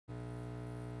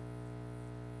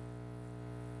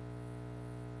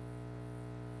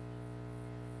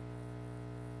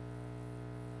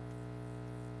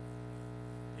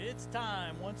It's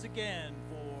time once again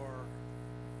for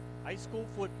high school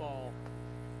football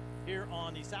here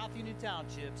on the South Union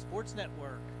Township Sports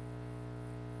Network.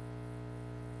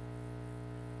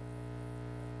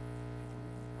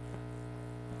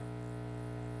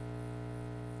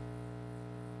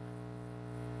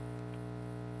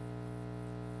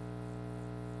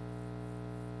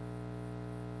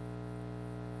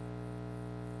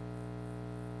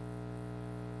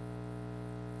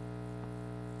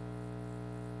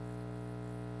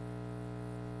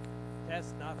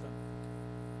 That's nothing.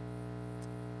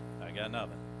 I got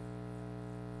nothing.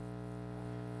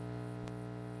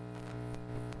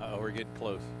 Uh-oh, we're getting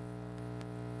close.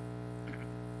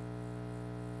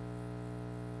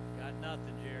 Got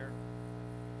nothing, Jared.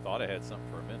 Thought I had something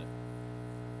for a minute.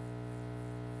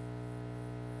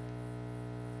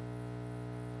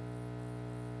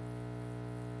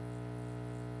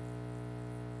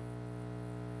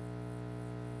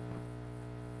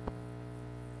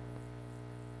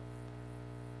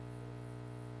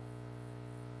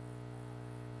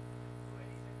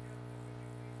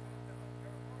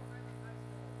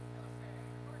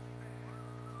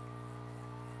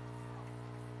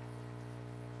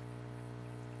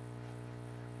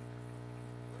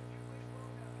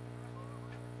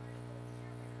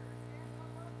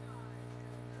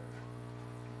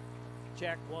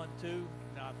 Check 1, 2,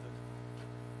 nothing.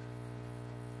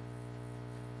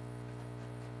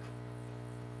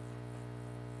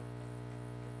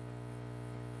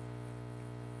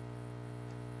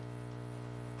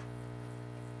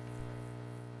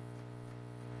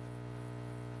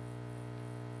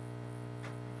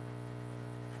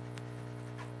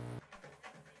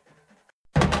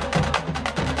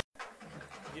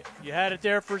 You had it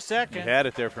there for a second. You had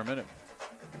it there for a minute.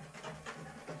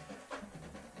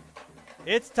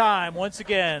 It's time once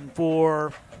again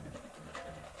for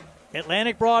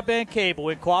Atlantic Broadband Cable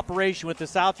in cooperation with the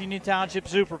South Union Township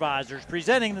Supervisors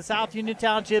presenting the South Union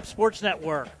Township Sports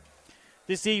Network.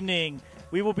 This evening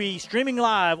we will be streaming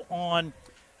live on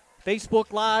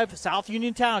Facebook Live South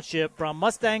Union Township from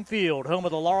Mustang Field, home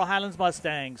of the Laurel Highlands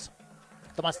Mustangs.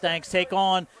 The Mustangs take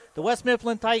on the West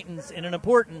Mifflin Titans in an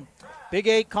important Big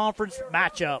 8 conference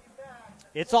matchup.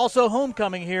 It's also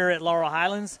homecoming here at Laurel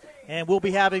Highlands, and we'll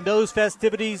be having those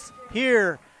festivities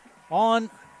here on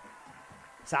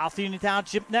South Union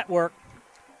Township Network.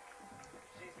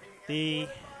 The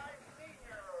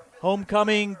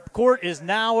homecoming court is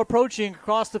now approaching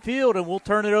across the field, and we'll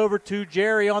turn it over to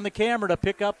Jerry on the camera to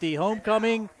pick up the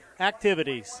homecoming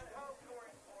activities.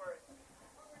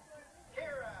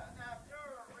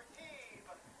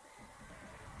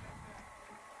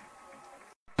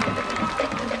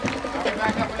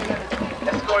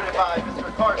 Escorted by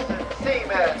Mr. Carson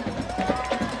Seaman.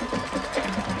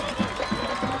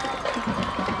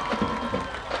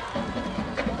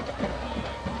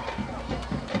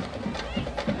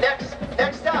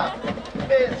 Next up,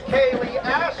 Ms. Kaylee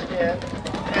Ashton,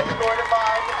 escorted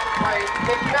by Mr. Ray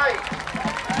McKnight.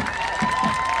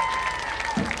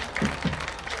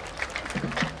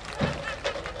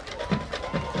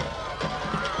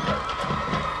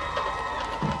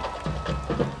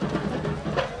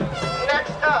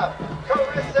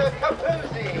 Carissa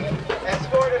Capuzzi,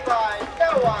 escorted by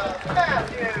Noah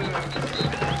Matthews.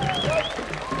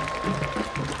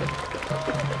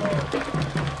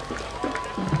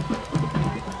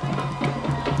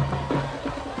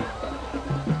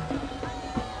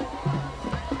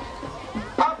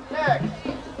 Up next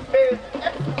is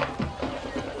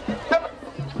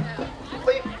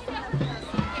Emily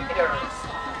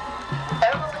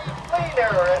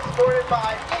Fleener, escorted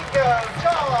by Nico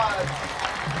John.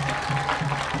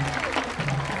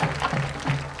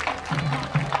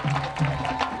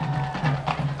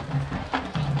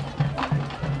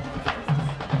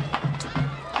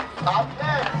 Up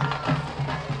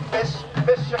next,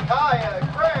 Miss Shakaya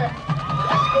Grant,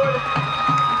 escorted.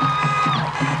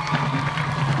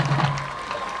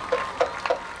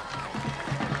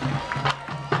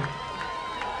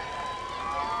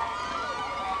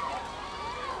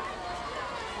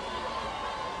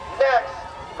 Next,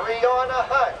 Brianna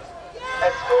Hunt,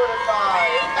 escorted by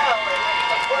Alex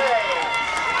McLean.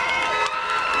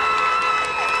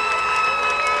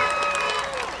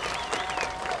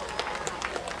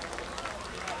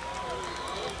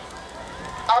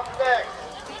 Up next,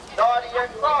 Nadia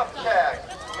Kropchak,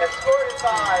 escorted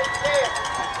by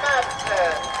Nancy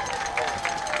Madison.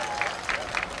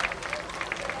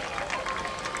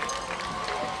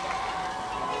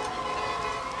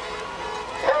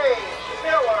 Paige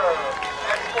Miller,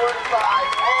 escorted by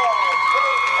Paul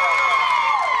Baker.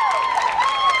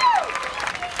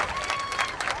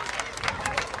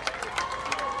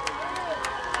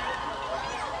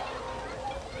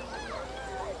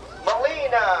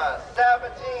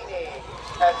 Sabatini,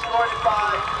 escorted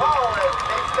by Colin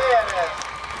McManus.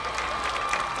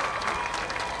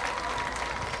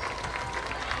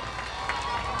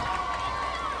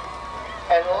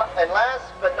 And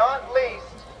last but not least,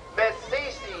 Miss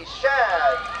Cece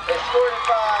Shad, escorted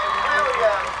by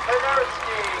William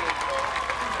Pinerski.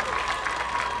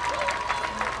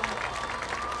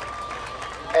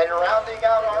 And rounding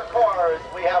out our cars,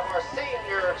 we have our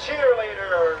senior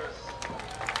cheerleaders.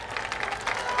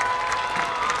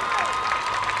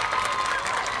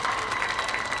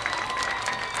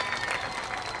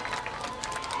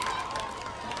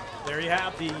 There you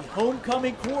have the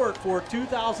homecoming court for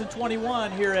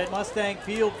 2021 here at Mustang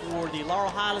Field for the Laurel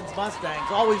Highlands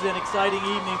Mustangs. Always an exciting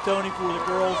evening, Tony, for the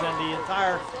girls and the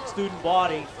entire student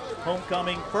body.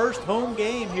 Homecoming, first home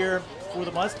game here for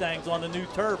the Mustangs on the new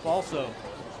turf also.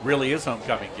 Really is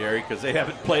homecoming, Gary, because they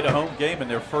haven't played a home game in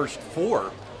their first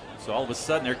 4. So all of a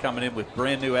sudden they're coming in with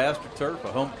brand new AstroTurf,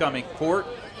 a homecoming court,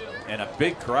 and a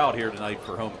big crowd here tonight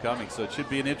for homecoming. So it should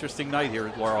be an interesting night here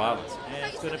at Laurel Highlands. And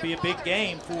it's going to be a big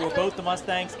game for both the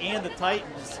Mustangs and the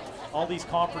Titans. All these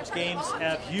conference games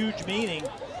have huge meaning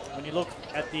when you look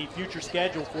at the future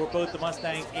schedule for both the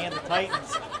Mustangs and the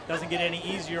Titans. It doesn't get any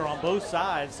easier on both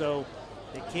sides, so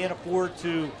they can't afford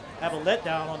to have a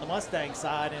letdown on the Mustang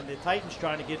side, and the Titans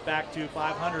trying to get back to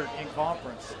 500 in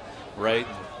conference. Right.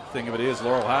 And the thing of it is,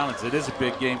 Laurel Highlands, it is a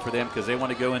big game for them because they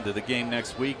want to go into the game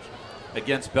next week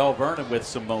against Bell Vernon with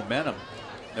some momentum.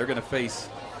 They're going to face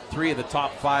 3 of the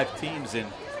top 5 teams in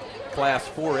Class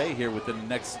 4A here within the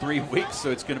next 3 weeks, so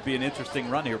it's going to be an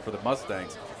interesting run here for the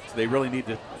Mustangs. So they really need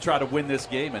to try to win this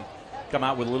game and come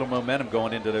out with a little momentum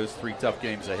going into those 3 tough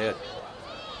games ahead.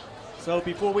 So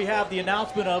before we have the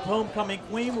announcement of Homecoming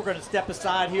Queen, we're going to step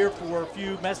aside here for a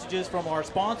few messages from our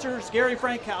sponsors. Gary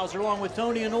Frankhauser along with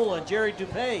Tony Anola and Jerry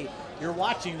Dupay. You're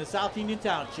watching the South Union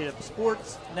Township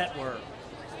Sports Network.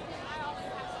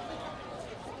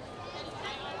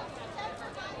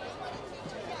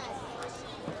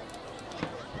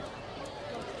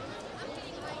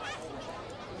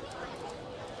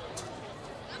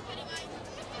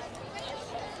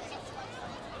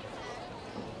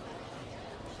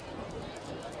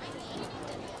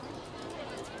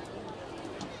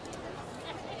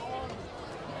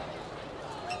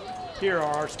 Here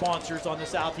are our sponsors on the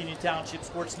South Union Township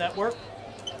Sports Network.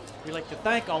 We'd like to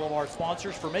thank all of our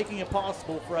sponsors for making it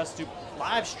possible for us to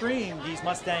live stream these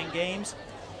Mustang games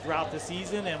throughout the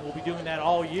season, and we'll be doing that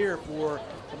all year for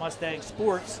the Mustang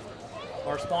Sports.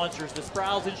 Our sponsors, the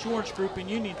Sprouse Insurance Group in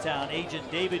Uniontown, Agent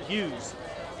David Hughes.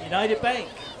 United Bank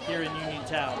here in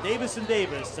Uniontown. Davis &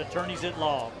 Davis, attorneys at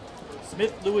law.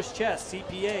 Smith Lewis Chess,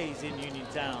 CPAs in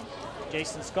Uniontown.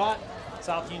 Jason Scott,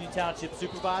 South Union Township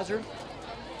Supervisor.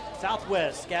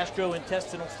 Southwest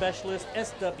Gastrointestinal Specialist,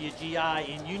 SWGI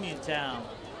in Uniontown.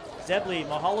 Zebley,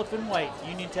 Mahaloff & White,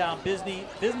 Uniontown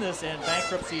Business and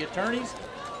Bankruptcy Attorneys.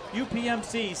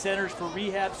 UPMC, Centers for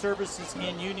Rehab Services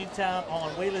in Uniontown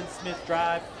on Wayland Smith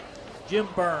Drive. Jim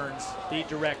Burns, the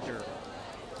director.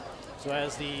 So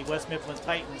as the West Mifflin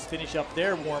Titans finish up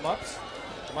their warm-ups,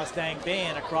 the Mustang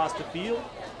band across the field,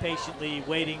 patiently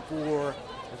waiting for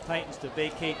the Titans to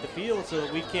vacate the field so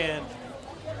that we can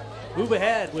move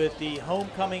ahead with the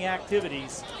homecoming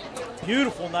activities.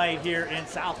 Beautiful night here in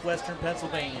southwestern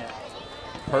Pennsylvania.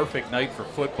 Perfect night for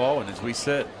football, and as we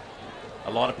said,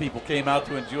 a lot of people came out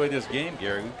to enjoy this game,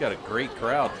 Gary. We've got a great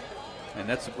crowd, and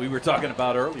that's what we were talking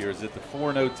about earlier. Is it the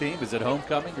 4-0 team? Is it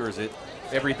homecoming, or is it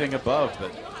everything above?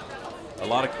 But a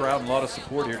lot of crowd and a lot of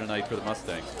support here tonight for the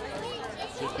Mustangs.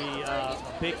 Should be a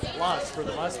big plus for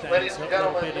the Mustangs. Ladies and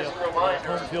gentlemen, A little bit just of a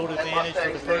reminder, home field at advantage for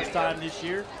the Mustang first Stadium. time this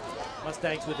year.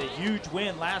 Mustangs with a huge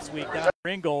win last week down at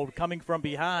Ringgold, coming from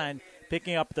behind,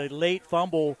 picking up the late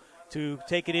fumble to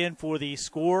take it in for the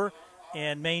score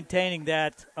and maintaining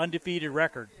that undefeated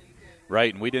record.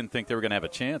 Right, and we didn't think they were going to have a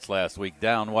chance last week,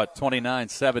 down,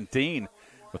 29-17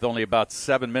 with only about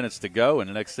 7 minutes to go, and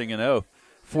the next thing you know,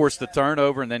 forced the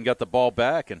turnover and then got the ball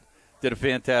back and did a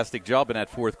fantastic job in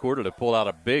that fourth quarter to pull out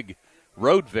a big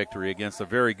road victory against a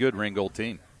very good Ringgold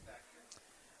team.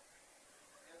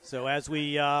 So as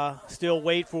we still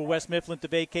wait for West Mifflin to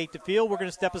vacate the field, we're going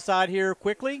to step aside here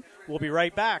quickly. We'll be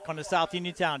right back on the South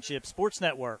Union Township Sports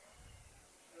Network.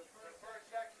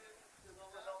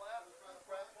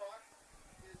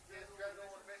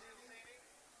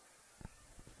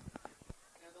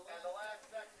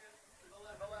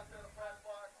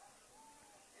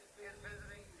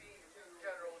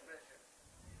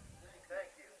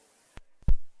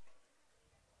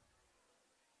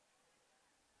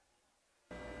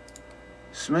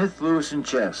 Smith, Lewis &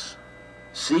 Chess,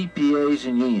 CPAs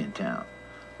in Uniontown.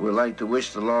 We'd like to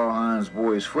wish the Laurel Highlands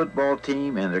boys football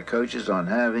team and their coaches on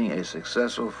having a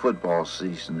successful football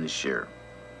season this year.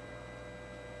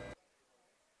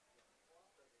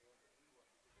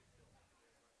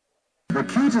 The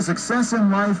key to success in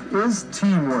life is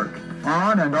teamwork.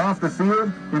 On and off the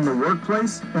field, in the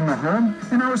workplace, in the home,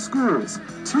 in our schools.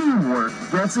 Teamwork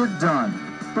gets it done.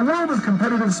 The world of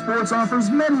competitive sports offers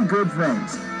many good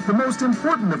things, the most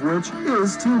important of which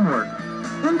is teamwork.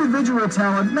 Individual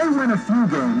talent may win a few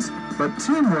games, but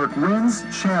teamwork wins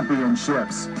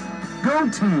championships. Go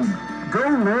team! Go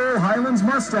Laurel Highlands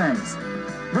Mustangs!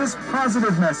 This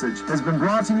positive message has been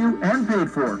brought to you and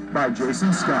paid for by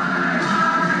Jason Scott.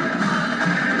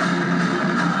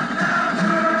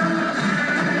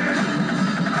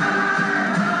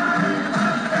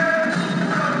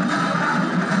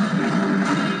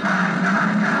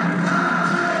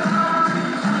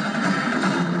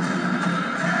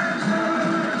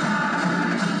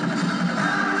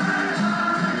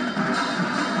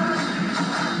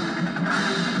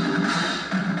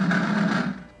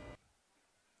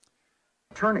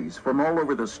 Attorneys from all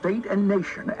over the state and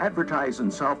nation advertise in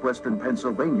southwestern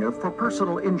Pennsylvania for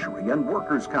personal injury and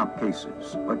workers' comp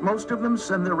cases, but most of them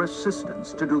send their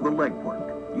assistants to do the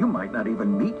legwork. You might not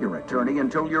even meet your attorney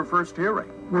until your first hearing.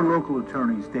 We're local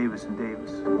attorneys, Davis &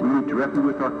 Davis. We meet directly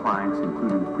with our clients,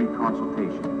 including free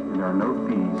consultation, and there are no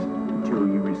fees until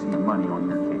you receive money on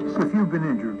your case. If you've been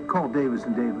injured, call Davis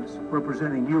 & Davis,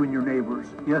 representing you and your neighbors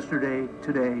yesterday,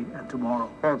 today, and tomorrow.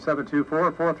 Phone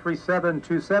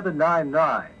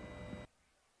 724-437-2799.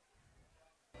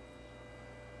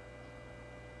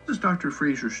 This is Dr.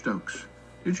 Fraser Stokes.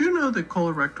 Did you know that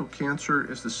colorectal cancer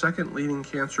is the second leading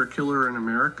cancer killer in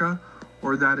America,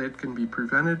 or that it can be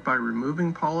prevented by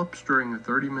removing polyps during a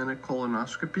 30-minute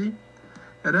colonoscopy?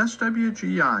 At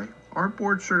SWGI, our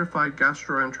board-certified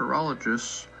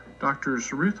gastroenterologists,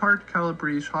 Drs. Ruth Hart,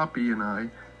 Calabrese, Hoppy, and I,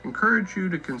 encourage you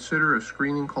to consider a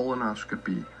screening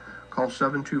colonoscopy. Call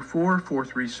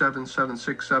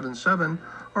 724-437-7677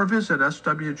 or visit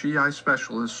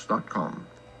swgispecialists.com.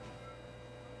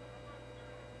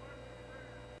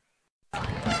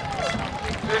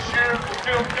 This year, the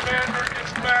field commander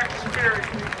is Max Berry.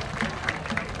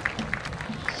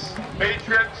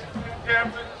 Matrix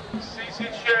Captain C.C.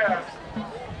 Shaft.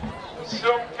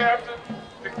 Silk Captain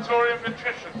Victoria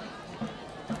Matrician.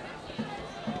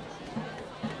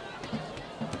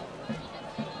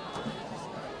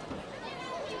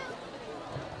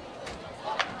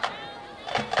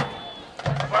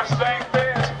 Mustang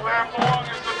fans clap along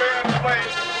as the band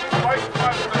plays White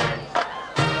Mustang.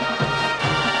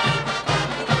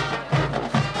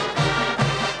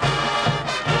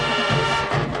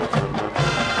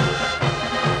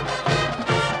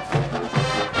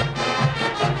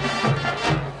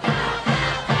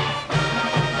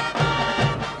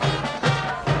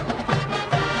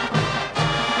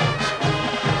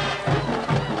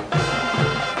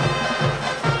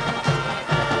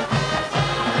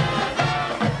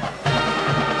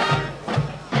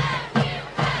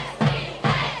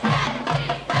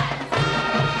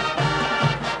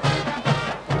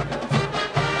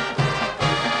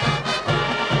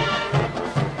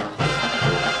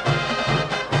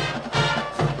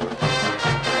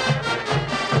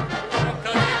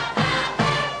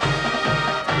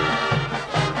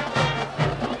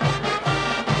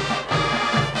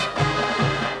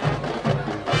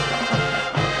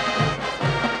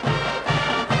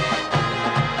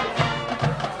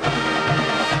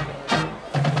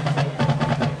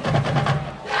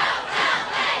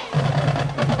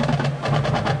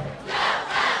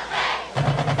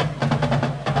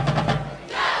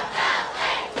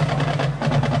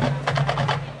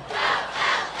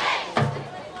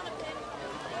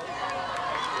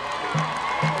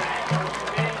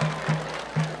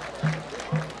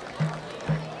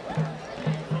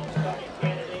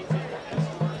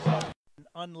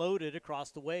 Unloaded across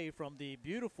the way from the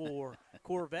beautiful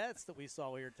Corvettes that we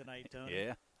saw here tonight, Tony.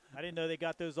 Yeah. I didn't know they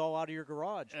got those all out of your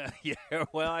garage. Yeah,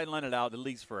 well, I lent it out at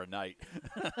least for a night,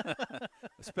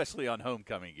 especially on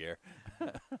homecoming gear.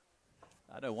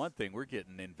 I know one thing, we're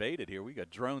getting invaded here. We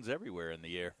got drones everywhere in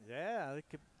the air. Yeah,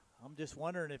 I'm just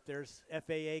wondering if there's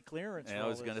FAA clearance. Yeah, I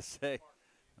was going to say.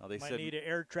 Well, they might need an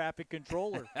air traffic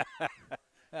controller.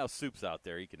 Well, Soup's out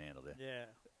there. He can handle that. Yeah.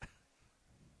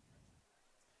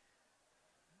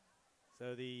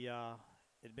 So the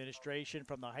administration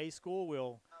from the high school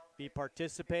will be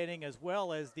participating, as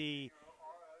well as the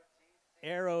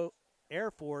Air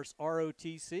Force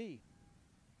ROTC.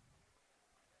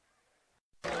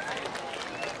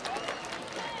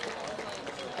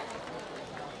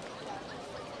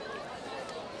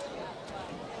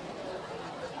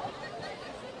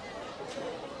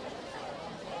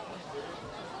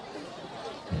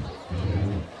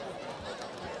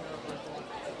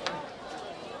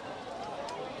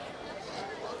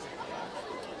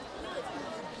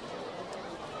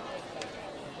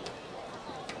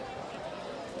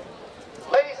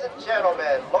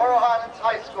 gentlemen, Laurel Highlands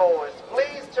High School is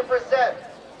pleased to present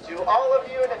to all of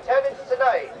you in attendance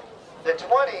tonight the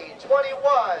 2021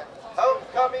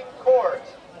 Homecoming Court.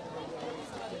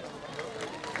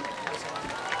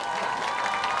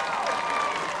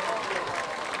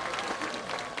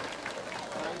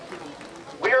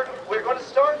 We're going to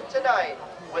start tonight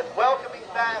with welcoming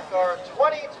back our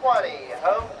 2020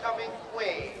 Homecoming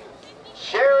Queen,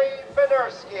 Sherry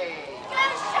Finerski.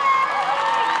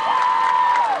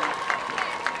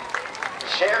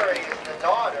 Sherry is the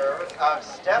daughter of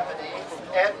Stephanie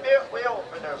and Will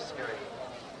Finerski.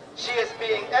 She is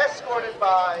being escorted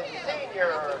by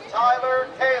senior Tyler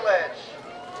Kalish,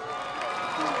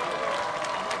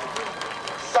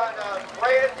 son of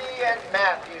Brandy and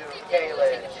Matthew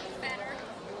Kalish.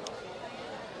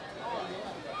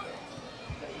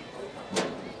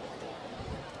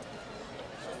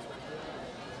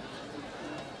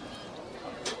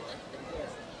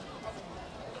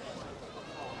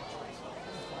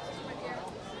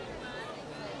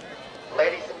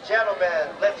 Ladies and gentlemen,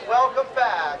 let's welcome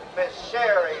back Miss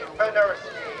Sherry Finerski.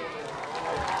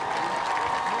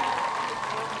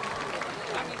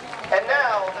 And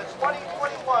now, the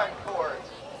 2021 court.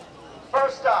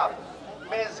 First up,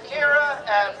 Ms. Kira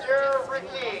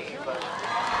Abdur-Rakib,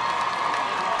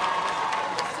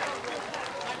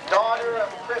 daughter of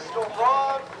Crystal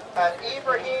Braun and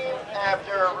Ibrahim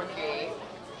Abdur-Rakib,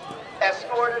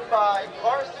 escorted by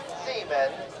Carson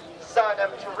Seaman, son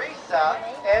of Teresa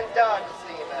and Doug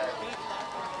Seaman.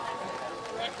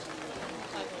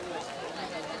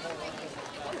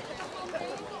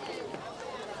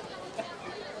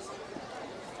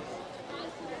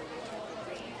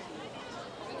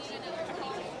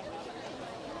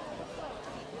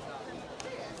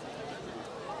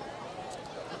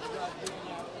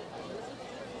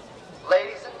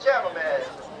 Ladies and gentlemen,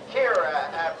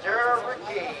 Kira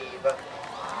Abdur-Rakib.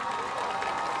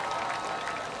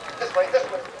 This way, this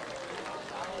way.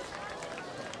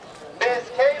 Ms.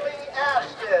 Kaylee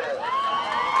Ashton.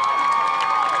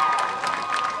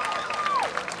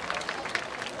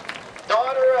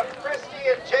 Daughter of Christy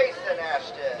and Jason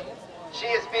Ashton. She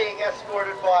is being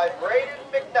escorted by Braden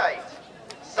McKnight,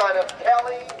 son of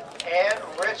Kelly and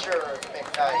Richard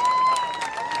McKnight.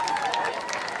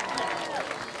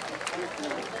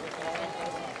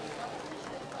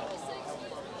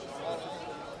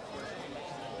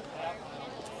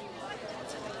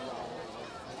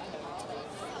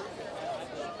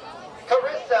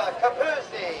 Carissa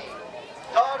Capuzzi,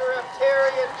 daughter of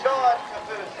Terry and John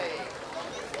Capuzzi.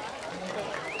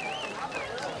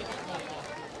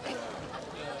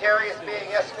 Terry is being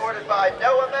escorted by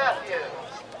Noah Matthews,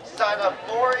 son of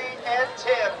Lori and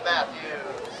Tim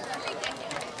Matthews.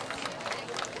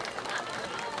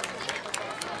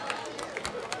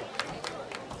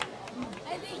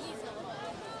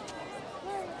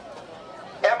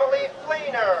 Emily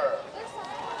Fleener,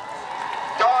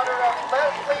 daughter of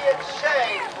Leslie and Shay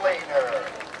Fleener.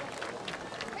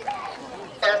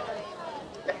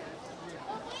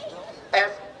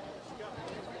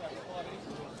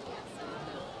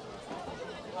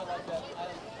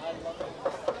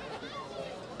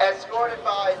 Escorted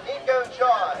by Nico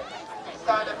John,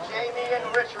 son of Jamie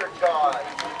and Richard John.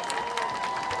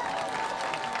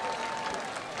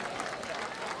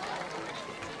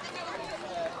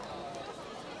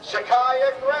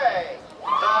 Shakaya Gray,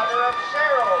 daughter of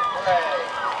Cheryl Gray.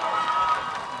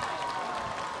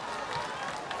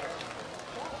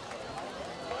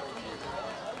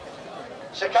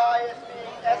 Shakaya is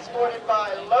being escorted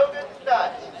by Logan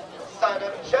Nutt, son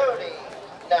of Jody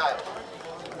Nutt.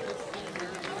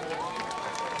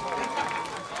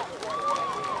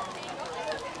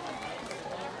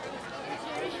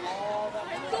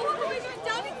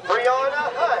 Brianna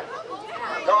Hunt,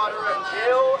 daughter of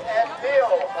Jill and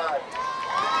Bill Hunt.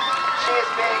 She is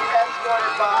being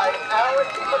escorted by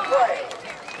Alex McClain,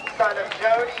 son of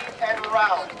Jody and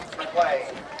Ralph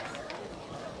McClain.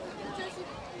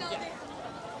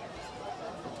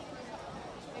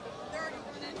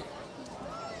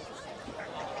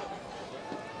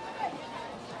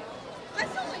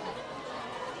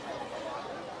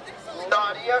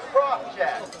 Nadia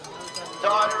Crockett,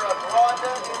 daughter of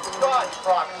Rhonda and Scott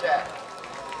Crockett.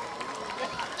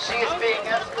 She is being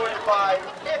escorted by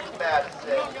Nick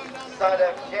Madison, son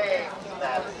of James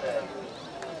Madison.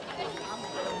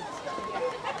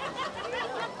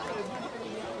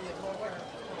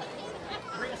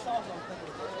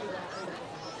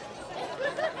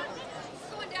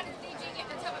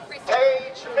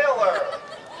 Paige Miller,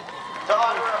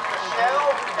 daughter of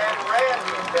Michelle and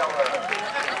Randy Miller.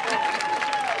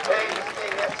 Paige is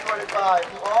being escorted by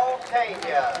Paul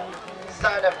Kenya,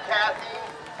 son of Kathy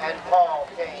and Paul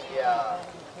Kenya.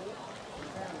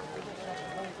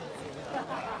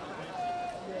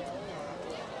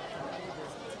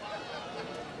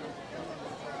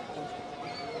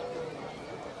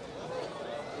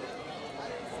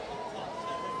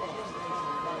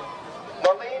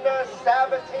 Laura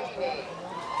Sabatini,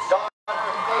 daughter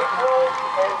April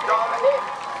and Dominic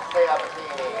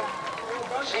Sabatini.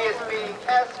 She is being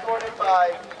escorted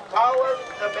by Colin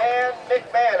the Man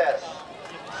McManus,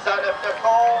 son of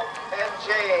Nicole and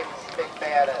James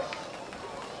McManus.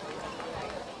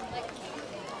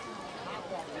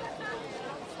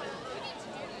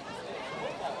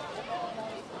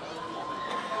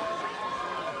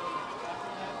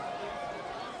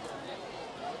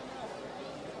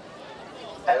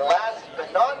 And last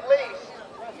but not least,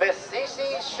 Miss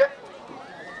Cece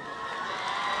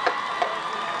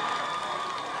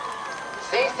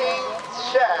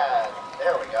Shad,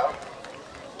 there we go,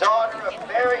 daughter of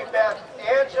Mary Beth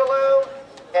Angelo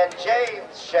and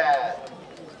James Shad.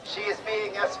 She is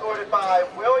being escorted by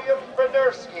William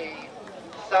Bernersky,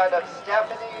 son of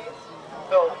Stephanie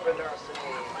Phil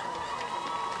Bernersky.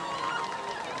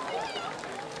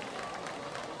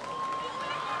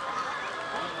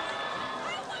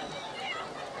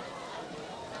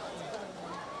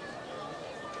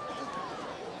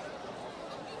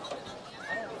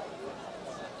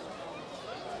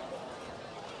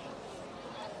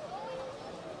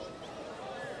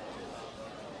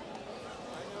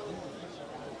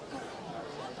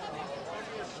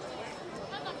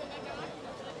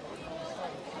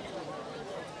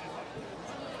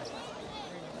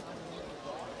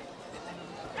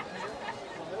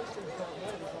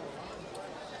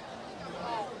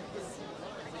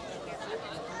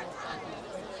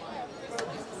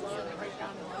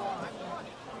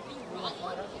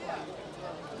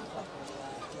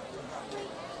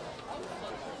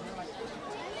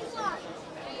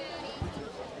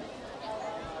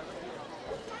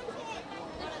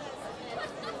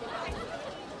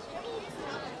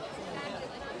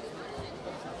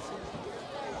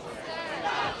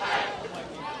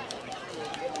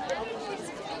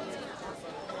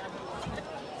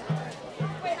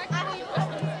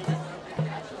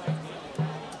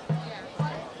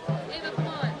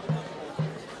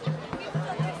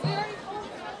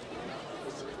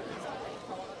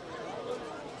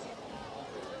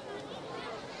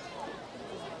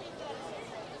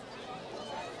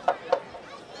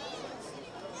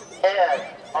 And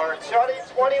our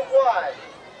 2021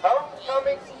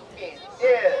 homecoming team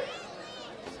is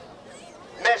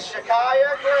Miss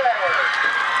Shakaya Gray.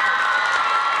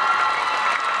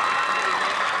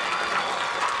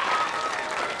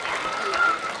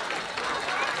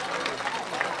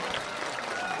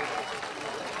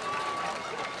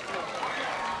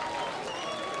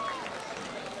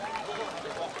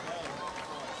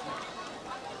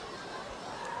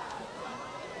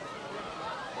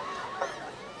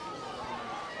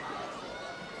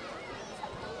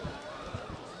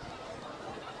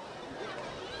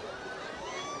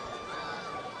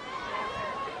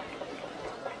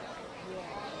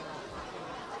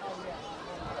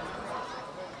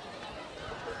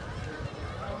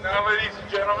 Now, ladies and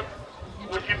gentlemen,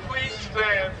 would you please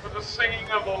stand for the singing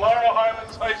of the Laurel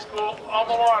Highlands High School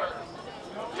alma mater.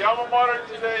 The alma mater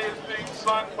today is being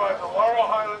sung by the Laurel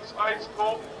Highlands High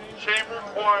School Chamber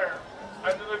Choir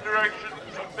under the direction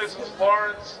of Mrs.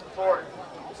 Lawrence Ford.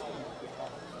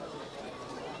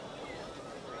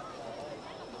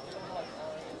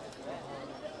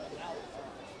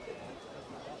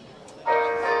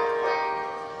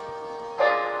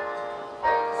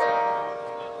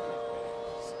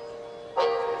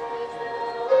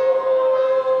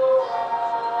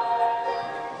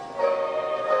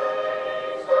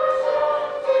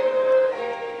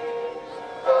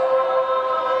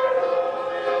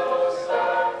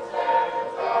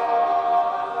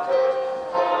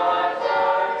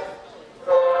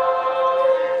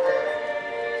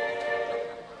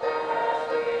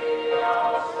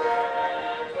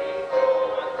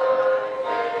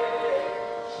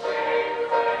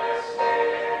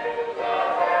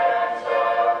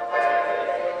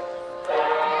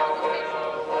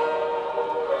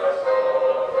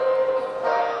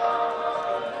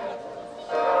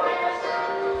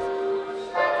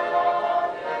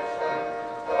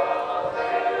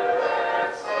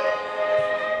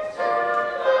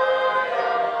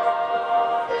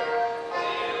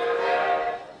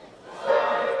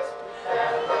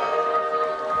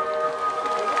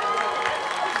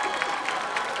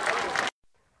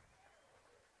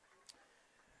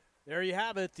 There you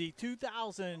have it, the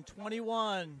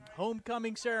 2021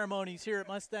 homecoming ceremonies here at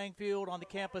Mustang Field on the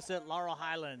campus at Laurel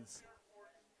Highlands.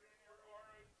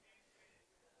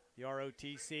 The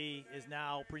ROTC is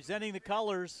now presenting the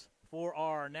colors for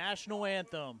our national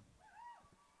anthem.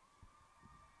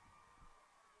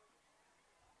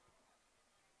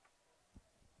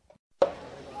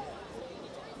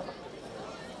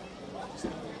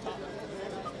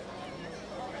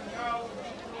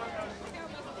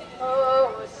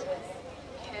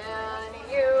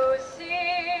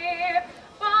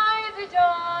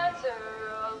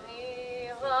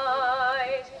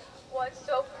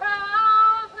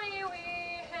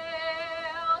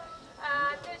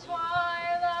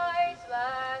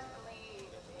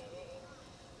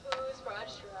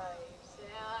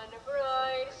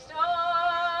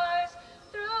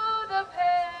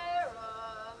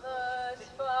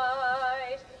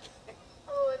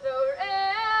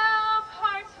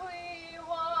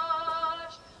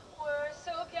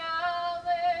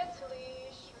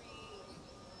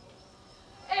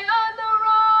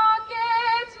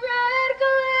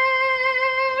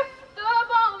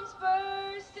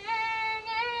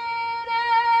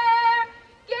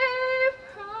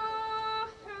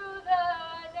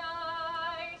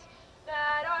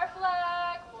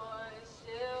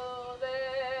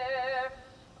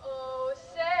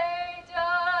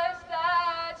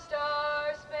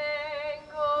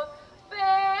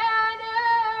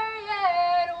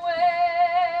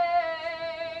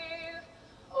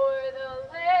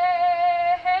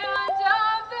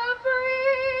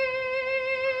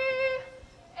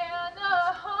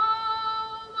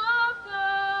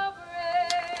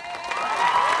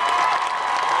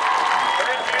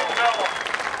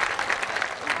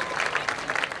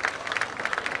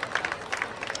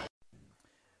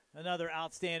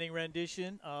 outstanding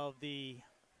rendition of the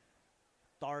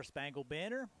Star Spangled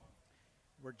Banner.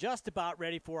 We're just about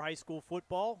ready for high school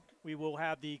football. We will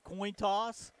have the coin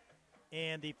toss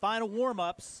and the final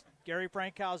warm-ups. Gary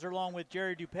Frankhauser along with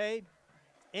Jerry Dupay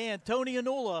and Tony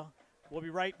Anula will be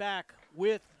right back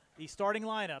with the starting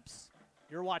lineups.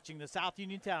 You're watching the South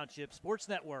Union Township Sports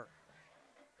Network.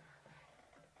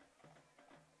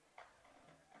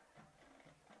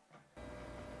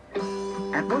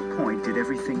 At what point did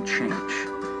everything change?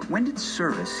 When did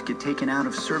service get taken out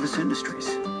of service industries?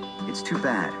 It's too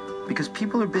bad, because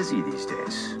people are busy these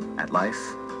days. At life,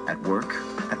 at work,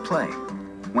 at play.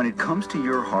 When it comes to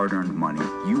your hard-earned money,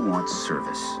 you want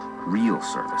service. Real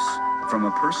service. From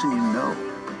a person you know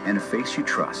and a face you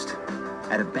trust.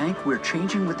 At a bank where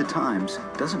changing with the times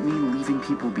doesn't mean leaving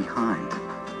people behind.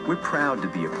 We're proud to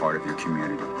be a part of your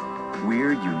community.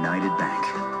 We're United Bank,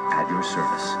 at your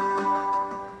service.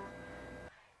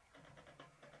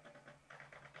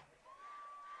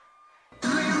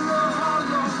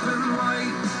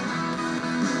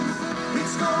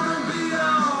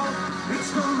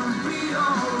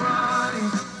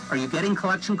 Are you getting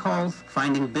collection calls,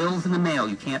 finding bills in the mail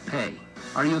you can't pay?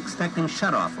 Are you expecting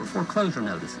shutoff or foreclosure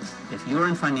notices? If you're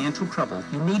in financial trouble,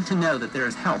 you need to know that there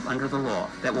is help under the law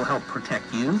that will help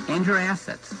protect you and your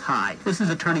assets. Hi, this is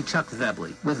Attorney Chuck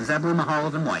Zebley with Zebley,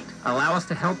 Mahalovan White. Allow us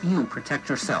to help you protect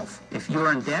yourself. If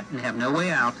you're in debt and have no way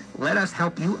out, let us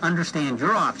help you understand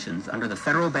your options under the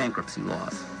federal bankruptcy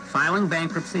laws. Filing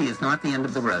bankruptcy is not the end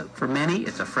of the road. For many,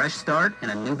 it's a fresh start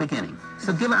and a new beginning.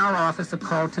 So give our office a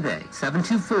call today,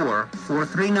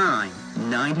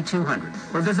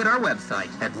 724-439-9200, or visit our website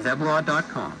at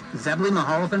zeblaw.com. Zebley,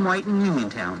 Mahalovan White in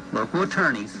Uniontown, local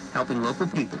attorneys helping local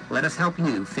people. Let us help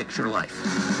you fix your life.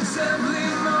 Zebley,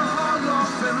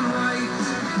 Mahalovan White.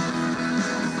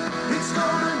 It's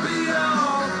gonna be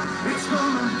all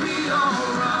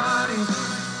right.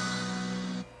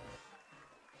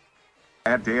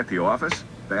 Bad day at the office?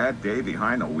 Bad day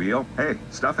behind the wheel? Hey,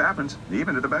 stuff happens,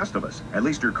 even to the best of us. At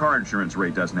least your car insurance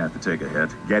rate doesn't have to take a hit.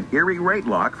 Get Erie Rate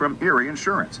Lock from Erie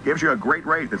Insurance. Gives you a great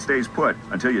rate that stays put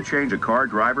until you change a car,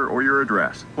 driver, or your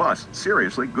address. Plus,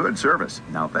 seriously good service.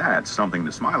 Now that's something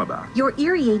to smile about. Your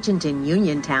Erie agent in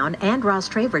Uniontown and Ross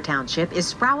Traver Township is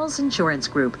Sproul's Insurance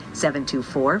Group,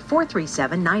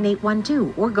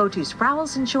 724-437-9812, or go to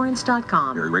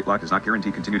sproulsinsurance.com. Erie Rate Lock does not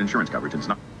guarantee continued insurance coverage and is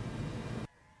not...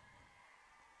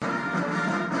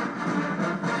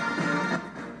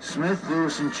 Smith,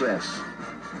 Lewis, and Chess,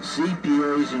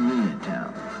 CPAs in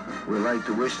Uniontown. We'd like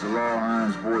to wish the Laurel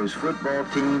Highlands boys football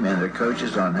team and their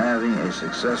coaches on having a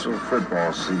successful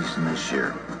football season this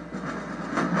year.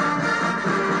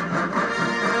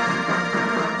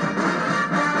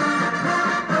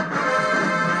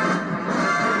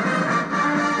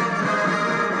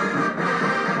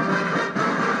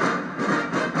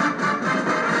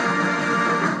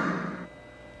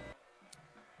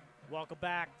 Welcome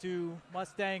back to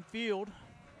Mustang Field.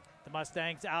 The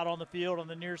Mustangs out on the field on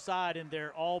the near side in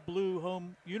their all-blue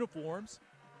home uniforms.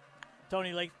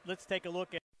 Tony, let's take a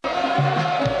look at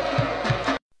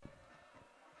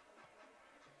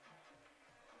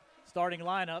starting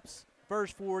lineups.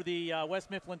 First for the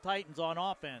West Mifflin Titans on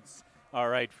offense. All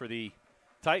right, for the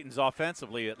Titans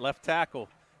offensively, at left tackle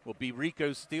will be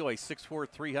Rico Steele, a 6'4",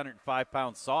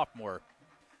 305-pound sophomore.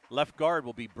 Left guard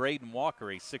will be Braden Walker,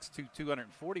 a 6'2",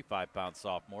 245-pound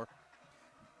sophomore.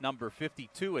 Number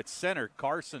 52 at center,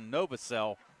 Carson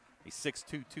Novosel, a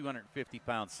 6'2",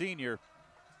 250-pound senior.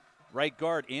 Right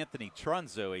guard, Anthony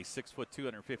Trunzo, a 6',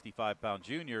 255-pound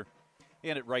junior.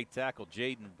 And at right tackle,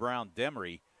 Jaden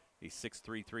Brown-Demery, a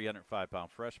 6'3",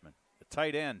 305-pound freshman. The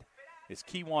tight end is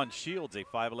Keywan Shields, a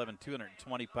 5'11",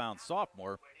 220-pound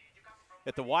sophomore.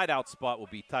 At the wideout spot will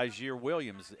be Tyjir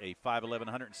Williams, a 5'11",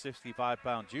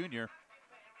 165-pound junior.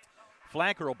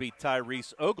 Flanker will be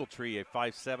Tyrese Ogletree, a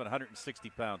 5'7",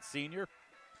 160-pound senior.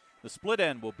 The split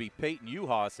end will be Peyton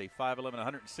Uhas, a 5'11",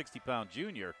 160-pound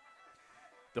junior.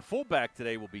 The fullback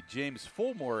today will be James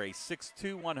Fulmore, a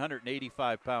 6'2",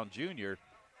 185-pound junior.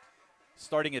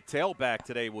 Starting at tailback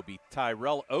today will be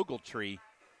Tyrell Ogletree,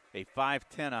 a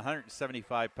 5'10",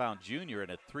 175-pound junior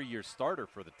and a 3-year starter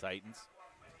for the Titans.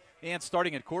 And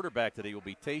starting at quarterback today will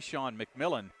be Tayshawn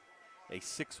McMillan, a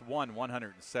 6'1",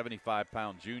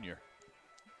 175-pound junior.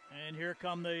 And here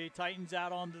come the Titans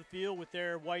out onto the field with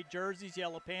their white jerseys,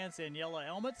 yellow pants, and yellow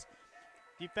helmets.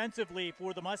 Defensively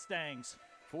for the Mustangs.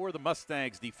 For the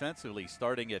Mustangs defensively,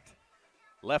 starting at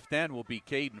left end will be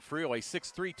Caden Friel, a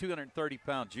 6'3",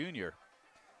 230-pound junior.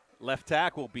 Left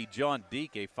tackle will be John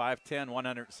Deek, a 5'10",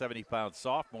 170-pound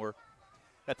sophomore.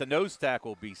 At the nose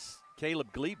tackle will be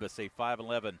Caleb Glebus, a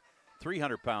 5'11",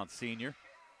 300-pound senior.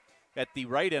 At the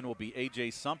right end will be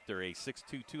A.J. Sumter, a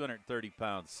 6'2",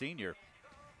 230-pound senior.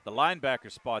 The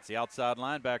linebacker spots, the outside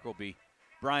linebacker will be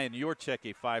Brian Yorchek,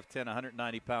 a 5'10",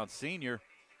 190-pound senior.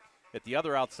 At the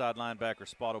other outside linebacker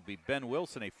spot will be Ben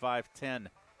Wilson, a 5'10",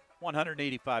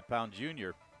 185-pound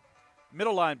junior.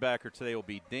 Middle linebacker today will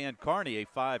be Dan Carney, a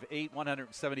 5'8",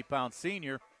 170-pound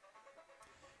senior.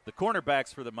 The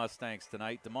cornerbacks for the Mustangs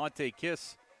tonight, DeMonte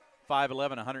Kiss,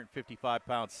 5'11",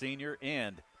 155-pound senior,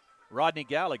 and Rodney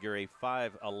Gallagher, a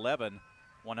 5'11",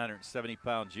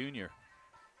 170-pound junior.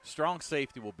 Strong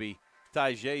safety will be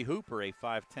Tyjae Hooper, a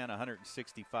 5'10",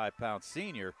 165-pound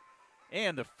senior.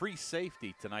 And the free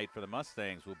safety tonight for the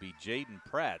Mustangs will be Jaden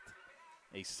Pratt,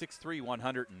 a 6'3",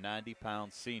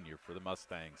 190-pound senior for the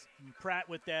Mustangs. Pratt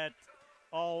with that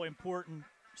all-important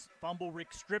fumble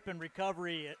strip and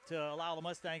recovery to allow the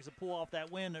Mustangs to pull off that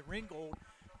win at Ringgold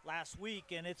last week.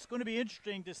 And it's going to be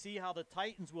interesting to see how the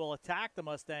Titans will attack the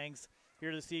Mustangs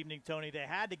here this evening, Tony. They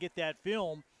had to get that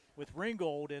film with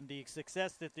Ringgold, and the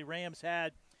success that the Rams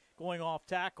had going off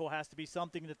tackle has to be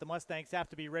something that the Mustangs have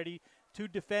to be ready to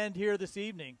defend here this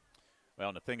evening. Well,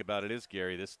 and the thing about it is,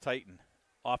 Gary, this Titan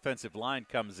offensive line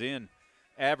comes in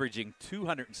averaging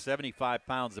 275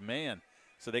 pounds a man.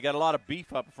 So they got a lot of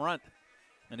beef up front.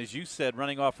 And as you said,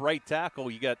 running off right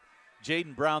tackle, you got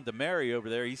Jaden Brown DeMary over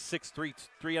there. He's 6'3",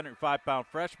 305-pound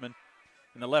freshman.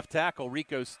 And the left tackle,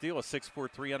 Rico Steele, a 6'4",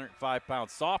 305-pound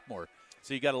sophomore.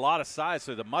 So you got a lot of size.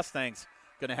 So the Mustangs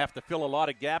going to have to fill a lot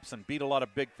of gaps and beat a lot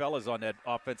of big fellas on that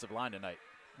offensive line tonight.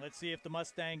 Let's see if the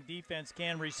Mustang defense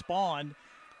can respond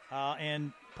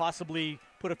and possibly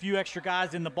put a few extra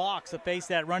guys in the box to face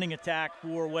that running attack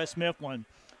for West Mifflin.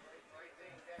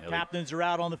 Captains are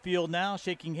out on the field now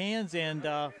shaking hands, and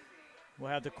we'll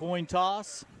have the coin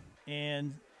toss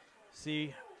and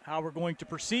see how we're going to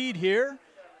proceed here.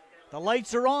 The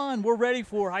lights are on. We're ready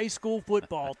for high school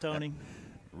football, Tony.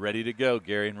 Ready to go,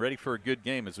 Gary, and ready for a good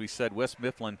game. As we said, West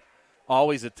Mifflin,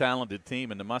 always a talented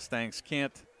team, and the Mustangs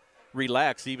can't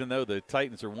relax, even though the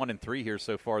Titans are 1-3 here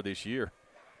so far this year.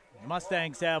 The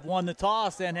Mustangs have won the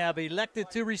toss and have elected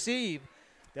to receive.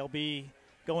 They'll be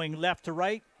going left to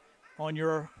right on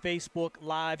your Facebook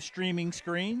live streaming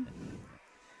screen.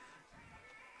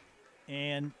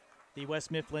 And the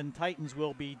West Mifflin Titans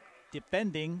will be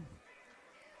defending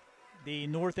the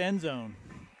north end zone.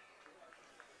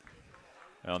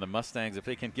 Well, the Mustangs, if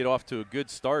they can get off to a good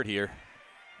start here,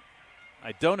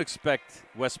 I don't expect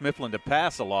West Mifflin to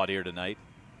pass a lot here tonight,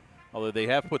 although they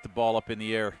have put the ball up in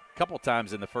the air a couple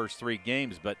times in the first 3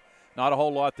 games, but not a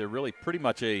whole lot. They're really pretty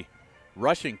much a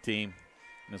rushing team.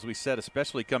 And as we said,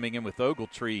 especially coming in with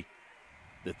Ogletree,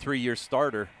 the 3-year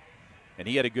starter, and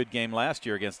he had a good game last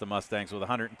year against the Mustangs with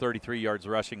 133 yards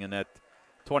rushing in that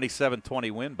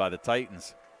 27-20 win by the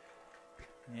Titans.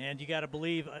 And you got to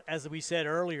believe, as we said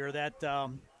earlier, that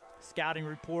scouting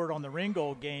report on the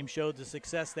Ringgold game showed the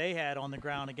success they had on the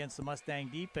ground against the Mustang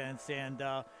defense. And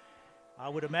I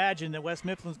would imagine that West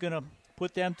Mifflin's going to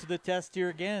put them to the test here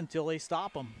again until they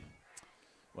stop them.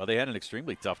 Well, they had an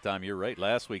extremely tough time, you're right,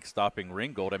 last week stopping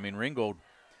Ringgold. I mean, Ringgold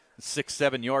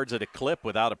 6-7 yards at a clip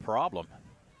without a problem.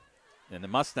 And the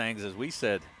Mustangs, as we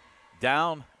said,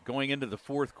 down going into the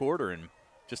fourth quarter, and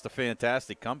just a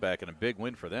fantastic comeback and a big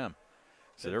win for them.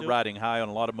 So they're riding high on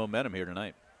a lot of momentum here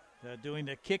tonight. Doing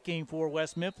the kicking for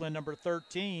West Mifflin, number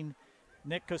 13,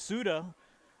 Nick Kasuda,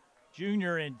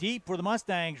 junior, and deep for the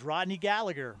Mustangs, Rodney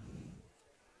Gallagher.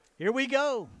 Here we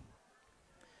go.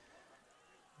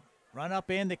 Run up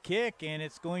and the kick, and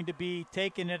it's going to be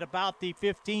taken at about the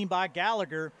 15 by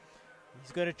Gallagher.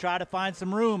 He's going to try to find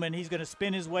some room, and he's going to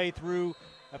spin his way through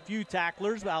a few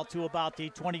tacklers out to about the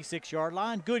 26-yard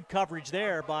line. Good coverage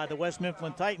there by the West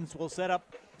Mifflin Titans. Will set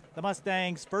up the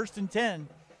Mustangs 1st and 10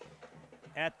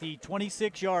 at the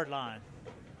 26-yard line.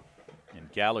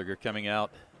 And Gallagher coming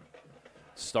out,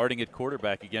 starting at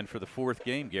quarterback again for the 4th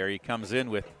game, Gary. He comes in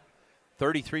with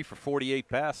 33 for 48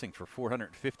 passing for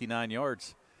 459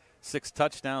 yards. 6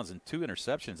 touchdowns and 2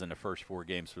 interceptions in the first 4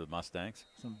 games for the Mustangs.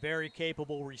 Some very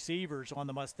capable receivers on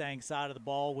the Mustang side of the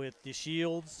ball with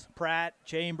DeShields, Pratt,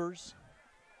 Chambers.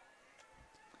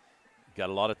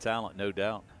 Got a lot of talent, no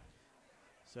doubt.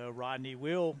 So Rodney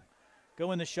will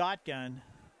go in the shotgun.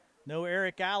 No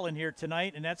Eric Allen here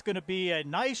tonight, and that's going to be a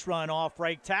nice run off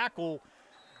right tackle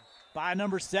by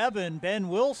number 7, Ben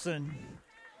Wilson.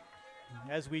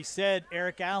 As we said,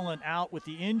 Eric Allen out with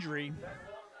the injury.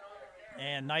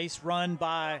 And nice run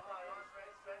by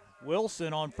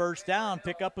Wilson on first down,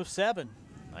 pickup of 7.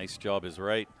 Nice job is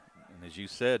right. And as you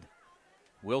said,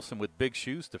 Wilson with big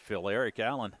shoes to fill. Eric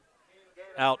Allen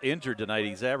out injured tonight.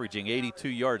 He's averaging 82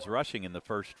 yards rushing in the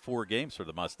first 4 games for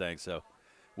the Mustangs. So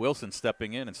Wilson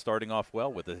stepping in and starting off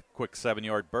well with a quick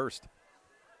 7-yard burst.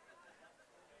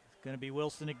 It's going to be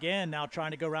Wilson again, now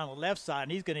trying to go around the left side,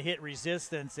 and he's going to hit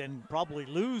resistance and probably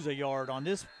lose a yard on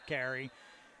this carry.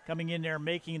 Coming in there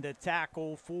making the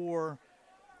tackle for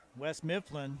West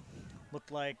Mifflin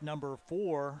looked like number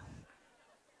 4.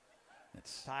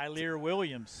 It's Tyler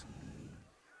Williams.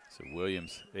 So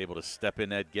Williams able to step in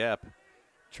that gap,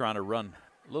 trying to run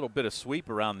a little bit of sweep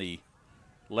around the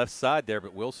left side there,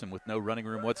 but Wilson with no running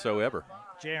room whatsoever.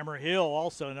 Jammer Hill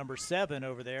also number 7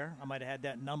 over there. I might have had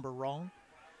that number wrong.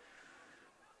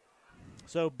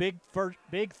 So big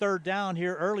third down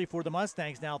here early for the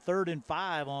Mustangs. Now 3rd and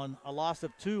 5 on a loss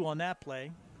of 2 on that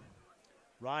play.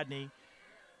 Rodney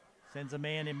sends a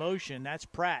man in motion. That's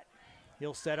Pratt.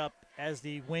 He'll set up as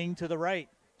the wing to the right.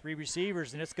 3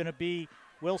 receivers, and it's going to be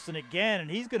Wilson again,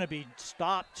 and he's going to be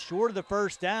stopped short of the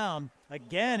first down.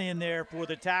 Again in there for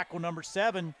the tackle number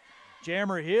 7,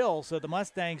 Jammer Hill. So the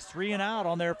Mustangs 3 and out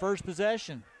on their first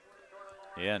possession.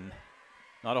 And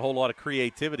not a whole lot of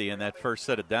creativity in that first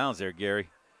set of downs there, Gary.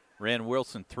 Ran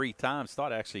Wilson 3 times.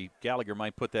 Thought actually Gallagher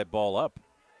might put that ball up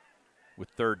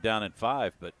with 3rd down and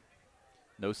 5, but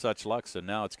no such luck. So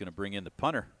now it's going to bring in the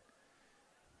punter.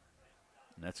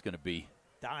 And that's going to be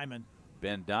Diamond.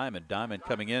 Ben Diamond. Diamond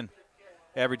coming in,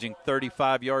 averaging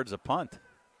 35 yards a punt.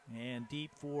 And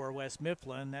deep for West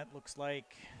Mifflin. That looks like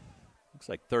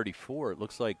 34. It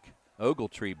looks like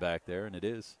Ogletree back there, and it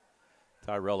is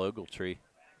Tyrell Ogletree.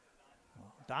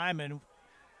 Diamond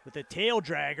with a tail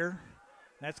dragger.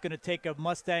 That's going to take a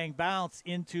Mustang bounce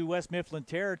into West Mifflin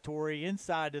territory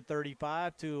inside the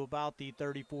 35 to about the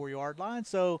 34-yard line.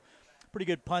 So pretty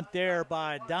good punt there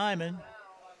by Diamond.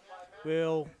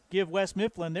 Will give West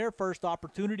Mifflin their first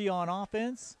opportunity on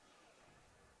offense.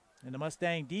 And the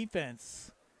Mustang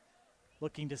defense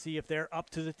looking to see if they're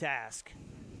up to the task.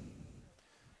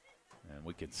 And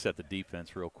we can set the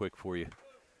defense real quick for you.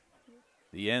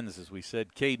 The ends, as we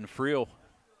said, Caden Friel,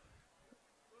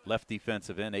 left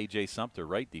defensive end. A.J. Sumter,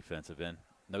 right defensive end.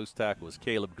 Nose tackle was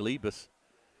Caleb Glebus.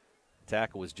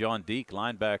 Tackle was John Deek.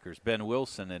 Linebackers Ben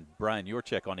Wilson and Brian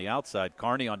Yurchek on the outside.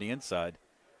 Carney on the inside.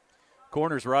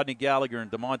 Corners Rodney Gallagher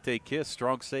and DeMonte Kiss.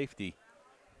 Strong safety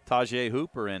Tajay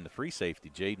Hooper, and the free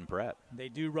safety Jaden Pratt. They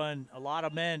do run a lot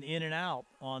of men in and out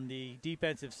on the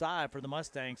defensive side for the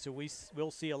Mustangs, so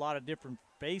we'll see a lot of different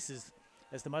faces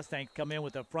as the Mustangs come in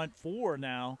with a front 4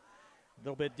 now. A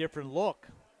little bit different look.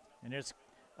 And it's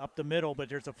up the middle, but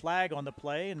there's a flag on the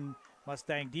play, and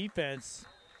Mustang defense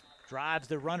drives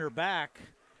the runner back,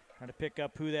 trying to pick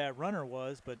up who that runner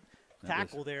was, but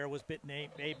tackle there was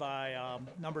made by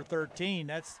number 13.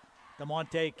 That's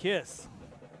DeMonte Kiss.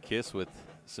 Kiss with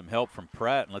some help from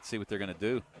Pratt, and let's see what they're going to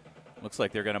do. Looks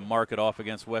like they're going to mark it off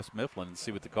against West Mifflin and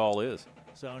see what the call is.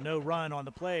 So no run on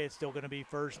the play. It's still going to be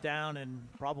first down and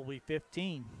probably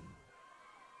 15.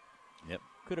 Yep.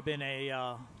 Could have been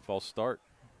a false start.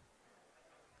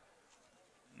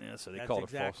 Yeah, so they called a false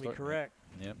start. That's exactly correct.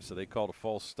 Yep, so they called a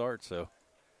false start. So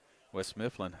West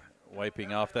Mifflin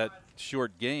wiping off that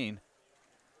short gain.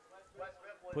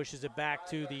 Pushes it back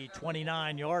to the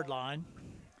 29-yard line.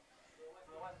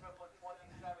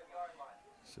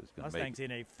 So Mustangs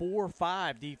in a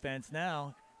 4-5 defense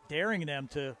now, daring them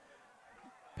to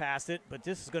pass it, but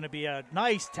this is going to be a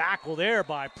nice tackle there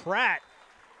by Pratt.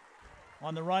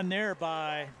 On the run there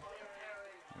by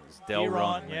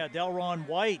Delron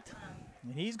White.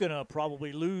 And he's going to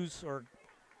probably lose or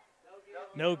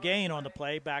no gain on the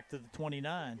play back to the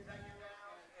 29.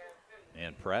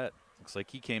 And Pratt, looks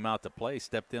like he came out to play,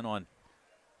 stepped in on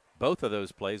both of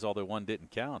those plays, although one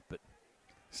didn't count, but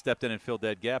stepped in and filled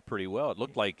that gap pretty well. It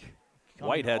looked like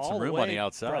White had some room on the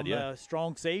outside. From a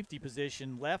strong safety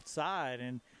position, left side,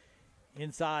 and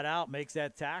inside out makes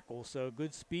that tackle. So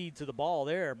good speed to the ball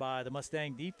there by the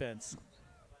Mustang defense.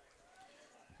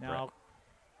 Now,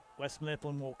 West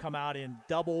Mifflin will come out in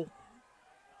double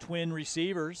twin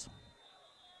receivers.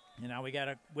 And now we got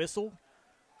a whistle.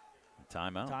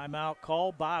 Timeout. Timeout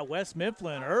called by West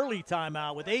Mifflin. Early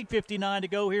timeout with 8:59 to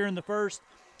go here in the first.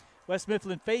 West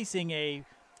Mifflin facing a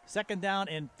 2nd down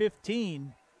and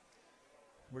 15.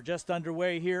 We're just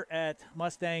underway here at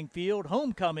Mustang Field.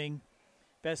 Homecoming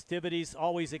festivities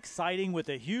always exciting with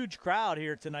a huge crowd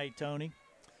here tonight, Tony.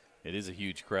 It is a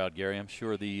huge crowd, Gary. I'm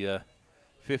sure the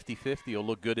 50-50 will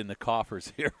look good in the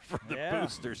coffers here for the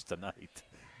boosters tonight.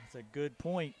 That's a good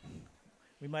point.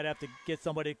 We might have to get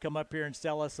somebody to come up here and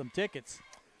sell us some tickets.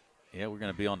 Yeah, we're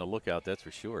going to be on the lookout, that's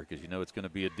for sure, because you know it's going to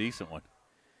be a decent one.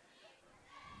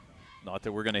 Not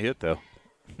that we're going to hit, though.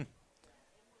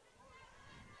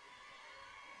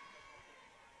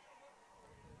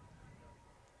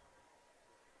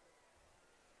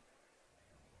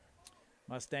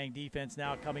 Mustang defense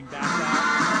now coming back out.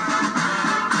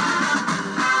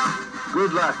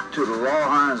 Good luck to the Laurel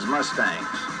Highlands Mustangs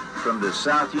from the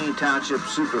South Union Township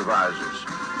Supervisors,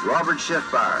 Robert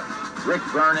Schiffbauer, Rick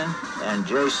Vernon, and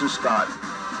Jason Scott.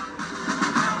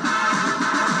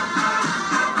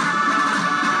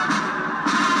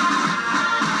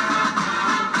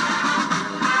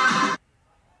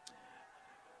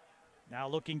 Now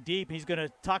looking deep, he's going to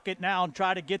tuck it now and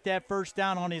try to get that first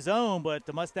down on his own, but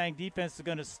the Mustang defense is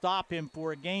going to stop him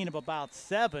for a gain of about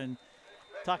 7.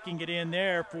 Tucking it in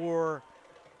there for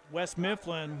West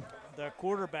Mifflin, the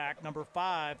quarterback, number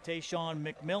 5, Tayshawn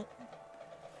McMillan.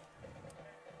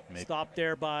 Stopped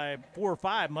there by 4 or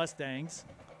 5 Mustangs.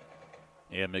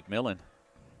 Yeah, McMillan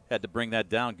had to bring that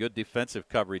down. Good defensive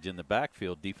coverage in the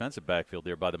backfield, defensive backfield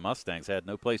there by the Mustangs. Had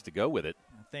no place to go with it.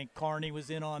 I think Carney was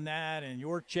in on that, and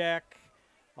Yorchek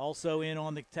also in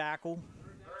on the tackle.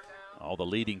 All the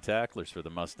leading tacklers for the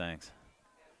Mustangs.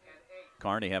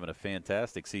 Carney having a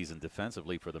fantastic season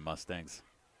defensively for the Mustangs.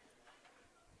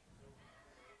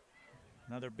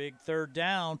 Another big third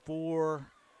down for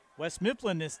West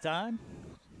Mifflin this time.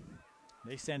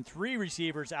 They send 3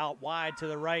 receivers out wide to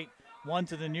the right, 1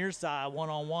 to the near side,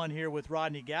 one-on-one here with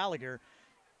Rodney Gallagher.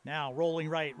 Now rolling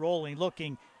right, rolling,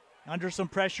 looking under some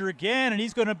pressure again, and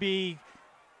he's going to be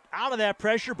out of that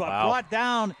pressure, but brought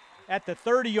down at the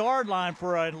 30-yard line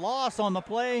for a loss on the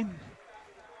play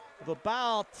of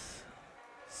about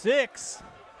 6.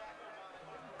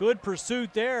 Good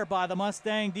pursuit there by the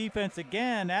Mustang defense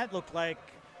again. That looked like,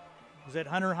 was it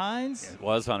Hunter Hines? It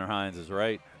was Hunter Hines, is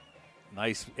right.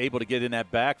 Nice, able to get in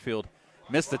that backfield.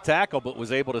 Missed the tackle, but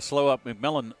was able to slow up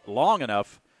McMillan long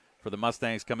enough for the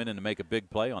Mustangs come in and to make a big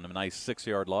play on a nice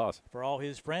 6-yard loss. For all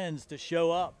his friends to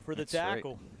show up for the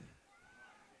tackle. Right.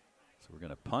 So we're going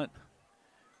to punt.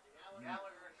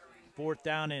 4th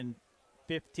down and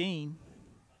 15.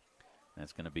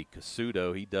 That's going to be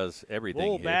Casuto. He does everything.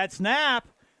 Oh, here. bad snap.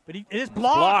 But it is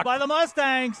blocked by the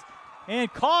Mustangs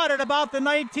and caught at about the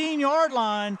 19-yard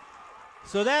line.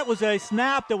 So that was a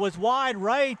snap that was wide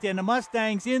right, and the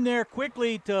Mustangs in there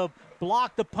quickly to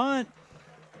block the punt.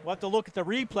 We'll have to look at the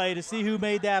replay to see who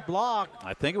made that block.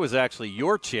 I think it was actually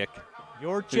Yorchek.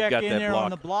 Yorchek in there on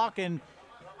the block and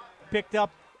picked up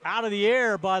out of the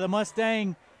air by the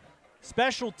Mustang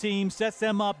special team. Sets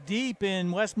them up deep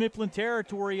in West Mifflin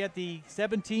territory at the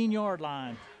 17-yard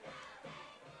line.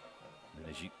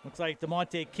 Looks like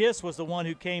DeMonte Kiss was the one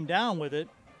who came down with it.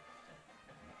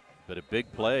 But a big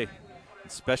play.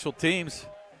 Special teams,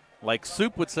 like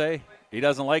Soup would say, he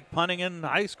doesn't like punting in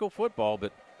high school football,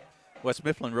 but West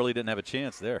Mifflin really didn't have a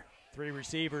chance there. 3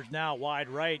 receivers now wide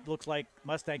right. Looks like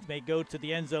Mustangs may go to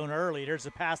the end zone early. There's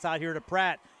a pass out here to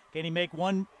Pratt. Can he make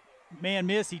one man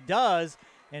miss? He does,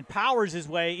 and powers his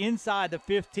way inside the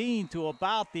 15 to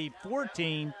about the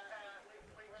 14.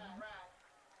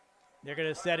 They're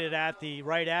going to set it at the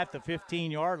right at the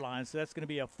 15-yard line, so that's going to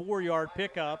be a 4-yard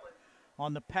pickup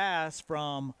on the pass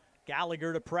from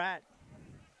Gallagher to Pratt.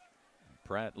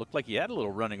 Pratt looked like he had a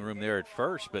little running room there at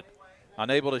first, but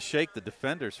unable to shake the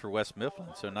defenders for West Mifflin.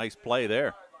 So nice play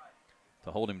there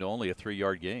to hold him to only a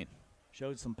 3-yard gain.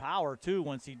 Showed some power, too,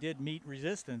 once he did meet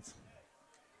resistance.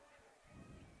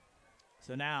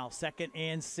 So now 2nd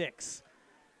and 6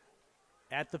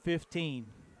 at the 15.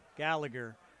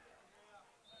 Gallagher.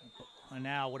 And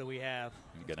now what do we have?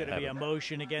 It's going to be a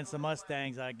motion against the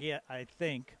Mustangs, I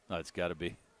think. Oh, it's got to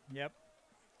be. Yep.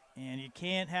 And you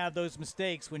can't have those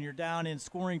mistakes when you're down in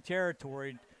scoring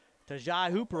territory.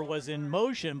 Tajai Hooper was in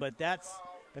motion, but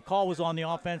the call was on the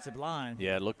offensive line.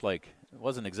 Yeah, it looked like, I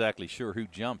wasn't exactly sure who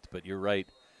jumped, but you're right.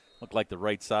 Looked like the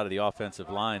right side of the offensive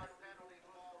line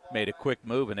made a quick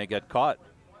move, and they got caught.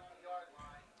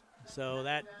 So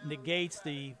that negates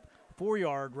the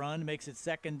 4-yard run, makes it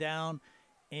 2nd down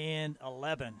and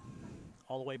 11,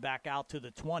 all the way back out to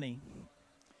the 20.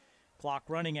 Clock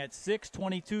running at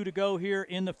 6:22 to go here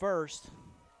in the first.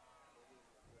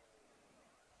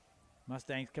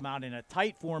 Mustangs come out in a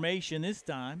tight formation this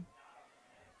time.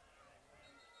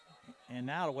 And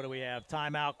now what do we have?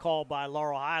 Timeout called by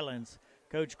Laurel Highlands.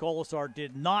 Coach Colasar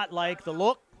did not like the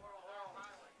look.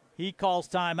 He calls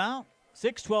timeout.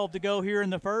 6:12 to go here in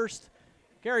the first.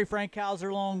 Gary Frankhauser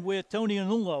along with Tony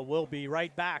Anula will be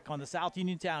right back on the South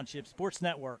Union Township Sports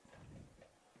Network.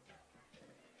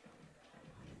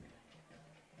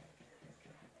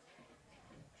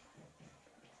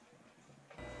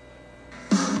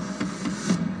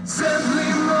 Simply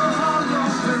my heart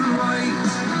off and white.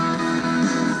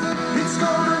 It's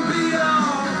gonna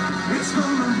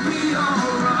be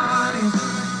alright.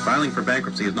 Filing for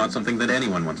bankruptcy is not something that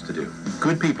anyone wants to do.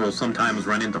 Good people sometimes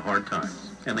run into hard times.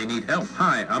 and they need help.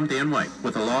 Hi, I'm Dan White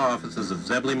with the law offices of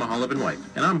Zebley, Mahalav & White,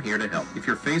 and I'm here to help. If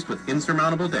you're faced with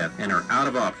insurmountable debt and are out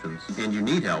of options and you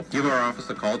need help, give our office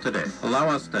a call today. Allow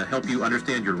us to help you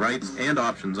understand your rights and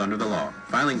options under the law.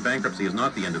 Filing bankruptcy is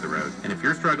not the end of the road, and if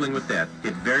you're struggling with debt,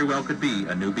 it very well could be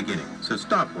a new beginning. So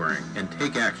stop worrying and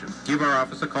take action. Give our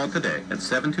office a call today at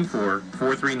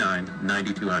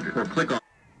 724-439-9200 or click on.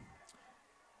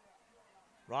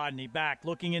 Rodney back,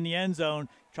 looking in the end zone,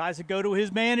 tries to go to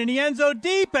his man in the end zone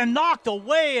deep and knocked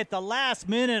away at the last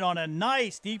minute on a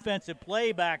nice defensive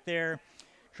play back there,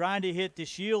 trying to hit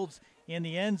DeShields in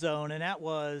the end zone, and that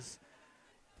was...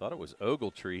 Thought it was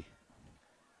Ogletree.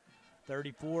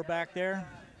 34 back there.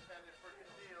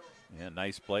 Yeah,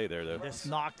 nice play there, though. Just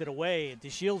knocked it away.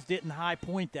 DeShields didn't high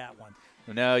point that one.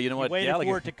 No, you know what? He waited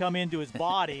for it to come into his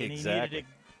body, exactly. And he needed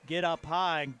to get up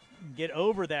high and get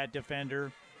over that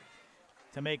defender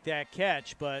to make that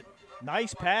catch, but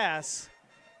nice pass,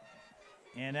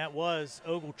 and that was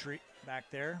Ogletree back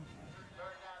there.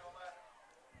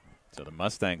 So the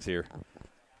Mustangs here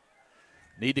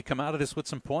need to come out of this with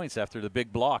some points after the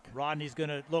big block. Rodney's going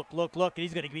to look, and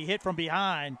he's going to be hit from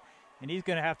behind, and he's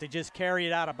going to have to just carry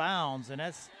it out of bounds, and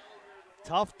that's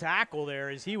tough tackle there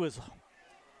as he was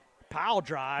pile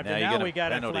drive, and now we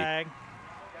got a flag.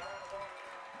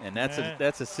 And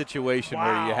that's a situation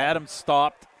where you had him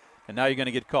stopped, and now you're going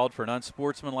to get called for an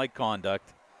unsportsmanlike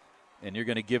conduct, and you're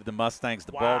going to give the Mustangs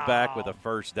the ball back with a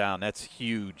first down. That's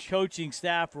huge. Coaching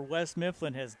staff for West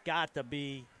Mifflin has got to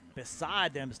be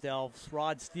beside themselves.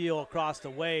 Rod Steele across the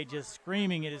way just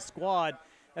screaming at his squad.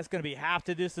 That's going to be half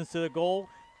the distance to the goal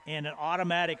and an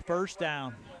automatic first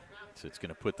down. So it's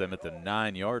going to put them at the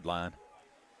 9-yard line.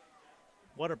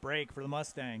 What a break for the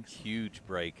Mustangs. Huge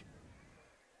break.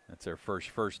 That's their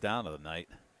first down of the night.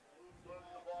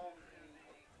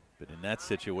 But in that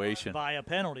situation. By a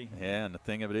penalty. Yeah, and the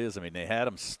thing of it is, I mean, they had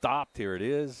them stopped. Here it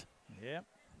is. Yep.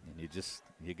 And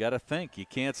you got to think. You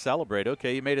can't celebrate.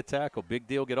 Okay, you made a tackle. Big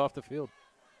deal. Get off the field.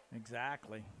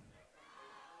 Exactly.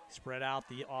 Spread out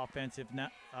the offensive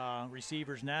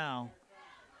receivers now.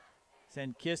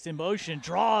 Send Kiss in motion.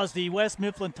 Draws the West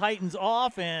Mifflin Titans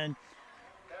off, and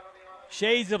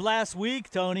shades of last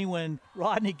week, Tony, when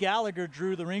Rodney Gallagher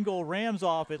drew the Ringgold Rams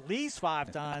off at least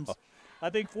 5 times. I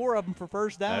think 4 of them for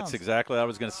first downs. That's exactly what I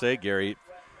was going to say, Gary.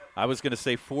 I was going to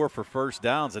say 4 for first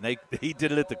downs, and he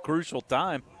did it at the crucial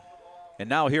time. And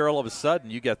now here all of a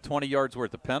sudden you got 20 yards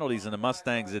worth of penalties, and the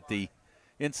Mustangs at the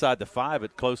inside the 5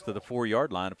 at close to the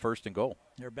 4-yard line, first and goal.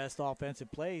 Their best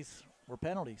offensive plays were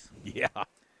penalties. Yeah.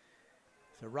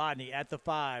 So Rodney at the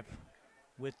 5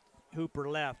 with Hooper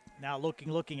left. Now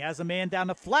looking, has a man down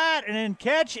the flat, and then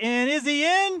catch, and is he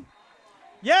in?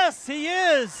 Yes, he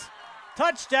is.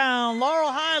 Touchdown,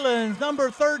 Laurel Highlands, number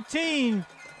 13,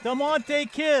 DeMonte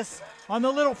Kiss on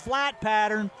the little flat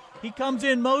pattern. He comes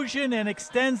in motion and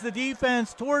extends the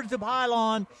defense towards the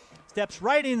pylon, steps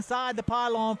right inside the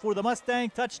pylon for the Mustang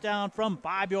touchdown from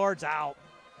 5 yards out.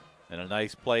 And a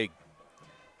nice play.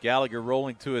 Gallagher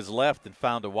rolling to his left and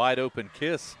found a wide open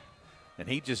Kiss, and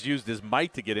he just used his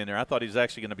might to get in there. I thought he was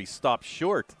actually going to be stopped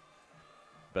short,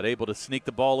 but able to sneak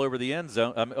the ball over the end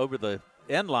zone, over the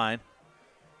end line,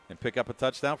 and pick up a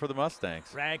touchdown for the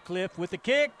Mustangs. Radcliffe with the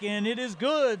kick, and it is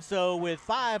good. So with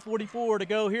 5:44 to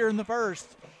go here in the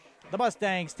first, the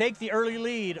Mustangs take the early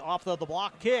lead off of the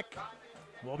block kick.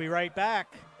 We'll be right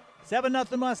back.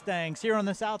 7-0 Mustangs here on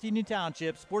the South Union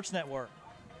Township Sports Network.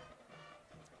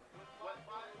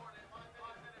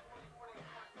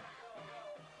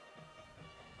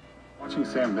 Watching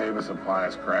Sam Davis apply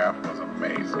his craft was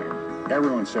amazing.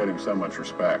 Everyone showed him so much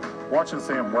respect. Watching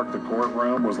Sam work the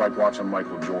courtroom was like watching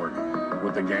Michael Jordan,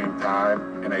 with the game tied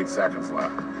and 8 seconds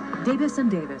left. Davis &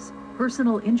 Davis,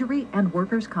 personal injury and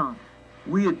workers' comp.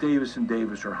 We at Davis &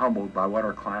 Davis are humbled by what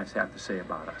our clients have to say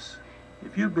about us.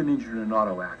 If you've been injured in an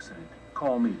auto accident,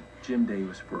 call me, Jim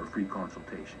Davis, for a free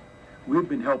consultation. We've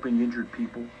been helping injured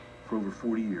people for over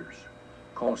 40 years.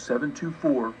 Call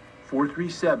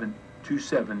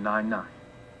 724-437-2799.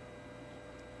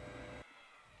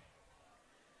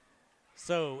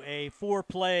 So a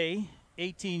 4-play,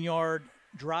 18-yard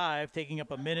drive taking up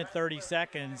 1:30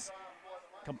 seconds,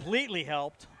 completely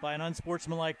helped by an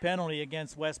unsportsmanlike penalty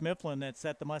against West Mifflin that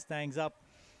set the Mustangs up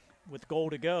with goal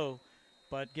to go.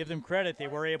 But give them credit, they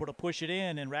were able to push it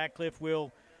in, and Radcliffe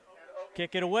will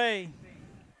kick it away.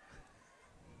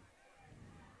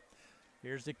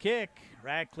 Here's the kick.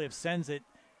 Radcliffe sends it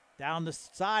down the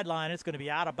sideline. It's going to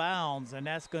be out of bounds, and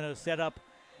that's going to set up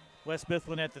West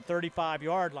Mifflin at the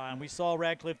 35-yard line. We saw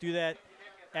Radcliffe do that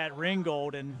at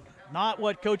Ringgold, and not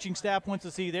what coaching staff wants to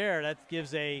see there. That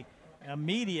gives a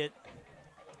immediate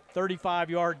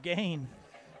 35-yard gain.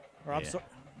 Or I'm sorry,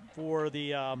 for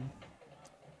the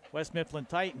West Mifflin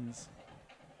Titans.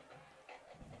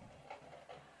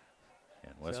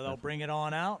 And So they'll bring it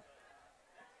on out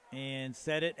and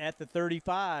set it at the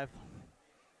 35.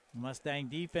 Mustang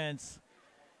defense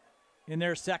in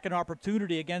their second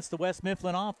opportunity against the West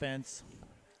Mifflin offense.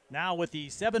 Now with the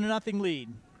 7-0 lead.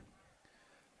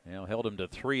 Held him to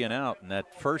 3 and out in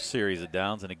that first series of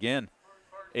downs, and again,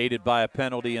 aided by a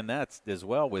penalty in that as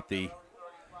well with the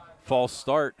false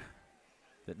start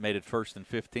that made it 1st and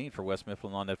 15 for West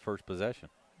Mifflin on that first possession.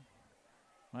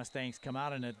 Mustangs come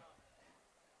out in a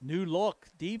new look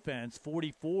defense,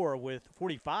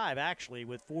 45 actually,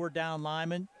 with 4 down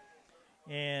linemen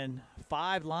and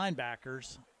 5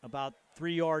 linebackers, about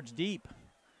 3 yards deep.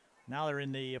 Now they're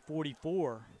in the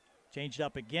 44. Changed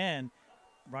up again,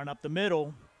 run up the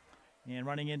middle, and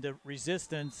running into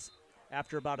resistance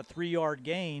after about a 3-yard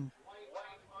gain.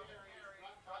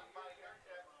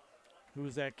 Who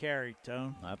was that carry,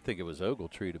 Tone? I think it was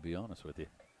Ogletree, to be honest with you.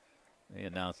 They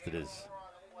announced it as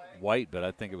White, but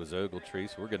I think it was Ogletree,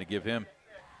 so we're going to give him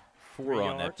 4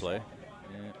 on that play.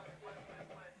 Yeah.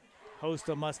 Host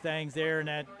of Mustangs there in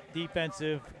that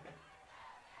defensive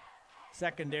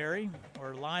secondary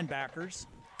or linebackers.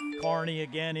 Carney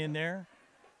again in there.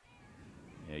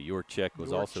 Yeah, your check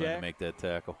was also in to make that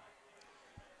tackle.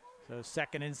 So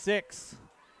 2nd and 6.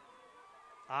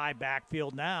 Eye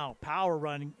backfield now. Power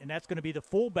running, and that's going to be the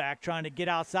fullback trying to get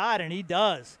outside, and he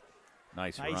does.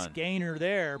 Nice Nice run. gainer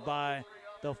there by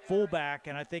the fullback,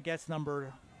 and I think that's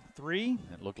number 3.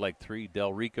 It looked like 3,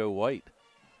 Delrico White.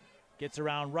 Gets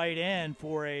around right end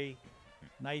for a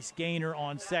nice gainer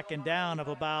on 2nd down of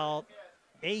about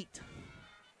 8.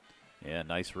 Yeah,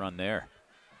 nice run there.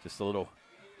 Just a little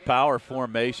power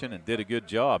formation and did a good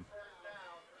job.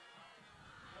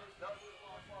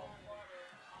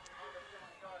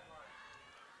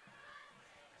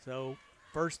 So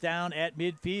 1st down at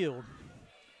midfield.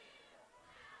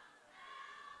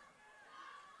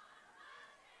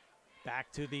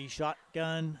 Back to the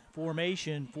shotgun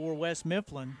formation for West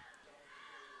Mifflin.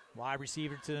 Wide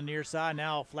receiver to the near side.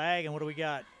 Now a flag, and what do we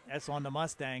got? That's on the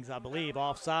Mustangs, I believe,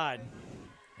 offside.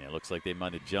 Yeah, it looks like they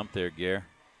might have jumped there, Gare.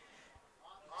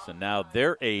 So now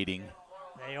they're aiding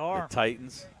They are. the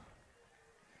Titans.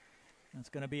 That's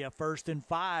going to be a 1st and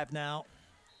 5 now.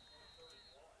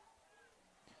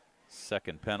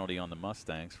 Second penalty on the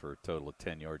Mustangs for a total of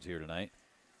 10 yards here tonight.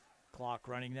 Clock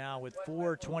running now with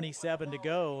 4:27 to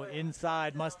go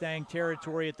inside Mustang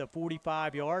territory at the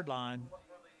 45-yard line.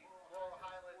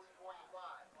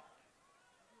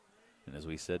 And as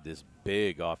we said, this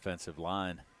big offensive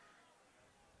line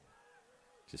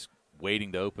just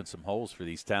waiting to open some holes for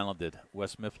these talented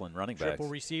West Mifflin running backs. Triple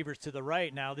receivers to the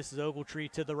right now. This is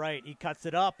Ogletree to the right. He cuts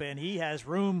it up, and he has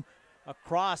room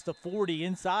across the 40,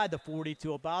 inside the 40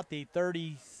 to about the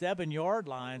 37-yard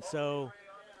line. So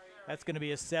that's going to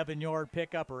be a 7-yard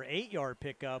pickup or 8-yard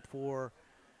pickup for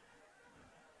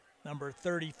number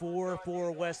 34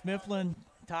 for West Mifflin,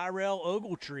 Tyrell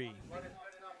Ogletree.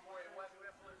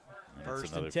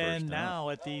 First and 10 now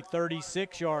at the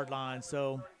 36-yard line.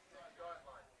 So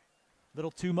a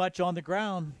little too much on the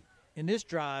ground in this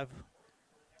drive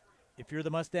if you're the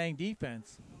Mustang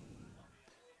defense.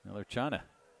 Well, they're trying to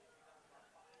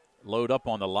load up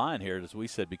on the line here, as we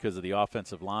said, because of the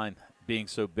offensive line being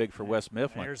so big for West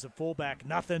Mifflin. There's the fullback,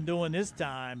 nothing doing this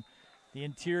time. The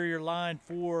interior line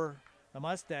for the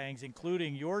Mustangs,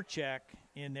 including your check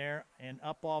in there, and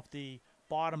up off the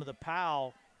bottom of the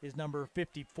POW is number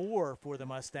 54 for the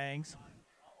Mustangs.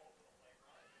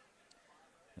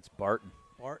 It's Barton.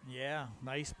 Barton, yeah,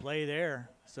 nice play there.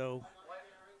 So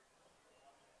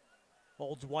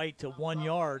holds White to 1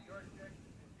 yard.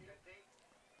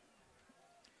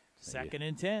 2nd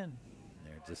and 10.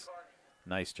 They're just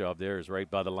nice job there. Is right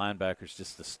by the linebackers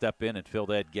just to step in and fill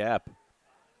that gap.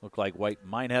 Looked like White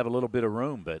might have a little bit of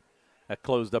room, but that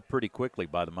closed up pretty quickly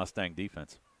by the Mustang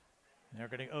defense. They're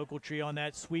getting Ogletree on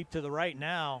that sweep to the right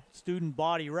now. Student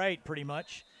body right pretty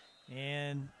much.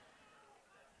 And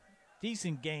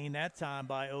decent gain that time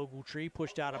by Ogletree.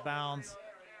 Pushed out of bounds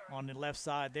on the left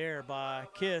side there by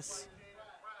Kiss.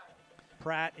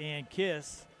 Pratt and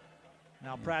Kiss.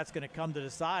 Now Pratt's going to come to the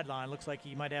sideline. Looks like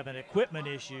he might have an equipment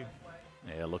issue.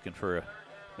 Yeah, looking for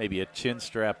maybe a chin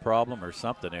strap problem or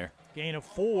something there. Gain of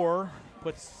 4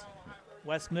 puts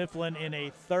West Mifflin in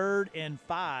a 3rd and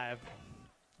 5.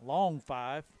 Long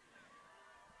 5.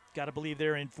 Got to believe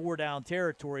they're in 4-down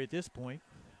territory at this point.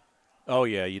 Oh,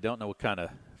 yeah, you don't know what kind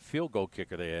of field goal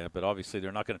kicker they have, but obviously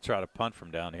they're not going to try to punt from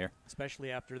down here.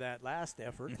 Especially after that last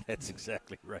effort. That's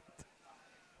exactly right.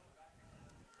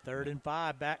 3rd and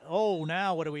 5 back. Oh,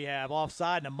 now what do we have?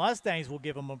 Offside, and the Mustangs will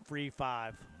give them a free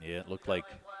 5. Yeah, it looked like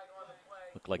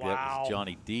Looked like that was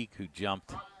Johnny Deek who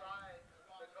jumped.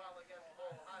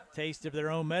 Taste of their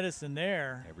own medicine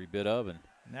there. Every bit of it.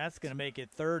 And that's going to make it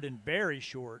 3rd and very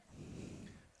short.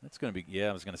 That's going to be, yeah,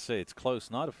 I was going to say it's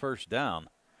close. Not a first down,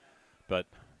 but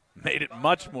made it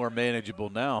much more manageable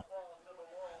now.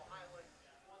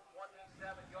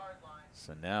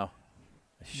 So now,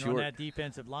 on that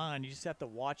defensive line, you just have to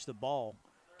watch the ball.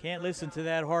 Can't listen to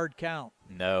that hard count.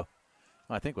 No.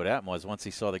 I think what happened was once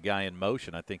he saw the guy in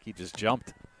motion, I think he just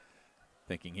jumped,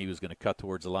 thinking he was going to cut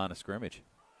towards the line of scrimmage.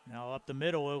 Now up the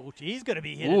middle, he's going to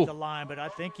be hit at the line, but I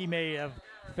think he may have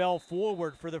fell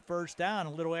forward for the first down.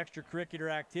 A little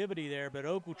extracurricular activity there, but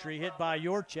Ogletree hit by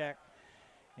Yorchek.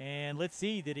 And let's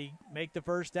see, did he make the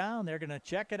first down? They're going to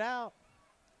check it out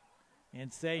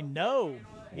and say no.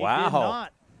 He did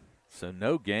not. So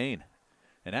no gain.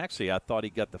 And actually, I thought he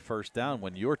got the first down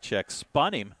when Yorchek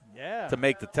spun him to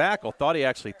make the tackle. Thought he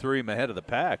actually threw him ahead of the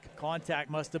pack. Contact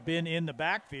must have been in the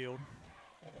backfield.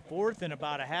 4th and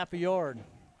about a half a yard.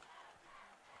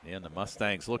 And the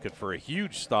Mustangs looking for a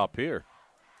huge stop here.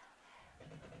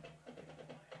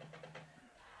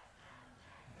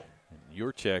 And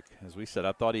Yorchek, as we said,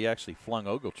 I thought he actually flung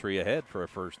Ogletree ahead for a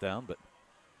first down, but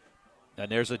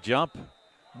and there's a jump.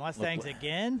 Mustangs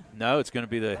again? No, it's going to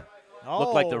be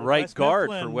look like the right West guard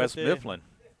Mifflin for West Mifflin.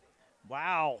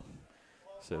 Wow.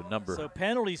 So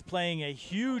penalties playing a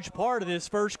huge part of this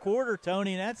first quarter,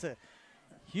 Tony, and that's a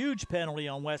huge penalty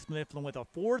on West Mifflin with a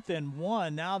 4th and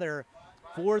 1. Now they're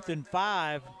 4th and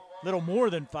 5, little more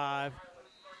than 5.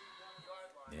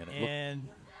 And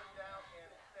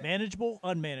manageable,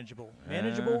 unmanageable.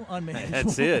 Manageable, unmanageable.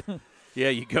 That's it. Yeah,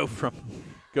 you go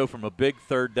from a big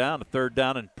 3rd down to 3rd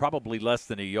down and probably less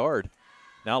than a yard.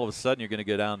 Now all of a sudden you're going to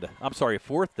go down to, a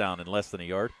 4th down in less than a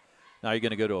yard. Now you're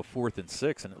going to go to a 4th and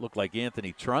 6, and it looked like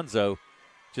Anthony Trunzo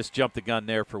just jumped the gun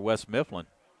there for West Mifflin.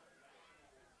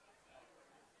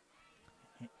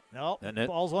 No,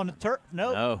 ball's on the turf.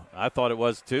 No, I thought it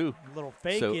was too. A little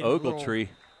fake. So Ogletree.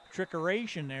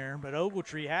 Trickeration there, but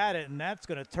Ogletree had it, and that's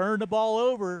going to turn the ball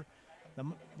over. The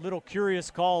little curious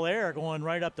call there going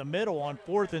right up the middle on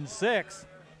 4th and 6.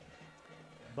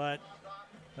 But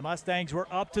the Mustangs were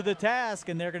up to the task,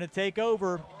 and they're going to take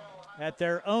over at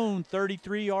their own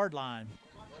 33-yard line.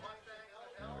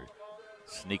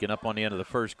 Sneaking up on the end of the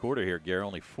first quarter here, Gary.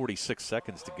 Only 46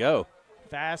 seconds to go.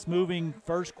 Fast-moving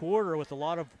first quarter with a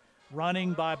lot of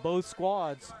running by both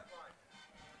squads.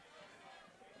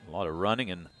 A lot of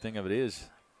running, and the thing of it is,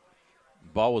 the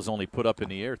ball was only put up in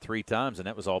the air 3 times, and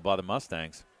that was all by the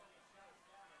Mustangs.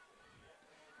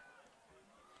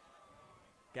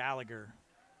 Gallagher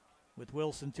with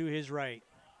Wilson to his right.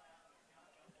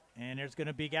 And there's going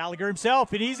to be Gallagher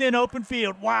himself, and he's in open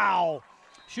field. Wow.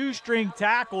 Shoestring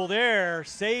tackle there,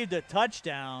 saved a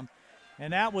touchdown.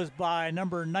 And that was by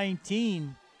number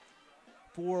 19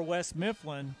 for West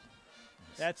Mifflin.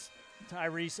 That's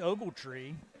Tyrese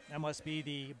Ogletree. That must be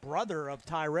the brother of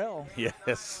Tyrell.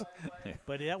 Yes.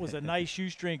 But that was a nice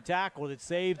shoestring tackle that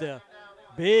saved a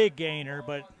big gainer,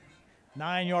 but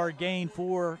 9-yard gain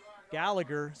for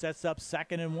Gallagher sets up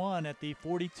 2nd and 1 at the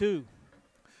 42.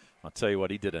 I'll tell you what,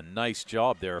 he did a nice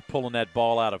job there pulling that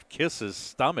ball out of Kiss's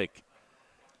stomach.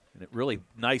 And it really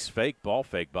nice ball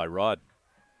fake by Rod.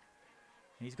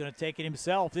 He's going to take it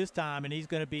himself this time, and he's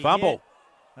going to be fumble. Hit.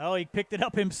 Oh, he picked it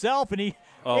up himself, and he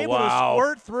able to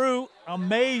squirt through.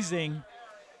 Amazing.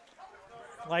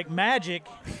 Like magic.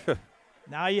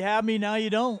 Now you have me, now you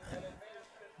don't.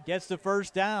 Gets the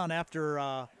first down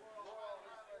after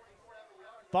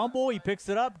fumble. He picks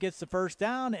it up, gets the first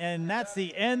down, and that's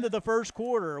the end of the first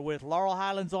quarter with Laurel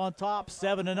Highlands on top,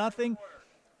 7-0.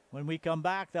 When we come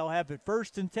back, they'll have it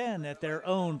 1st and 10 at their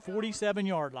own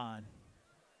 47-yard line.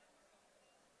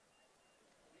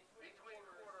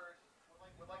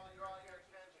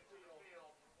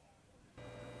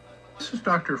 This is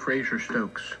Dr. Fraser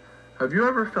Stokes. Have you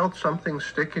ever felt something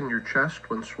stick in your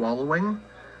chest when swallowing?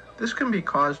 This can be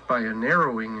caused by a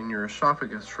narrowing in your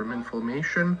esophagus from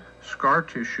inflammation, scar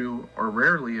tissue, or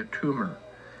rarely a tumor.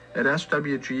 At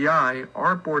SWGI,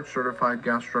 our board-certified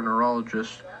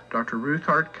gastroenterologist, Dr.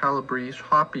 Ruthart Calabrese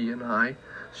Hoppy, and I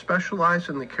specialize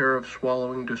in the care of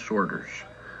swallowing disorders.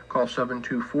 Call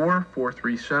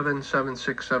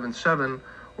 724-437-7677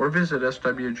 or visit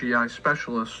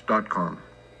swgispecialist.com.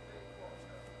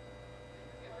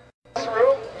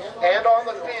 And on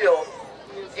the field,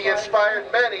 he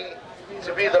inspired many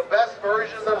to be the best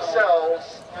version of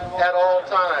themselves at all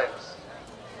times.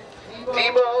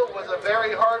 Debo was a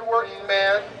very hard-working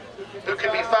man who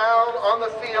could be found on the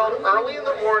field early in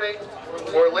the morning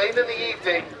or late in the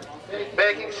evening,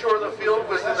 making sure the field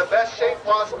was in the best shape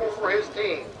possible for his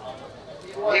team.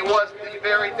 He was the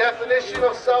very definition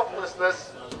of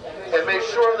selflessness and made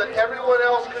sure that everyone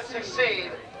else could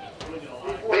succeed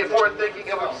before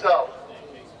thinking of himself.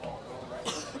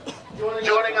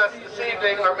 Joining us this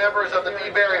evening are members of the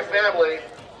DeBerry family,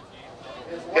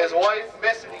 his wife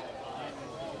Missy,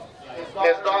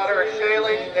 his daughter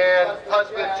Shaylee and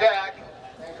husband Jack,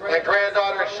 and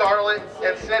granddaughter Charlotte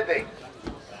and Sydney.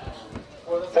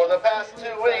 For the past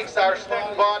 2 weeks, our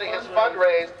student body has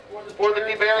fundraised for the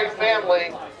DeBerry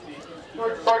family,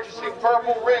 purchasing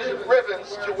purple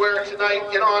ribbons to wear tonight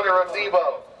in honor of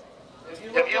Debo.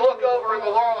 If you look over in the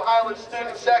Laurel Highlands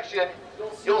student section,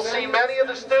 you'll see many of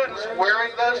the students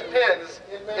wearing those pins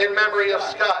in memory of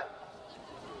Scott.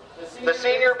 The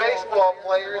senior baseball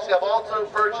players have also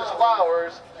purchased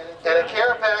flowers and a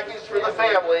care package for the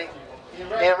family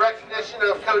in recognition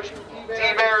of Coach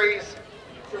DeBerry's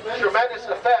tremendous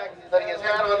effect that he has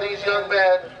had on these young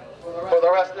men for the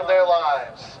rest of their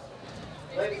lives.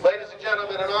 Ladies and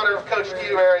gentlemen, in honor of Coach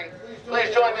DeBerry,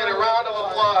 please join me in a round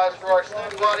of applause for our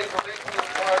student body for making this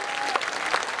part.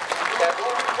 And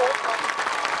more importantly,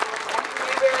 the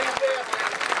DeBerry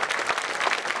family.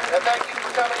 And thank you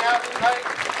for coming out tonight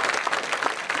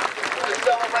to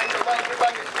celebrate the life and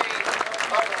legacy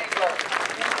of Debo.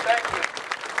 Thank you.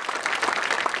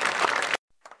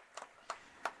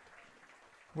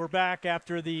 We're back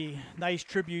after the nice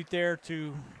tribute there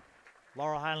to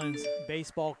Laurel Highlands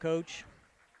baseball coach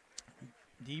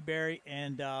DeBerry,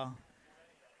 and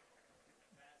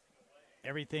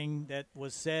everything that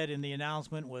was said in the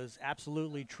announcement was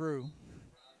absolutely true.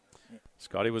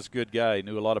 Scotty was a good guy. He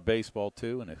knew a lot of baseball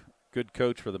too, and a good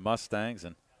coach for the Mustangs,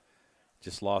 and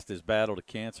just lost his battle to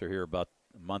cancer here about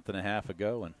a month and a half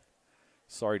ago, and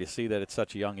sorry to see that at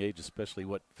such a young age, especially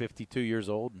 52 years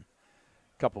old, and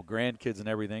couple grandkids and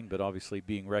everything, but obviously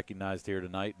being recognized here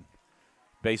tonight.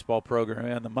 Baseball program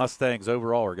and the Mustangs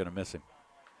overall are going to miss him.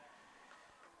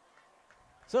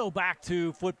 So back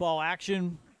to football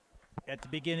action at the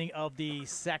beginning of the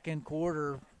second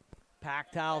quarter.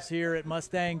 Packed house here at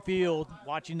Mustang Field,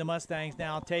 watching the Mustangs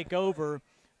now take over.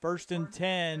 1st and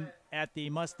 10 at the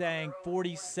Mustang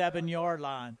 47-yard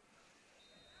line.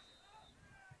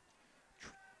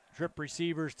 Trip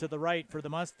receivers to the right for the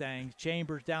Mustangs.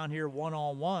 Chambers down here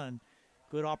one-on-one.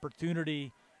 Good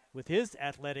opportunity with his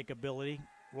athletic ability.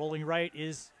 Rolling right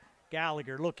is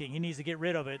Gallagher looking. He needs to get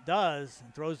rid of it. Does.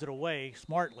 And throws it away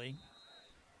smartly.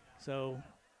 So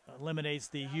eliminates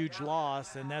the huge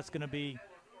loss, and that's going to be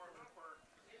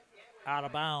out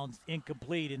of bounds,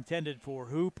 incomplete, intended for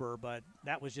Hooper, but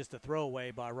that was just a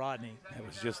throwaway by Rodney. It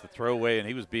was just a throwaway, and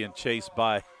he was being chased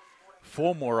by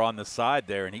Fulmore on the side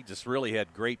there, and he just really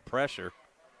had great pressure.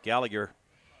 Gallagher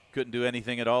couldn't do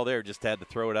anything at all there, just had to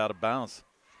throw it out of bounds,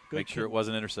 make sure it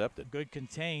wasn't intercepted. Good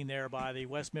contain there by the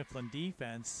West Mifflin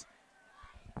defense,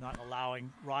 not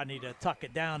allowing Rodney to tuck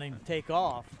it down and take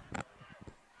off.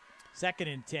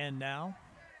 2nd and 10 now.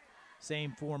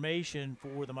 Same formation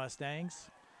for the Mustangs.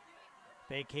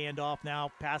 Fake handoff now,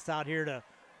 pass out here to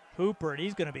Hooper, and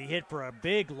he's going to be hit for a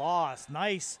big loss.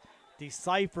 Nice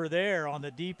decipher there on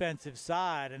the defensive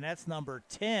side, and that's number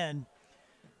 10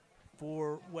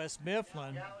 for West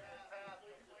Mifflin.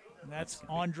 And that's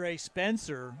Andre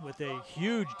Spencer with a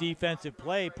huge defensive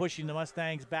play, pushing the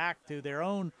Mustangs back to their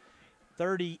own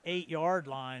 38-yard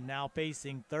line, now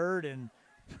facing 3rd and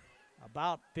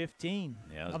about 15.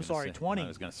 Yeah, I'm sorry, 20. I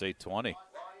was going to say 20.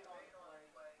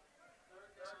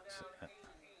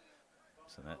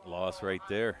 So that loss right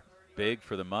there, big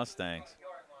for the Mustangs.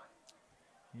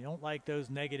 You don't like those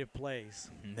negative plays.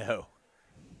 No.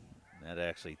 That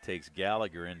actually takes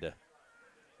Gallagher into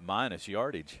minus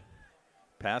yardage.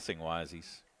 Passing-wise,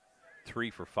 he's 3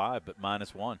 for 5, but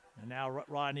 -1. And now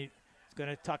Rodney is going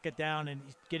to tuck it down and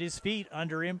get his feet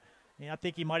under him. And I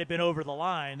think he might have been over the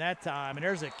line that time. And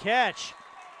there's a catch.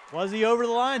 Was he over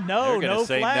the line? No, no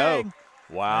flag. No.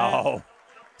 Wow.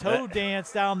 Toe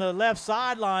dance down the left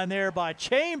sideline there by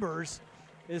Chambers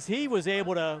as he was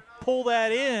able to pull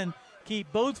that in,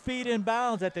 keep both feet in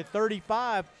bounds at the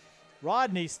 35.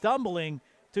 Rodney stumbling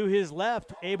to his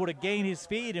left, able to gain his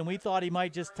feet, and we thought he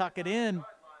might just tuck it in.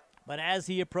 But as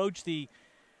he approached the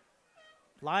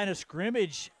line of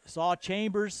scrimmage, saw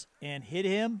Chambers and hit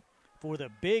him for the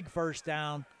big first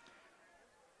down.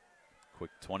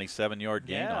 Quick 27-yard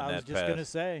gain on that pass. I was just going to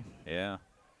say. Yeah.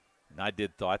 And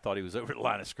I thought he was over the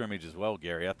line of scrimmage as well,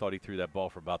 Gary. I thought he threw that ball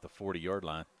for about the 40-yard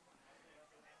line.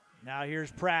 Now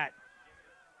here's Pratt.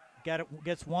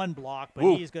 Gets one block,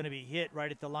 but he's going to be hit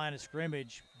right at the line of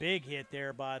scrimmage. Big hit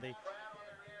there by the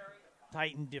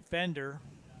Titan defender.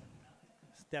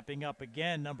 Stepping up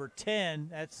again, number 10,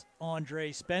 that's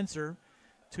Andre Spencer.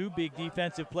 2 big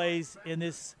defensive plays in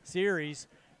this series.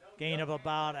 Gain of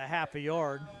about a half a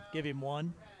yard. Give him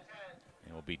one.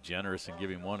 And we'll be generous and give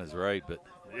him one is right, but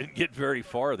they didn't get very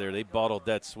far there. They bottled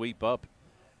that sweep up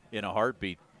in a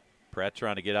heartbeat. Pratt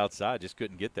trying to get outside, just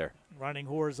couldn't get there. Running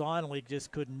horizontally,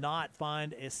 just could not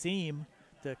find a seam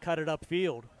to cut it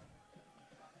upfield.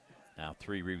 Now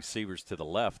 3 receivers to the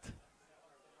left.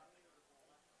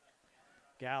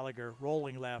 Gallagher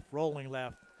rolling left.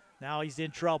 Now he's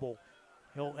in trouble.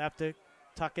 He'll have to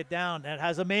tuck it down. That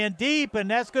has a man deep,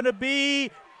 and that's going to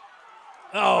be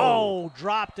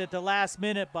dropped at the last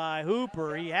minute by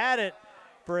Hooper. He had it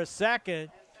for a second,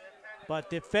 but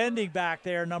defending back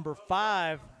there, number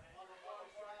 5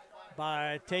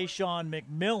 by Tayshawn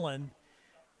McMillan,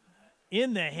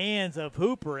 in the hands of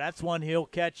Hooper. That's one he'll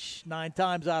catch 9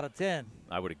 times out of 10.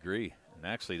 I would agree. And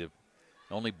actually, the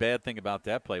only bad thing about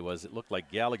that play was it looked like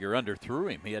Gallagher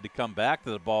underthrew him. He had to come back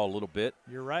to the ball a little bit.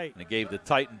 You're right. And it gave the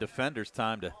Titan defenders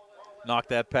time to knock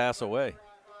that pass away.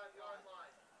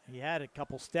 He had a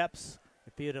couple steps.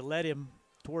 If he had led him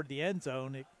toward the end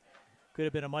zone, it could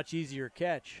have been a much easier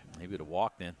catch. He would have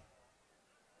walked in.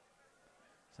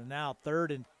 So now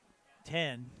 3rd and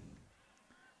 10.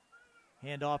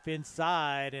 Handoff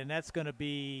inside, and that's going to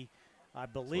be, I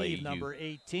believe, Leahy. number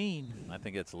 18. I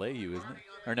think it's Leahy, isn't it?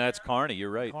 Or no, it's Carney.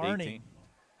 You're right, Carney. 18.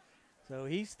 So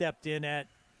he stepped in at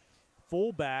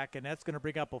fullback, and that's going to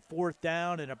bring up a 4th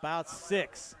down and about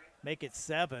 6. Make it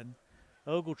 7.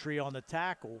 Ogletree on the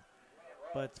tackle.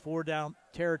 But 4-down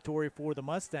territory for the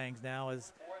Mustangs now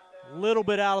is a little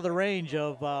bit out of the range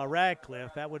of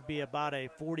Radcliffe. That would be about a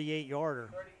 48-yarder.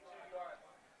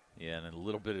 Yeah, and a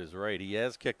little bit is right. He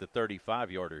has kicked a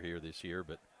 35-yarder here this year,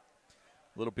 but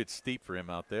a little bit steep for him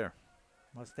out there.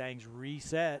 Mustangs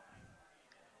reset.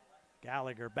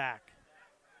 Gallagher back.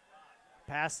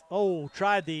 Pass,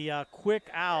 tried the quick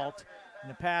out, and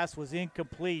the pass was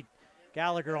incomplete.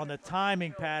 Gallagher on the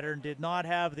timing pattern did not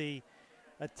have the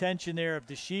attention there of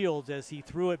DeShields as he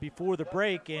threw it before the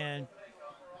break, and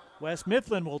West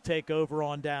Mifflin will take over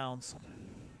on downs.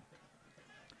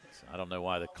 I don't know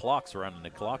why the clock's running. The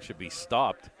clock should be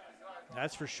stopped.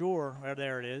 That's for sure.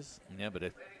 There it is. Yeah, but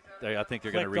I think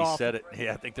they're going to reset it.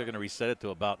 Yeah, I think they're going to reset it to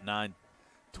about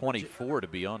 9:24, to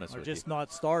be honest with you. Or just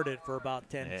not start it for about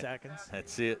 10 seconds.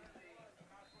 That's it.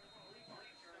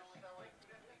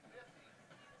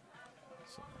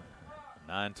 So,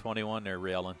 9:21, they're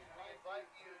railing.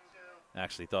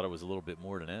 Actually thought it was a little bit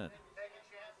more than that.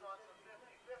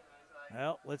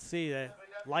 Well, let's see. The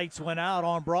lights went out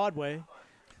on Broadway.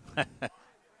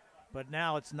 But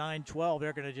now it's 9:12.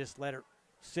 They're going to just let it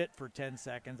sit for 10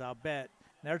 seconds, I'll bet.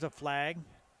 There's a flag.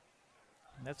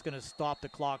 And that's going to stop the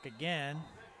clock again.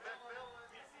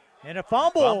 And a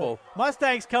fumble.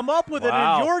 Mustangs come up with it,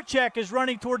 and Yorchek is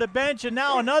running toward the bench, and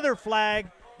now another flag.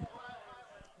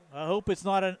 I hope it's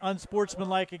not an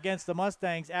unsportsmanlike against the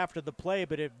Mustangs after the play,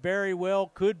 but it very well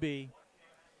could be.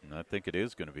 I think it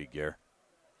is going to be, Gare.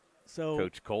 So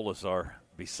Coach Colasar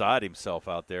beside himself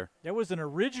out there. There was an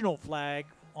original flag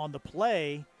on the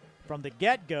play from the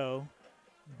get-go,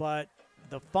 but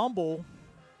the fumble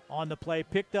on the play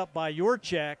picked up by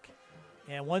Yorchek,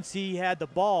 and once he had the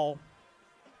ball,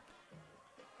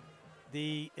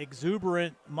 the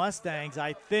exuberant Mustangs,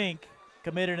 I think,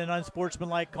 committed an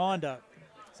unsportsmanlike conduct.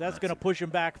 So that's going to push him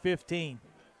back 15.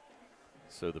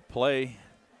 So the play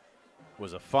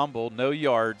was a fumble, no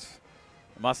yards.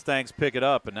 The Mustangs pick it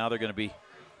up, and now they're going to be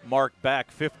marked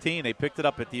back 15. They picked it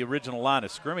up at the original line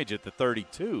of scrimmage at the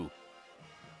 32.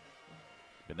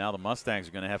 But now the Mustangs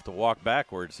are going to have to walk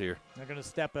backwards here. They're going to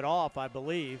step it off, I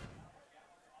believe.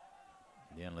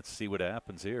 Yeah, and let's see what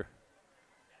happens here.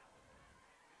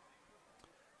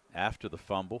 After the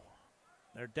fumble.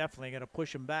 They're definitely going to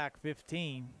push him back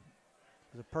 15.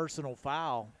 It's a personal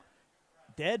foul.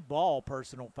 Dead ball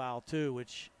personal foul, too,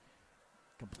 which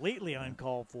completely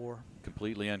uncalled for.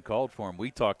 Completely uncalled for him.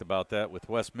 We talked about that with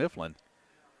West Mifflin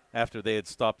after they had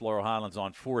stopped Laurel Highlands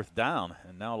on 4th down,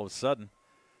 and now all of a sudden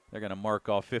they're going to mark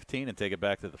off 15 and take it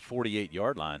back to the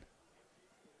 48-yard line.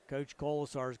 Coach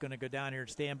Colasar is going to go down here and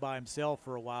stand by himself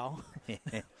for a while.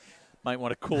 Might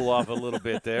want to cool off a little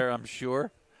bit there, I'm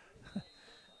sure.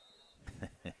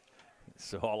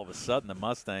 So all of a sudden the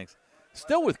Mustangs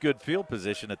still with good field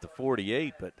position at the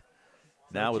 48, but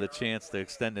now with a chance to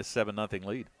extend this 7-0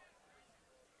 lead.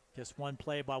 Just one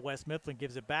play by West Mifflin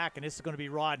gives it back, and this is going to be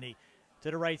Rodney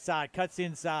to the right side, cuts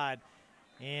inside,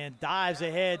 and dives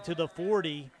ahead to the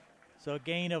 40. So a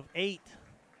gain of 8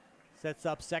 sets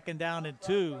up 2nd down and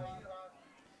 2.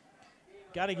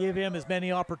 Got to give him as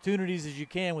many opportunities as you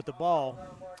can with the ball.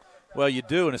 Well, you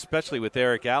do, and especially with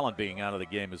Eric Allen being out of the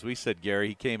game. As we said, Gary,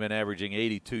 he came in averaging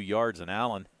 82 yards, and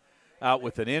Allen out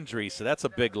with an injury, so that's a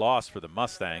big loss for the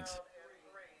Mustangs.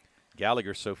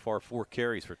 Gallagher so far 4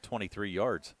 carries for 23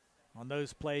 yards. On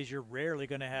those plays, you're rarely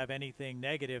going to have anything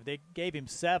negative. They gave him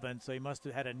 7, so he must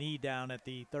have had a knee down at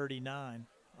the 39.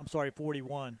 I'm sorry,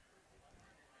 41.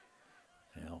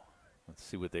 Well, let's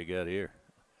see what they got here.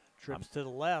 Trips to the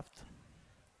left.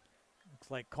 Looks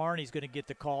like Carney's going to get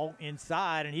the call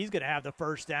inside, and he's going to have the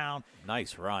first down.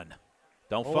 Nice run.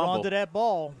 Don't Hold fumble. on to that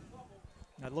ball.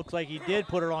 It looks like he did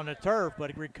put it on the turf,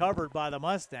 but recovered by the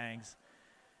Mustangs.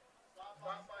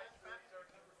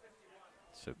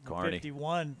 So Carney.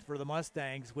 51 for the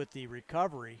Mustangs with the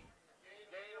recovery.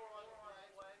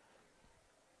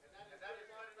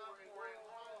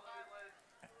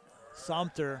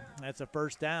 Sumter, that's a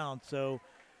first down. So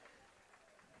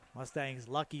Mustangs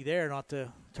lucky there not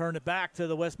to turn it back to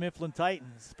the West Mifflin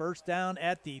Titans. First down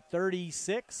at the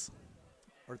 36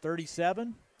 or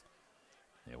 37.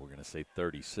 Yeah, we're going to say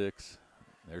 36.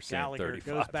 They're saying Gallagher 35.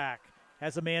 goes back,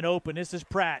 has a man open. This is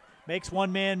Pratt. Makes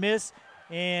one man miss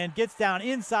and gets down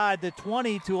inside the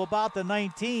 20 to about the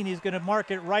 19. He's going to mark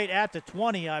it right at the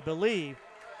 20, I believe.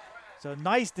 So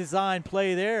nice design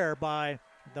play there by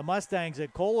the Mustangs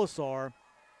at Colasar.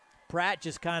 Pratt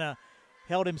just kind of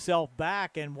held himself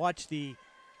back and watched the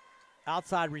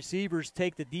outside receivers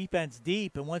take the defense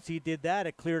deep. And once he did that,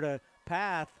 it cleared a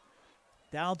path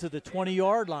down to the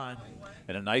 20-yard line.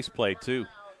 And a nice play, too.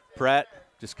 Pratt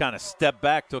just kind of stepped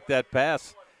back, took that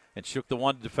pass, and shook the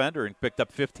one defender and picked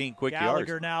up 15 quick yards.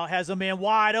 Gallagher now has a man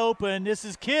wide open. This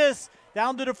is Kiss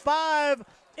down to the 5,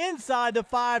 inside the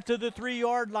 5 to the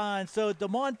 3-yard line. So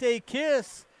DeMonte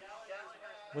Kiss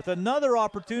with another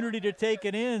opportunity to take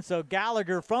it in. So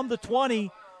Gallagher from the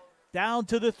 20 down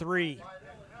to the 3.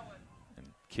 And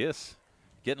Kiss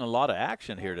getting a lot of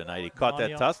action here tonight. He caught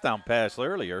that touchdown pass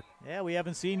earlier. Yeah, we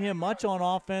haven't seen him much on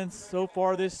offense so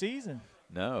far this season.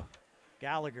 No.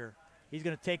 Gallagher, he's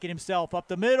going to take it himself up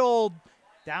the middle,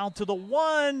 down to the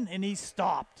 1, and he's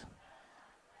stopped.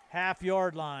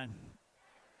 Half-yard line.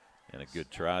 And a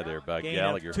good try there by Gain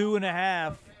Gallagher. Of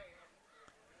 2.5.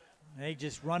 And they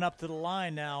just run up to the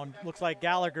line now, and looks like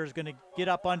Gallagher's going to get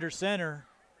up under center.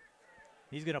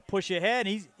 He's going to push ahead.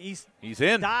 He's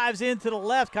in. Dives into the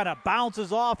left, kind of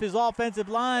bounces off his offensive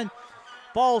line,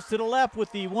 falls to the left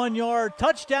with the 1-yard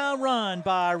touchdown run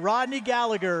by Rodney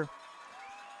Gallagher.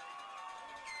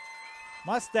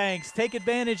 Mustangs take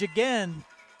advantage again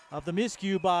of the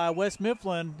miscue by West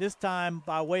Mifflin, this time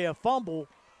by way of fumble.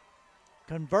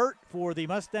 Convert for the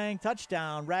Mustang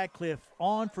touchdown. Radcliffe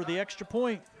on for the extra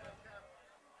point.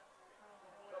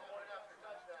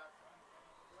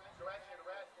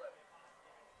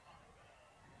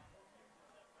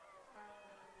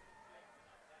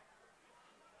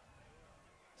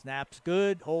 Snaps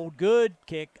good, hold good,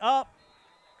 kick up,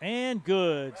 and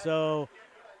good. So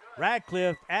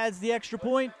Radcliffe adds the extra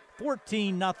point.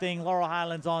 14-0. Laurel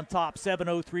Highlands on top.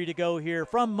 7:03 to go here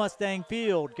from Mustang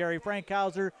Field. Gary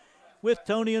Frankhauser with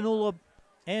Tony Anula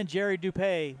and Jerry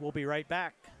Dupay. We'll be right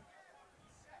back.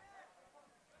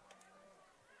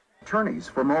 Attorneys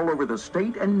from all over the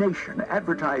state and nation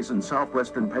advertise in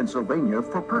southwestern Pennsylvania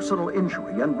for personal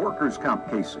injury and workers' comp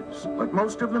cases, but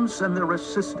most of them send their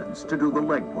assistants to do the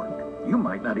legwork. You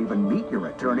might not even meet your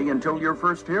attorney until your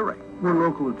first hearing. We're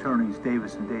local attorneys,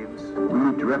 Davis & Davis. We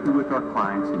meet directly with our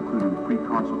clients, including free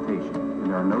consultation, and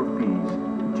there are no fees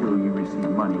until you receive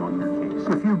money on your case.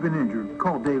 If you've been injured,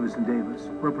 call Davis & Davis,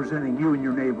 representing you and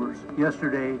your neighbors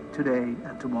yesterday, today,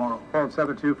 and tomorrow. Call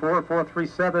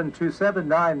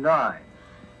 724-437-2799.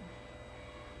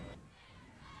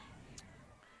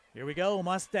 Here we go,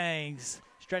 Mustangs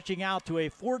stretching out to a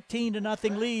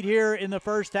 14-0 lead here in the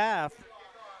first half.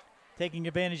 Taking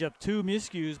advantage of 2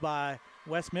 miscues by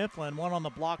West Mifflin, one on the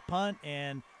block punt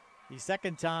and the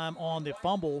second time on the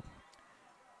fumble.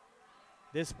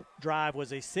 This drive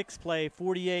was a 6-play,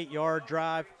 48-yard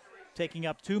drive, taking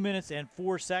up 2 minutes and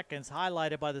 4 seconds,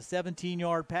 highlighted by the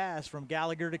 17-yard pass from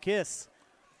Gallagher to Kiss.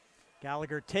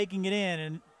 Gallagher taking it in,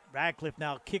 and Radcliffe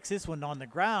now kicks this one on the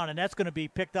ground, and that's going to be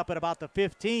picked up at about the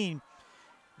 15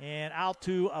 and out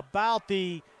to about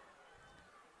the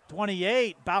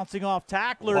 28, bouncing off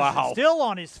tacklers, wow. Still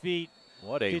on his feet.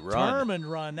 What a Determined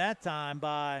run that time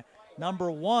by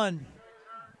number 1.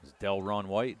 It's Delron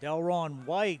White. Delron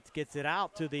White gets it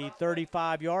out to the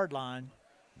 35-yard line.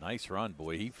 Nice run,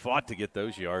 boy. He fought to get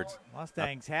those yards.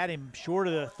 Mustangs had him short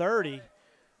of the 30,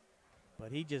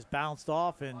 but he just bounced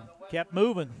off and kept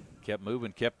moving. Kept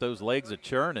moving, kept those legs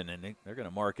a-churning, and they're going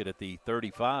to mark it at the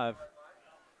 35.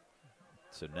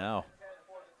 So now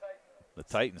the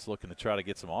Titans looking to try to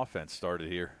get some offense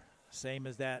started here. Same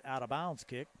as that out-of-bounds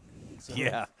kick. So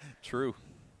yeah, true.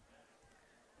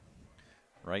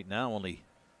 Right now only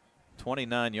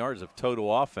 29 yards of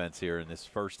total offense here in this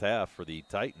first half for the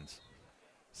Titans.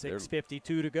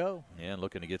 6:52 to go. Yeah, and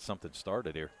looking to get something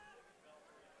started here.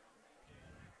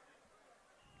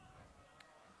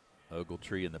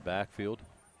 Ogletree in the backfield.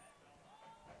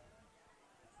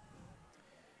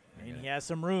 And he has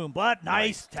some room, but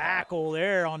nice tackle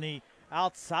there on the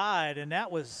outside, and that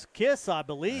was Kiss, I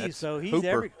believe. That's so he's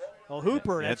Hooper.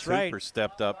 Hooper, that's right. Hooper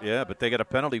stepped up, yeah, but they got a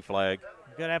penalty flag.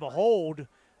 You got to have a hold. Do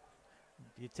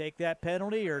you take that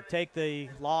penalty or take the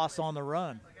loss on the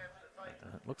run?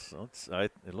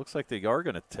 It looks like they are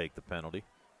going to take the penalty.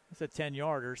 It's a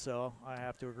 10-yarder, so I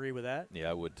have to agree with that. Yeah,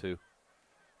 I would too.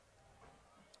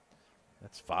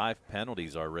 That's 5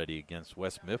 penalties already against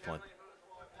West Mifflin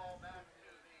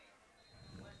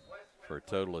for a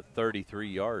total of 33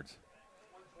 yards.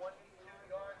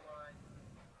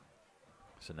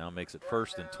 So now makes it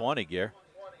 1st and 20, Gare.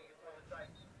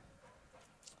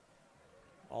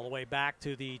 All the way back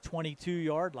to the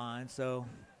 22-yard line. So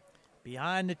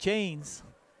behind the chains,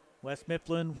 West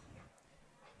Mifflin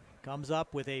comes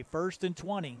up with a 1st and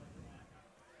 20.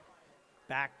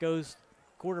 Back goes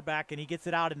quarterback, and he gets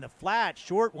it out in the flat,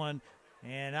 short one,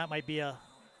 and that might be a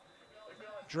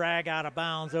drag out of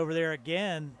bounds over there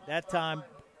again. That time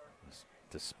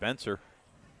to Spencer.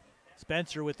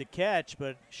 Spencer with the catch,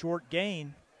 but short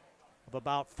gain of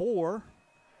about 4.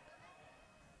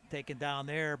 Taken down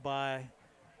there by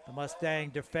the Mustang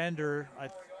defender. I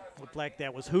looked like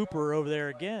that was Hooper over there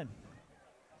again.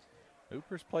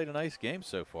 Hooper's played a nice game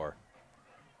so far.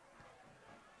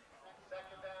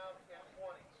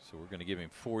 So we're going to give him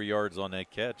 4 yards on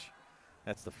that catch.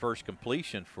 That's the first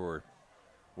completion for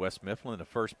West Mifflin, the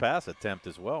first pass attempt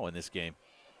as well in this game.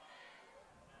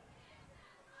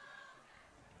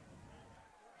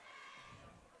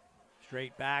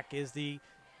 Straight back is the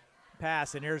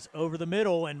pass, and there's over the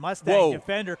middle, and Mustang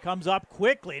defender comes up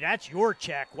quickly. That's your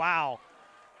check. Wow.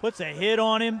 Puts a hit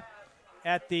on him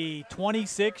at the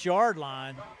 26-yard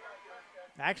line.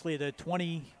 Actually, the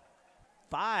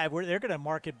 25, where they're going to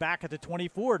mark it back at the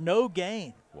 24. No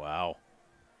gain. Wow.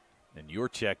 And your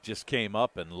check just came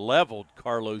up and leveled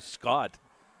Carlos Scott.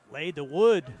 Laid the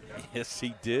wood. Yes,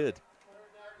 he did.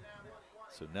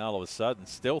 So now all of a sudden,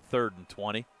 still 3rd and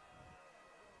 20.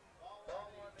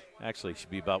 Actually, it should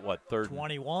be about, what, 3rd?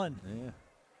 21. Yeah.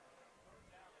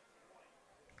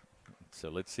 So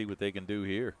let's see what they can do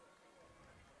here.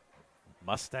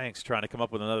 Mustangs trying to come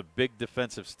up with another big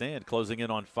defensive stand, closing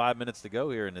in on 5 minutes to go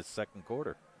here in this second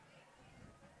quarter.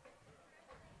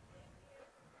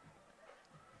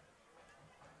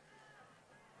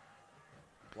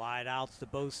 Wide outs to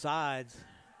both sides.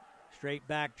 Straight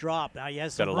back drop. Now he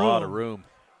has got some a lot of room.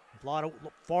 A lot of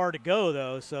far to go,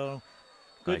 though, so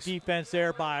good Nice. defense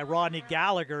there by Rodney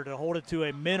Gallagher to hold it to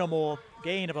a minimal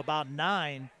gain of about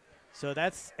 9. So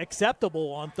that's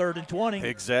acceptable on 3rd and 20.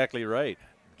 Exactly right.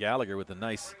 Gallagher with a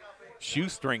nice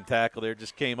shoestring tackle there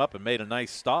just came up and made a nice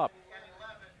stop.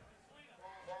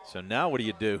 So now what do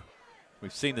you do?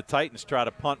 We've seen the Titans try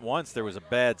to punt once. There was a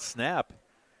bad snap.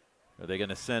 Are they going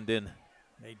to send in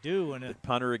They do. And the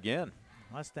punter again?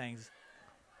 Mustangs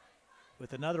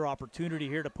with another opportunity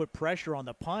here to put pressure on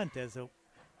the punt, as the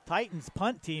Titans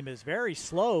punt team is very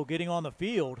slow getting on the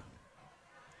field.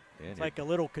 It's like a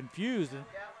little confused.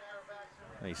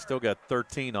 He's still got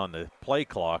 13 on the play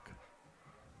clock.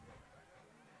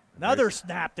 Another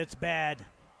snap that's bad.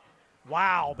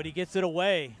 Wow, but he gets it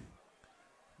away.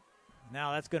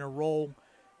 Now that's going to roll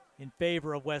in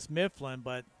favor of West Mifflin,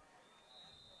 but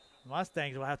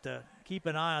Mustangs will have to keep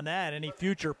an eye on that. Any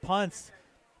future punts,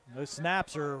 those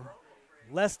snaps are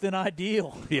less than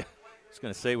ideal. Yeah, I was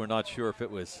going to say we're not sure if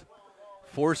it was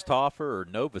Forsthoffer or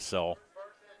Novacell,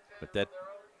 but that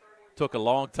took a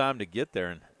long time to get there,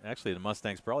 and actually the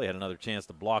Mustangs probably had another chance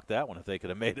to block that one if they could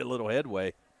have made a little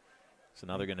headway. So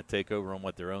now they're going to take over on,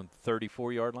 what, their own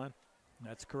 34-yard line?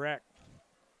 That's correct.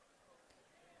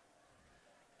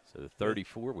 So the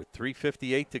 34 with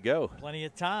 3:58 to go. Plenty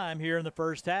of time here in the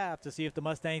first half to see if the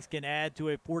Mustangs can add to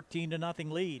a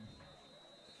 14-0 lead.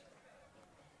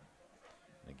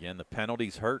 Again, the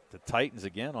penalties hurt the Titans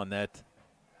again on that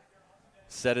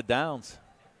set of downs.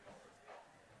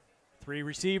 3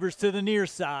 receivers to the near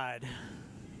side.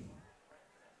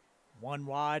 1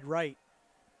 wide right.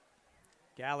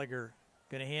 Gallagher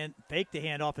going to fake the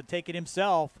handoff and take it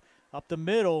himself up the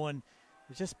middle, and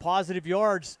it's just positive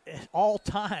yards at all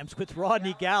times with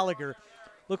Rodney Gallagher.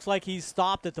 Looks like he's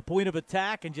stopped at the point of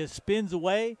attack and just spins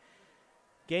away.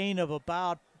 Gain of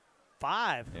about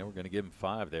 5. Yeah, we're going to give him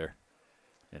 5 there.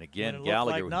 And again, When it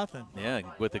Gallagher, looked like nothing. Yeah,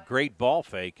 with a great ball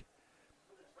fake.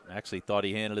 Actually thought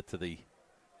he handed it to the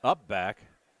up back.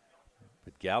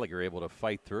 But Gallagher able to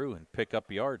fight through and pick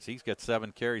up yards. He's got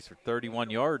 7 carries for 31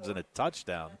 yards and a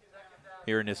touchdown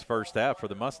here in his first half for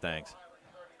the Mustangs.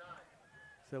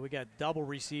 So we got double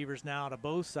receivers now to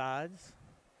both sides.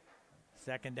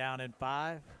 2nd down and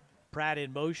 5. Pratt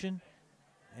in motion,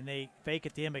 and they fake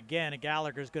it to him again, and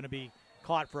Gallagher's going to be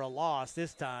caught for a loss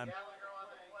this time.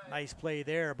 Nice play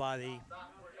there by the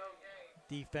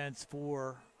defense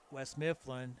for West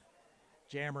Mifflin.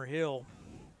 Jammer Hill.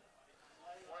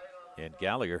 And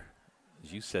Gallagher,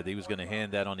 as you said, he was going to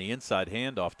hand that on the inside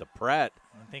handoff to Pratt.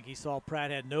 I think he saw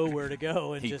Pratt had nowhere to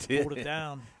go and just did. pulled it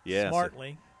down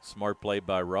smartly. Smart play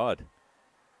by Rod.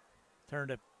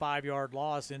 Turned a 5-yard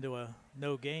loss into a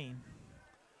no gain.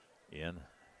 And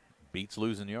beats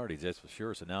losing yardage, that's for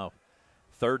sure. So now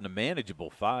 3rd and a manageable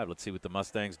 5. Let's see what the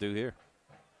Mustangs do here.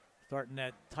 Starting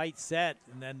that tight set,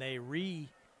 and then they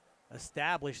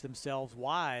re-establish themselves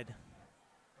wide.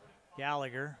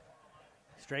 Gallagher,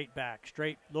 straight back,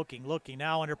 straight looking,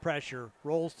 now under pressure.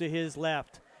 Rolls to his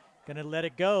left. Going to let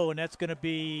it go, and that's going to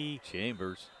be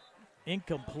Chambers.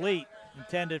 Incomplete,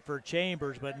 intended for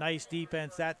Chambers, but nice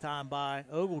defense that time by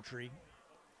Ogletree.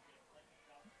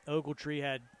 Ogletree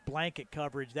had blanket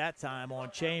coverage that time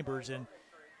on Chambers, and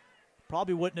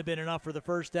probably wouldn't have been enough for the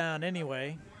first down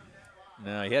anyway.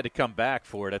 No, he had to come back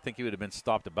for it. I think he would have been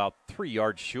stopped about 3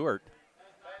 yards short.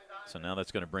 So now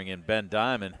that's going to bring in Ben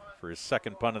Diamond for his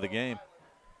 2nd punt of the game.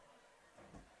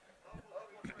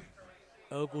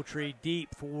 Ogletree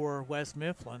deep for West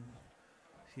Mifflin.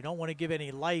 You don't want to give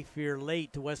any life here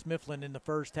late to West Mifflin in the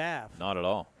first half. Not at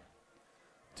all.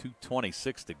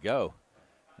 2:26 to go.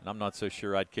 And I'm not so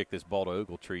sure I'd kick this ball to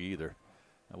Ogletree either.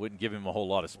 I wouldn't give him a whole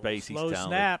lot of space. He's talented. Slow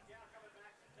snap.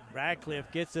 Radcliffe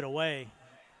gets it away.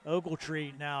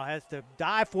 Ogletree now has to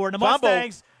dive for it. The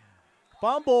Mustangs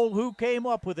fumble. Who came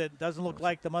up with it? Doesn't look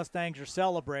like the Mustangs are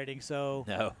celebrating. So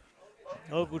no.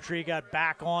 Ogletree got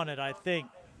back on it, I think.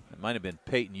 It might have been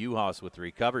Peyton Uhas with the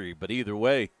recovery, but either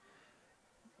way,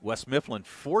 West Mifflin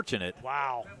fortunate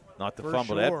not to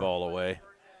fumble that ball away.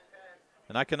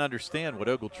 And I can understand what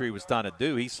Ogletree was trying to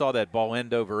do. He saw that ball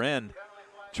end over end,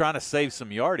 trying to save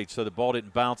some yardage so the ball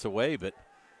didn't bounce away, but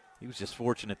he was just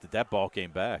fortunate that that ball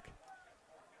came back.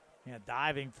 Yeah,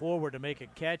 diving forward to make a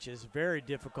catch is very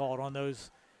difficult on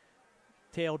those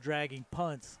tail-dragging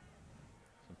punts.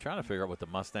 I'm trying to figure out what the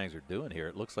Mustangs are doing here.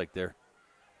 It looks like they're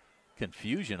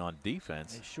confusion on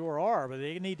defense. They sure are, but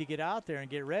they need to get out there and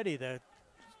get ready. The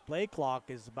play clock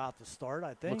is about to start,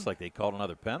 I think. Looks like they called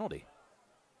another penalty.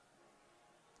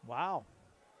 Wow.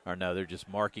 Or no, they're just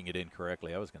marking it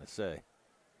incorrectly, I was going to say.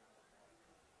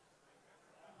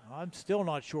 I'm still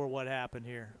not sure what happened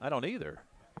here. I don't either.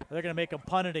 They're going to make them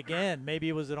punt it again. Maybe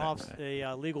it was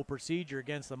a legal procedure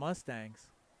against the Mustangs.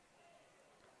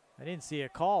 I didn't see a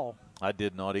call. I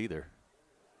did not either.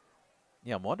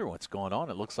 Yeah, I'm wondering what's going on.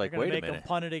 It looks like, wait a minute. Make them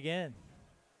punt it again.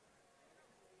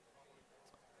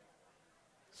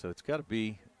 So it's got to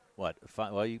be, what?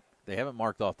 They haven't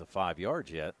marked off the 5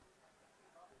 yards yet.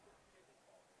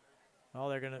 Oh,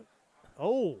 they're going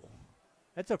to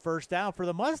 – that's a first down for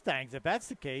the Mustangs if that's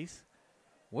the case.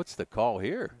 What's the call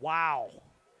here? Wow.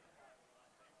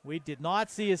 We did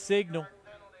not see a signal.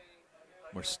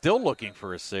 We're still looking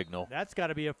for a signal. That's got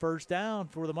to be a first down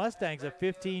for the Mustangs, a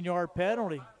 15-yard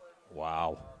penalty.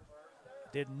 Wow.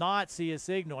 Did not see a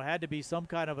signal. It had to be some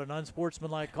kind of an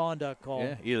unsportsmanlike conduct call.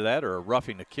 Yeah, either that or a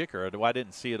roughing the kicker. I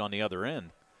didn't see it on the other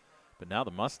end. But now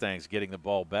the Mustangs getting the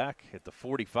ball back at the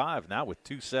 45 now with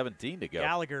 2:17 to go.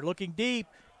 Gallagher looking deep.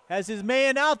 Has his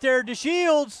man out there,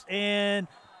 DeShields. And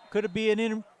could it be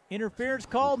an interference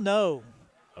call? No.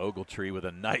 Ogletree with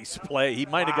a nice play. He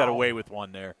might have got away with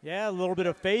one there. Yeah, a little bit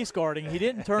of face guarding. He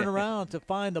didn't turn around to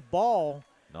find the ball.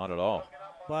 Not at all.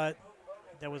 But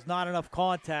there was not enough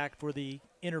contact for the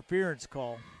interference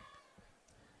call.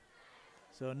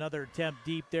 So another attempt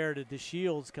deep there to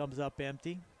DeShields comes up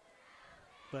empty.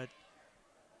 But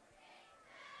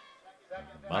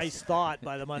nice thought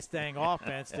by the Mustang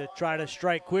offense to try to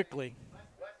strike quickly.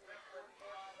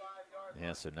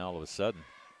 Yeah, so now all of a sudden,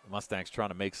 the Mustangs trying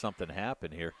to make something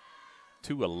happen here.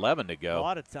 2:11 to go. A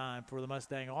lot of time for the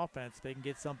Mustang offense. They can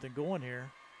get something going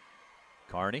here.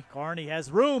 Carney. Carney has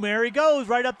room. There he goes,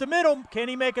 right up the middle. Can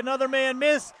he make another man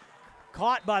miss?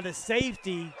 Caught by the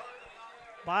safety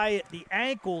by the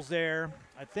ankles there.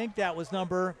 I think that was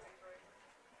number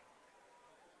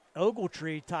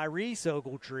Ogletree, Tyrese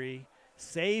Ogletree.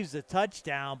 Saves the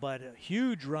touchdown, but a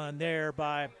huge run there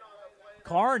by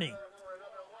Carney.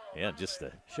 Yeah, just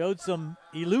showed some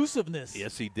elusiveness.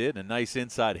 Yes, he did. A nice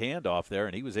inside handoff there,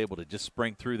 and he was able to just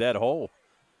spring through that hole.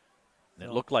 And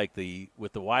it looked like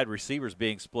with the wide receivers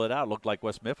being split out, it looked like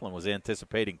West Mifflin was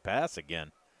anticipating pass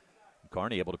again.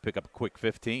 Kearney able to pick up a quick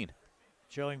 15.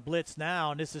 Showing blitz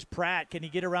now, and this is Pratt. Can he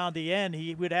get around the end?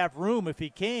 He would have room if he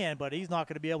can, but he's not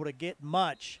going to be able to get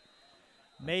much.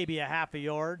 Maybe a half a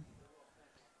yard.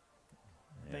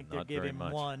 I think they'll give him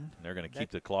one. And they're going to keep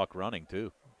the clock running,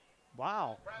 too.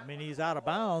 Wow. I mean, he's out of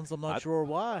bounds. I'm not sure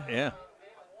why. Yeah.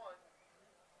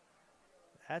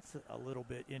 That's a little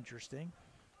bit interesting.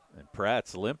 And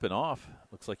Pratt's limping off.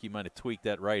 Looks like he might have tweaked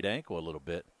that right ankle a little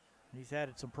bit. He's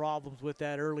had some problems with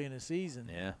that early in the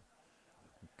season. Yeah.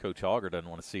 Coach Hogger doesn't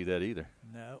want to see that either.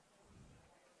 No.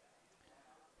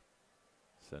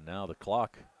 So now the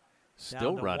clock still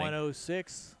down to running.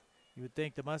 106. You would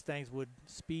think the Mustangs would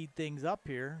speed things up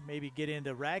here, maybe get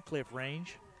into Radcliffe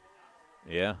range.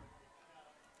 Yeah.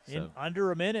 In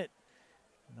under a minute.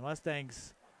 The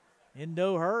Mustangs in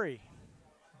no hurry.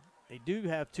 They do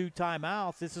have 2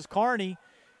 timeouts. This is Kearney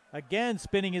again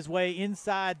spinning his way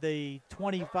inside the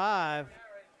 25.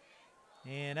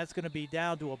 And that's going to be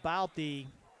down to about the,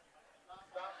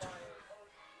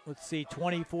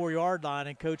 24-yard line.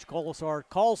 And Coach Colasar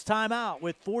calls timeout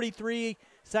with 43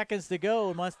 seconds to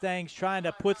go. Mustangs trying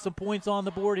to put some points on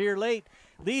the board here late,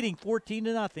 leading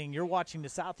 14-0. You're watching the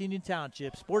South Union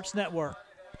Township Sports Network.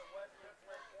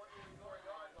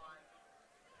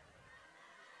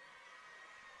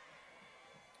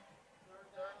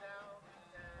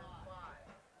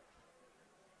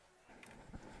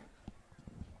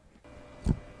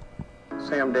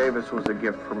 Sam Davis was a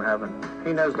gift from heaven.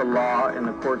 He knows the law and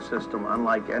the court system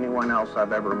unlike anyone else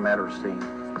I've ever met or seen.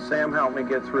 Sam helped me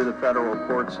get through the federal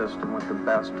court system with the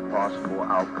best possible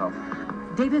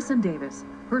outcome. Davis & Davis,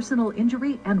 personal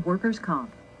injury and workers'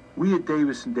 comp. We at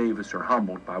Davis & Davis are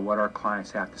humbled by what our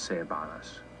clients have to say about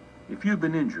us. If you've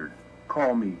been injured,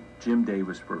 call me, Jim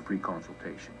Davis, for a free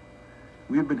consultation.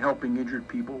 We have been helping injured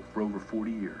people for over 40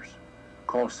 years.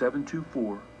 Call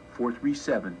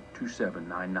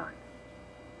 724-437-2799.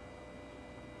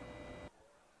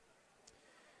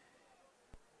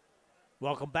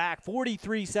 Welcome back.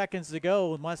 43 seconds to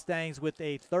go. Mustangs with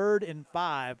a 3rd and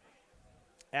 5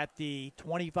 at the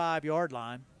 25-yard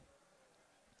line.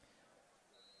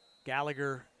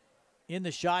 Gallagher in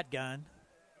the shotgun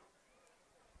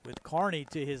with Kearney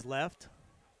to his left.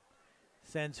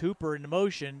 Sends Hooper into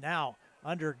motion. Now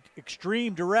under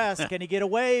extreme duress. Can he get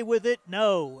away with it?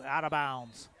 No. Out of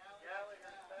bounds.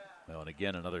 Well, and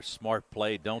again, another smart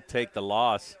play. Don't take the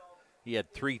loss. He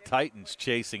had 3 Titans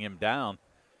chasing him down.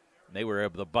 And they were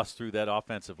able to bust through that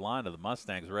offensive line of the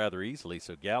Mustangs rather easily.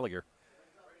 So Gallagher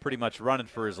pretty much running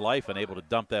for his life and able to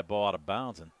dump that ball out of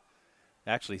bounds and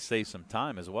actually save some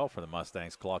time as well for the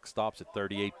Mustangs. Clock stops at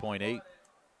 38.8.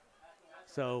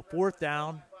 So 4th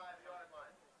down,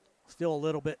 still a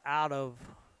little bit out of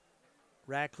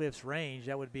Radcliffe's range.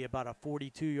 That would be about a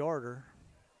 42-yarder.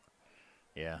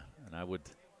 Yeah, and I would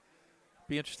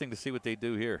be interesting to see what they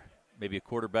do here. Maybe a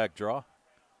quarterback draw.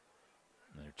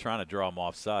 And they're trying to draw him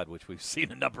offside, which we've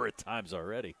seen a number of times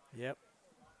already. Yep.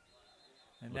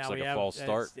 And looks now like we a have false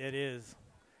start. It is.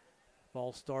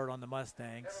 False start on the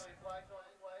Mustangs.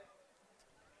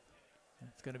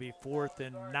 It's going to be 4th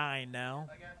and 9 now.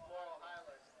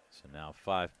 So now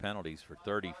 5 penalties for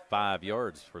 35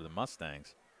 yards for the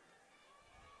Mustangs.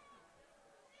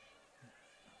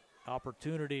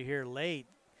 Opportunity here late.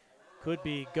 Could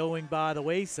be going by the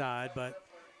wayside, but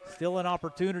still an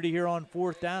opportunity here on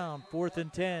 4th down, 4th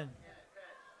and 10.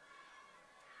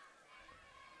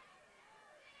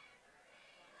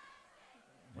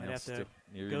 Might have to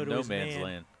go to no his man's man.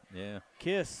 land. Yeah.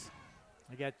 Kiss.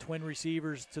 I got twin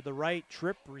receivers to the right,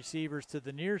 trip receivers to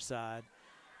the near side.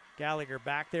 Gallagher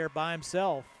back there by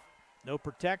himself. No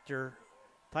protector.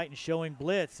 Titans showing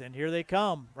blitz, and here they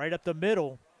come, right up the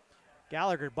middle.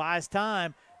 Gallagher buys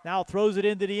time. Now throws it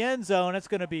into the end zone. It's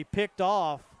going to be picked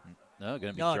off. No,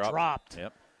 going to be dropped.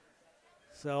 Yep.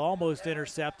 So almost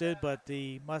intercepted, but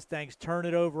the Mustangs turn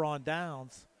it over on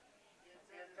downs.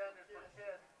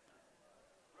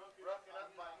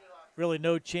 Really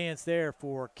no chance there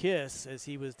for Kiss as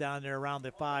he was down there around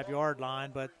the 5-yard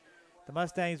line, but the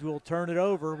Mustangs will turn it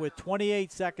over with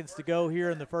 28 seconds to go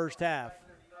here in the first half.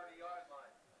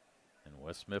 And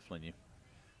West Mifflin, do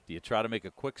you try to make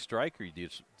a quick strike or do you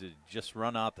just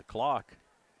run out the clock?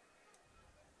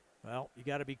 Well, you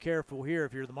got to be careful here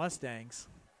if you're the Mustangs.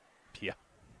 Yeah.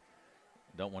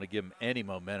 Don't want to give them any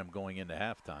momentum going into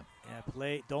halftime.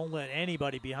 Yeah, don't let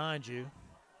anybody behind you.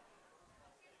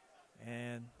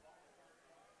 And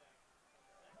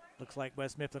looks like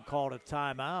West Mifflin called a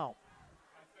timeout.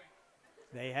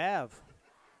 They have.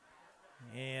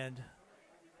 And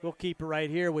we'll keep it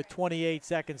right here with 28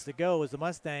 seconds to go as the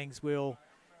Mustangs will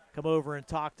come over and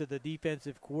talk to the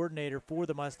defensive coordinator for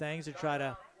the Mustangs to try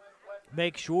to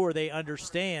make sure they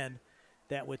understand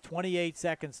that with 28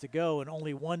 seconds to go and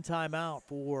only one timeout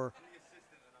for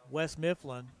West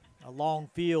Mifflin, a long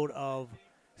field of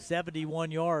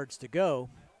 71 yards to go.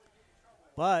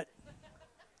 But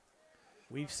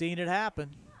we've seen it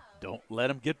happen. Don't let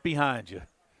them get behind you.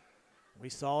 We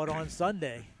saw it on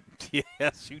Sunday.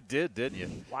 Yes, you did, didn't you?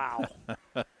 Wow.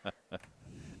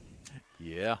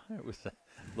 Yeah, it was a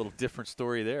little different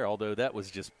story there, although that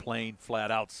was just plain,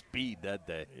 flat-out speed that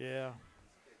day. Yeah.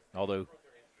 Although,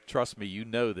 trust me, you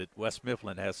know that West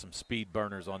Mifflin has some speed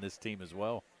burners on this team as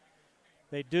well.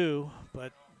 They do,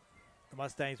 but the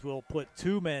Mustangs will put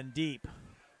 2 men deep.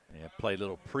 Yeah, play a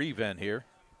little prevent here.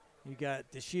 You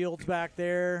got the Shields back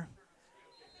there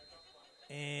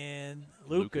and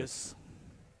Lucas.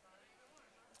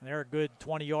 They're a good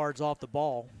 20 yards off the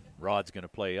ball. Rod's going to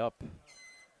play up.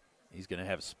 He's going to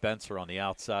have Spencer on the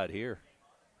outside here.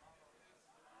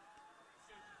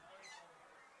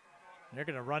 They're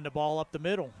going to run the ball up the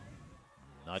middle.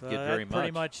 Not so get very much.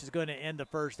 Pretty much is going to end the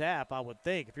first half, I would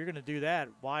think. If you're going to do that,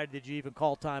 why did you even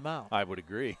call timeout? I would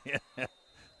agree.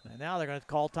 And now they're going to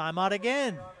call timeout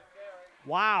again.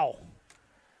 Wow.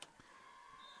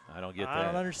 I don't get that. I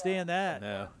don't understand that.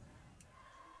 No.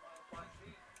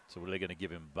 So what are they going to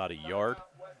give him, about a yard?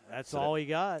 That's all he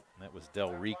got. That was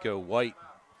Del Rico White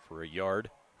for a yard.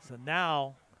 So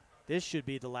now this should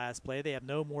be the last play. They have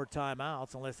no more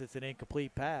timeouts unless it's an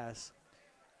incomplete pass.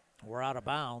 We're out of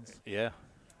bounds. Yeah,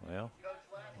 well.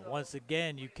 Once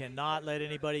again, you cannot let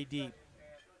anybody deep.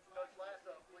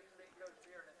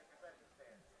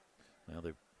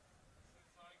 Well,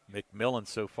 McMillan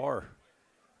so far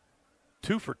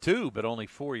 2 for 2, but only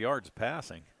 4 yards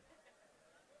passing.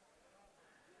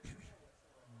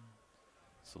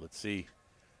 So let's see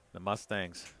the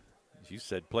Mustangs, as you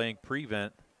said, playing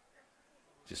prevent,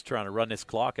 just trying to run this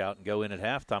clock out and go in at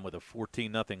halftime with a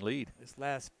 14-0 lead. This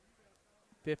last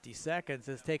 50 seconds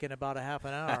has taken about a half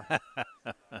an hour.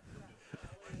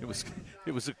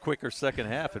 It was a quicker second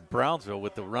half at Brownsville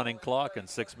with the running clock and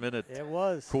 6-minute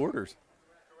quarters.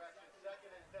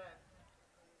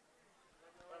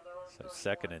 So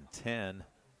 2nd and 10.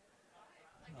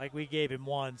 Like we gave him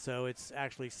 1, so it's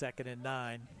actually 2nd and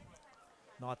 9.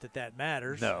 Not that that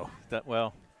matters. No,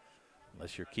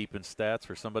 unless you're keeping stats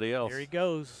for somebody else. Here he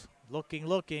goes,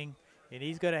 looking, and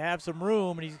he's going to have some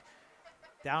room, and he's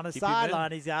down the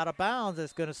sideline. He's out of bounds.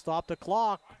 That's going to stop the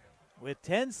clock with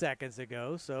 10 seconds to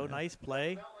go, so nice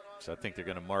play. So I think they're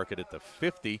going to mark it at the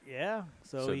 50. Yeah.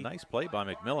 So nice play by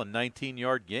McMillan,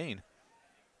 19-yard gain.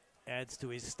 Adds to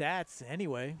his stats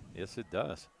anyway. Yes, it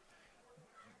does.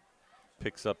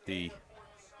 Picks up the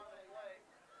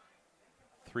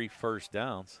 3 first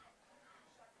downs.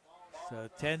 So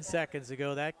 10 seconds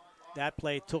ago, that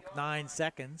play took 9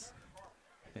 seconds.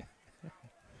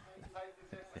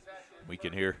 We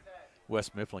can hear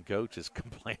West Mifflin coaches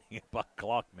complaining about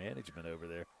clock management over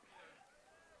there.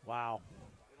 Wow.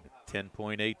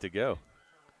 10.8 to go.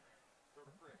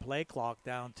 Play clock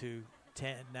down to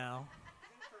 10 now.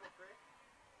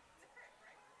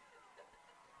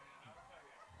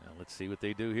 Now let's see what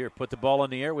they do here. Put the ball in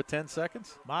the air with 10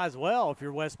 seconds? Might as well if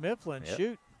you're West Mifflin. Yep.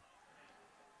 Shoot.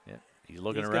 Yeah, he's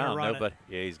looking around. Nobody.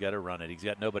 Yeah, he's got to run it. He's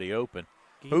got nobody open.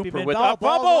 Keep Hooper with a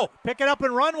bubble. Pick it up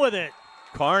and run with it.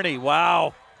 Carney,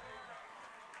 wow.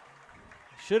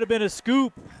 Should have been a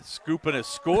scoop. Scoop and a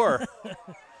score.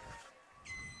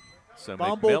 So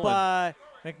fumble by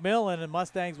McMillan, and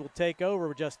Mustangs will take over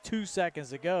with just 2 seconds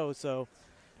to go. So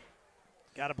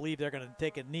got to believe they're going to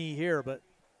take a knee here. But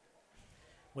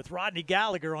with Rodney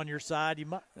Gallagher on your side,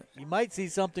 you might see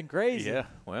something crazy. Yeah,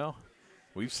 well,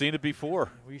 we've seen it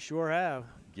before. We sure have.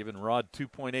 Giving Rod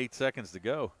 2.8 seconds to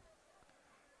go.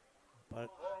 But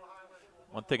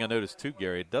one thing I noticed too,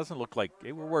 Gary, it doesn't look like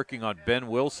they were working on Ben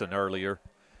Wilson earlier.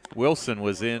 Wilson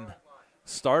was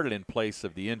started in place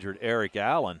of the injured Eric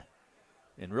Allen,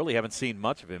 and really haven't seen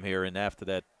much of him here. And after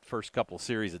that first couple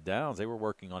series of downs, they were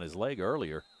working on his leg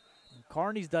earlier.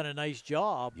 Carney's done a nice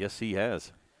job. Yes, he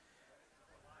has.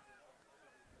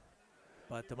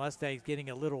 But the Mustangs getting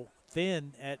a little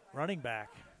thin at running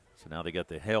back. So now they got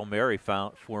the Hail Mary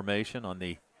formation on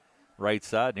the right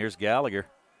side, and here's Gallagher.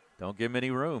 Don't give him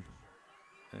any room.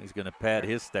 And he's going to pad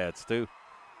his stats too.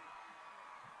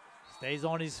 Stays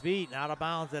on his feet and out of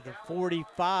bounds at the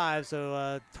 45, so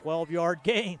a 12-yard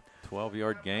gain.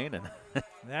 12-yard gain. And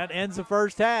that ends the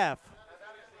first half.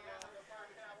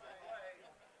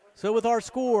 So with our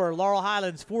score, Laurel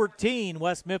Highlands 14,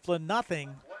 West Mifflin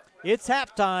nothing. It's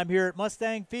halftime here at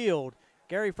Mustang Field.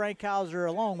 Gary Frankhauser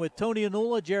along with Tony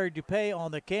Anula, Jerry Dupay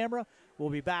on the camera. We'll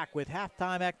be back with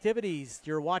halftime activities.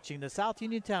 You're watching the South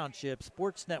Union Township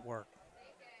Sports Network.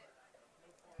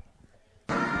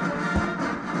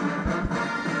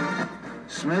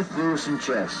 Smith, Lewis, and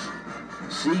Chess,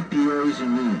 CPAs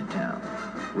in Uniontown.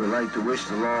 We'd like to wish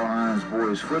the Laurel Highlands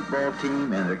boys football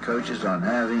team and their coaches on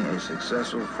having a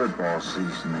successful football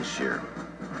season this year.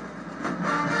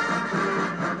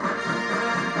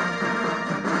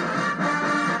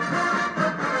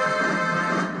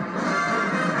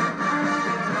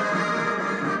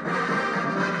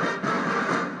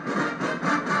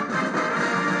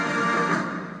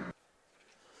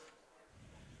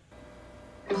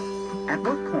 At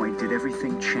what point did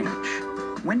everything change?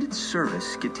 When did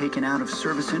service get taken out of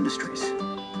service industries?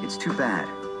 It's too bad,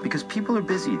 because people are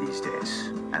busy these days.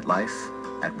 At life,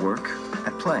 at work,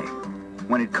 at play.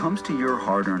 When it comes to your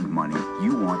hard-earned money,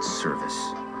 you want service.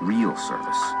 Real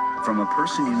service. From a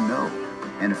person you know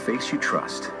and a face you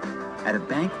trust. At a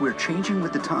bank where changing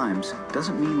with the times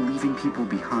doesn't mean leaving people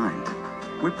behind.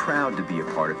 We're proud to be a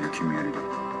part of your community.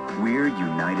 We're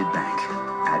United Bank,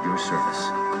 at your service.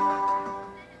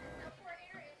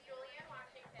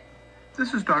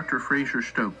 This is Dr. Fraser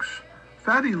Stokes.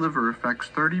 Fatty liver affects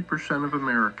 30% of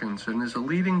Americans and is a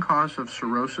leading cause of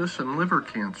cirrhosis and liver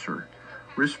cancer.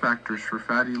 Risk factors for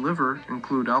fatty liver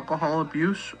include alcohol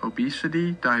abuse,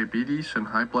 obesity, diabetes, and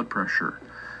high blood pressure.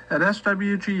 At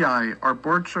SWGI, our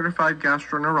board-certified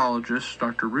gastroenterologists,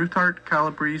 Dr. Ruthart,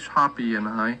 Calabrese, Hoppy, and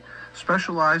I,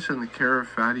 specialize in the care of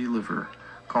fatty liver.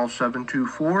 Call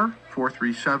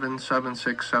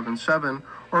 724-437-7677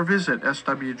 or visit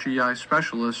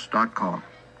swgispecialists.com.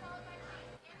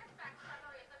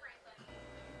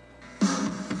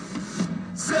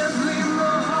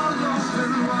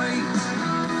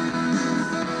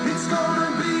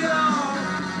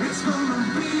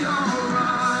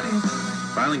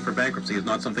 Filing for bankruptcy is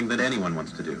not something that anyone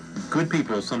wants to do. Good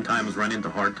people sometimes run into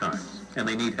hard times, and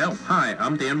they need help. Hi,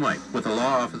 I'm Dan White with the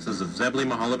law offices of Zebley,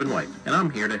 Mahalib & White, and I'm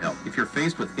here to help. If you're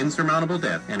faced with insurmountable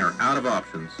debt and are out of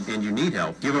options and you need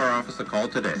help, give our office a call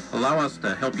today. Allow us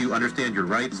to help you understand your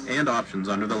rights and options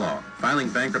under the law. Filing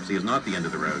bankruptcy is not the end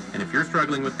of the road, and if you're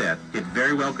struggling with debt, it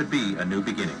very well could be a new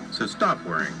beginning. So stop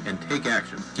worrying and take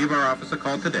action. Give our office a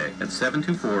call today at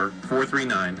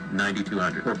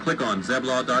 724-439-9200 or click on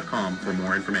zeblaw.com for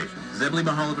more information. Zebley,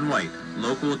 Mahalib & White,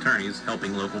 local attorneys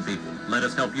helping local people. Let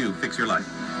us help you fix your life.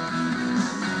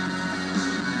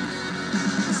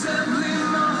 Zebley,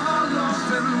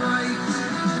 Mahalib & White.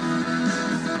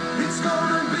 It's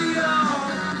gonna be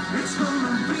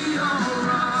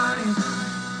alright.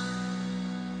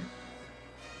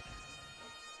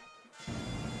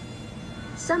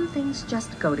 Some things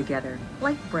just go together,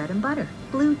 like bread and butter,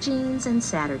 blue jeans and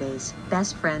Saturdays,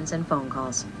 best friends and phone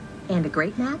calls. And a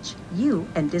great match? You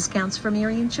and discounts from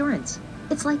Erie Insurance.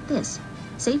 It's like this.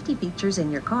 Safety features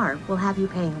in your car will have you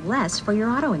paying less for your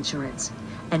auto insurance.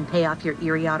 And pay off your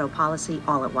Erie auto policy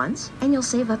all at once, and you'll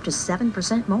save up to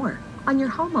 7% more. On your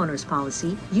homeowner's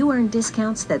policy, you earn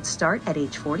discounts that start at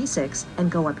age 46 and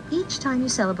go up each time you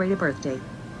celebrate a birthday.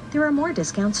 There are more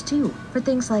discounts too, for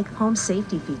things like home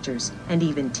safety features and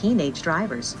even teenage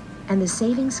drivers. And the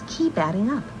savings keep adding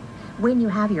up. When you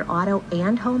have your auto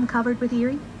and home covered with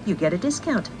Erie, you get a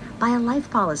discount. Buy a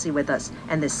life policy with us,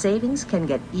 and the savings can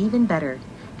get even better.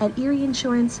 At Erie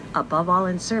Insurance, above all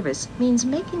in service means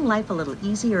making life a little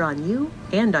easier on you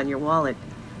and on your wallet.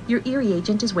 Your Erie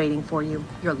agent is waiting for you.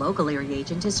 Your local Erie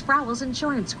agent is Sprowell's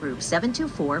Insurance Group,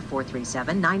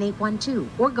 724-437-9812,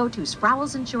 or go to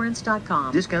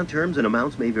sprowellsinsurance.com. Discount terms and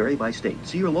amounts may vary by state.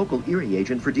 See your local Erie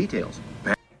agent for details.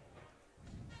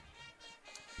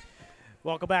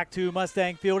 Welcome back to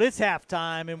Mustang Field. It's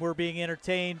halftime, and we're being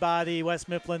entertained by the West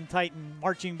Mifflin Titan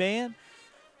Marching Band,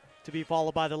 to be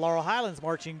followed by the Laurel Highlands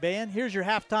Marching Band. Here's your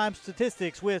halftime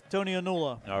statistics with Tony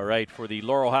Onula. All right, for the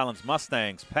Laurel Highlands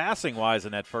Mustangs, passing-wise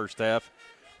in that first half,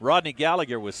 Rodney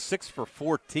Gallagher was 6 for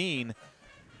 14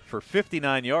 for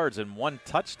 59 yards and 1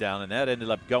 touchdown, and that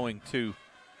ended up going to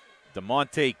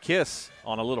DeMonte Kiss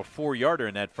on a little 4-yarder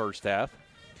in that first half.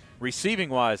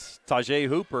 Receiving-wise, Tajay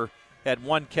Hooper had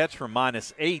 1 catch for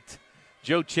 -8.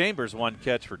 Joe Chambers 1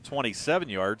 catch for 27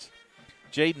 yards.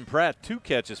 Jaden Pratt 2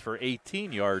 catches for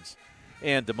 18 yards.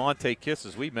 And DeMonte Kiss,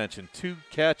 as we mentioned, 2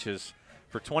 catches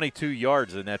for 22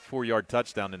 yards in that 4-yard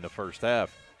touchdown in the first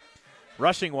half.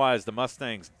 Rushing-wise, the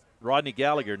Mustangs, Rodney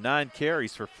Gallagher 9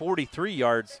 carries for 43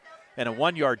 yards and a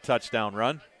 1-yard touchdown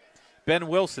run. Ben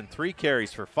Wilson 3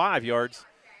 carries for 5 yards.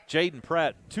 Jaden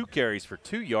Pratt 2 carries for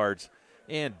 2 yards.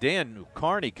 And Dan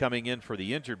Carney coming in for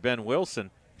the injured Ben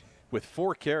Wilson with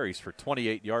 4 carries for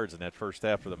 28 yards in that first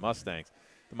half for the Mustangs.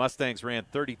 The Mustangs ran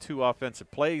 32 offensive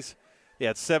plays. They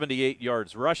had 78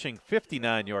 yards rushing,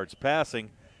 59 yards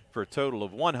passing for a total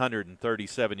of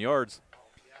 137 yards.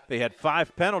 They had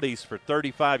 5 penalties for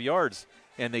 35 yards,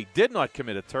 and they did not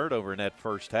commit a turnover in that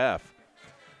first half.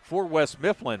 For West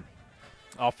Mifflin,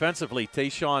 offensively,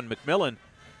 Tayshawn McMillan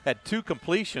had 2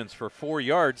 completions for 4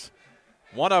 yards.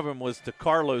 One of them was to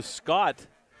Carlos Scott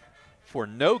for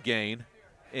no gain,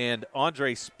 and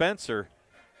Andre Spencer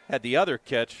had the other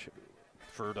catch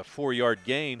for the 4-yard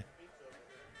gain.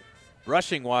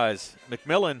 Rushing-wise,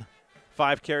 McMillan,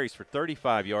 5 carries for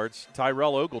 35 yards.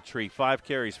 Tyrell Ogletree, 5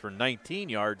 carries for 19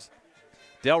 yards.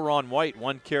 Delron White,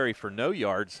 1 carry for no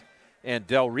yards. And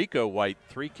Del Rico White,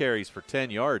 3 carries for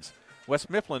 10 yards. West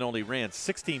Mifflin only ran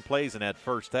 16 plays in that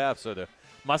first half, so the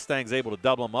Mustangs able to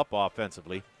double them up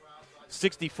offensively.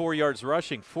 64 yards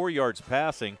rushing, 4 yards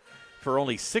passing for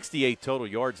only 68 total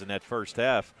yards in that first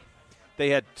half. They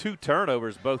had 2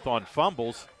 turnovers, both on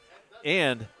fumbles,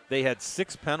 and they had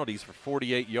 6 penalties for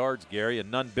 48 yards, Gary, and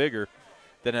none bigger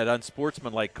than that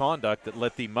unsportsmanlike conduct that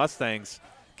let the Mustangs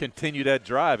continue that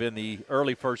drive in the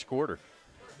early first quarter.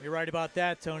 You're right about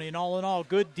that, Tony. And all in all,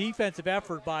 good defensive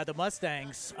effort by the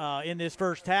Mustangs in this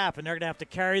first half, and they're going to have to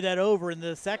carry that over in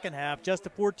the second half. Just a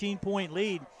 14-point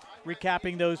lead,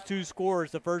 recapping those 2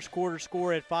 scores. The first quarter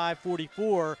score at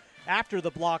 5:44 after the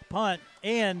block punt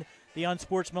and the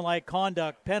unsportsmanlike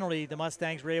conduct penalty. The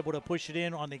Mustangs were able to push it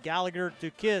in on the Gallagher to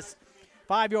Kiss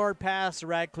 5-yard pass. The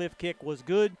Radcliffe kick was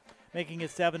good, making it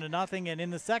 7-0. And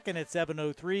in the second at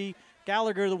 7:03,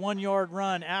 Gallagher, the 1-yard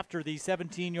run after the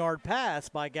 17-yard pass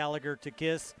by Gallagher to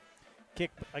Kiss. Kick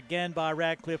again by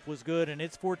Radcliffe was good, and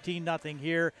it's 14-0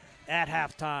 here at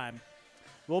halftime.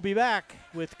 We'll be back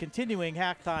with continuing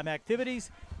halftime activities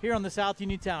here on the South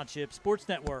Union Township Sports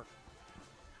Network.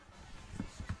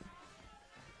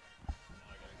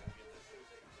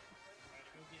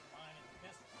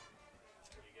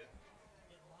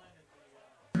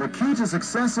 The key to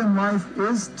success in life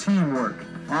is teamwork.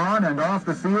 On and off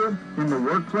the field, in the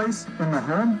workplace, in the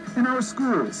home, in our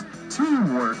schools.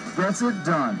 Teamwork gets it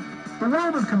done. The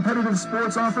world of competitive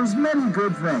sports offers many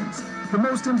good things, the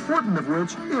most important of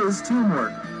which is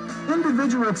teamwork.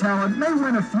 Individual talent may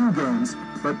win a few games,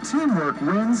 but teamwork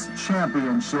wins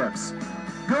championships.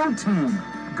 Go team!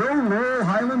 Go Laurel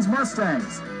Highlands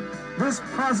Mustangs! This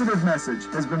positive message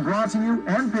has been brought to you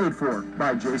and paid for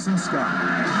by Jason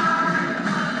Scott.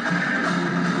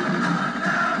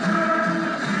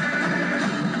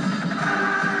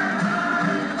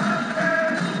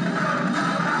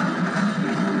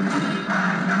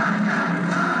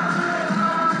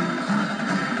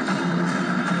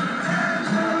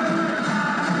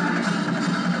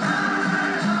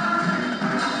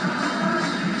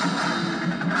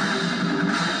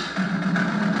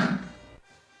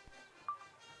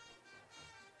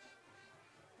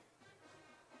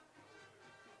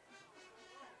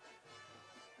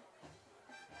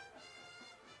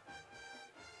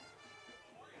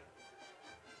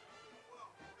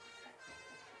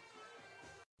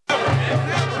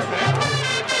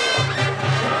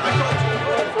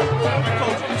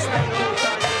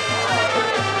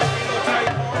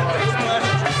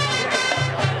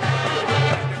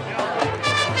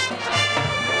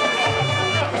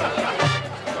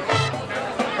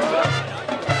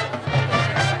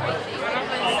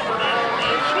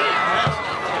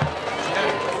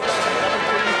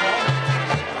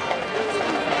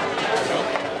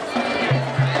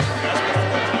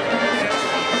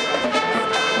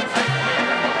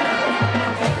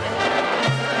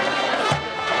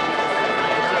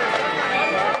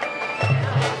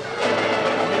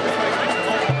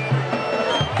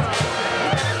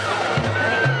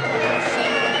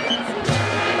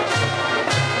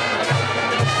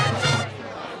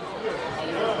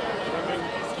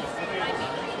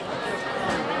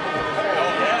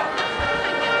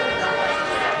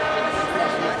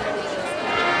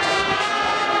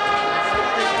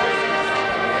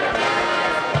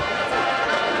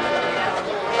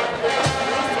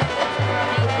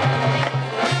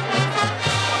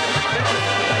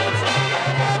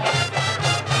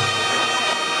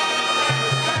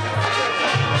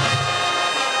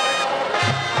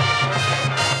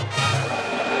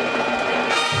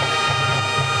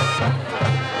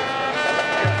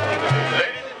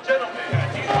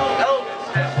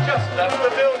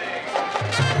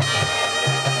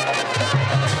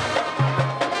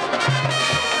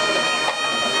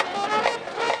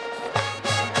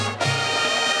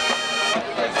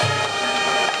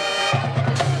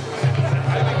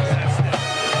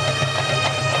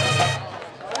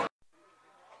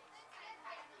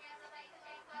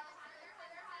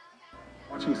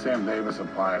 Watching Sam Davis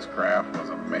apply his craft was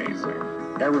amazing.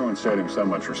 Everyone showed him so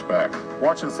much respect.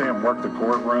 Watching Sam work the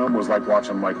courtroom was like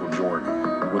watching Michael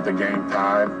Jordan, with the game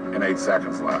tied and 8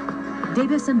 seconds left.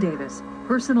 Davis & Davis,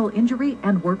 personal injury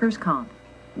and workers' comp.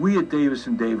 We at Davis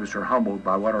 & Davis are humbled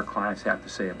by what our clients have to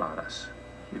say about us.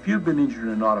 If you've been injured in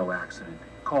an auto accident,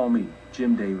 call me,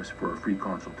 Jim Davis, for a free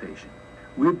consultation.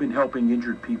 We've been helping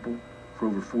injured people for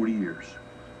over 40 years.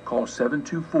 Call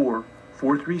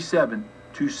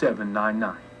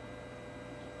 724-437-2799.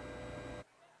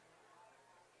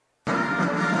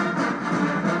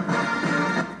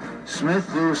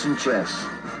 Smith, Lewis, and Chess,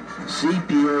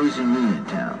 CPAs in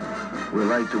Uniontown. We'd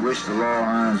like to wish the Laurel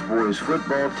Highlands boys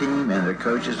football team and their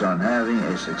coaches on having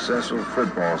a successful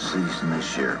football season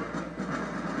this year.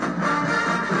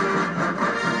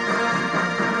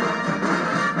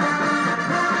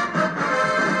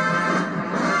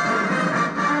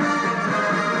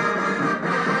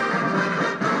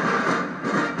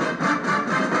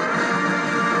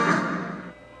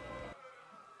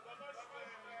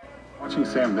 Watching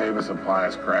Sam Davis apply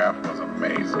his craft was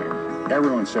amazing.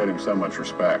 Everyone showed him so much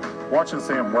respect. Watching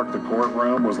Sam work the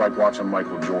courtroom was like watching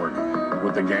Michael Jordan,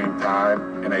 with the game tied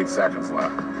and 8 seconds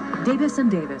left. Davis &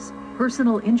 Davis,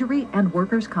 personal injury and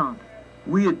workers' comp.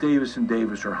 We at Davis &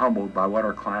 Davis are humbled by what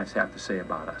our clients have to say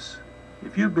about us.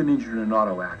 If you've been injured in an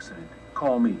auto accident,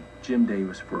 call me, Jim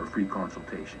Davis, for a free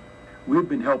consultation. We've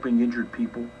been helping injured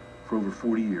people for over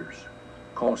 40 years.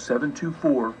 Call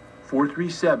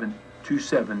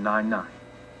 724-437-2799.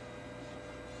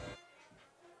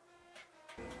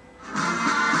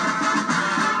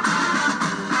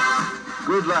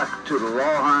 Good luck to the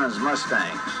Laurel Highlands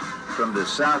Mustangs from the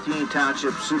South Union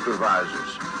Township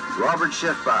Supervisors, Robert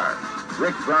Schiffmeyer,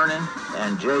 Rick Vernon,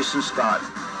 and Jason Scott.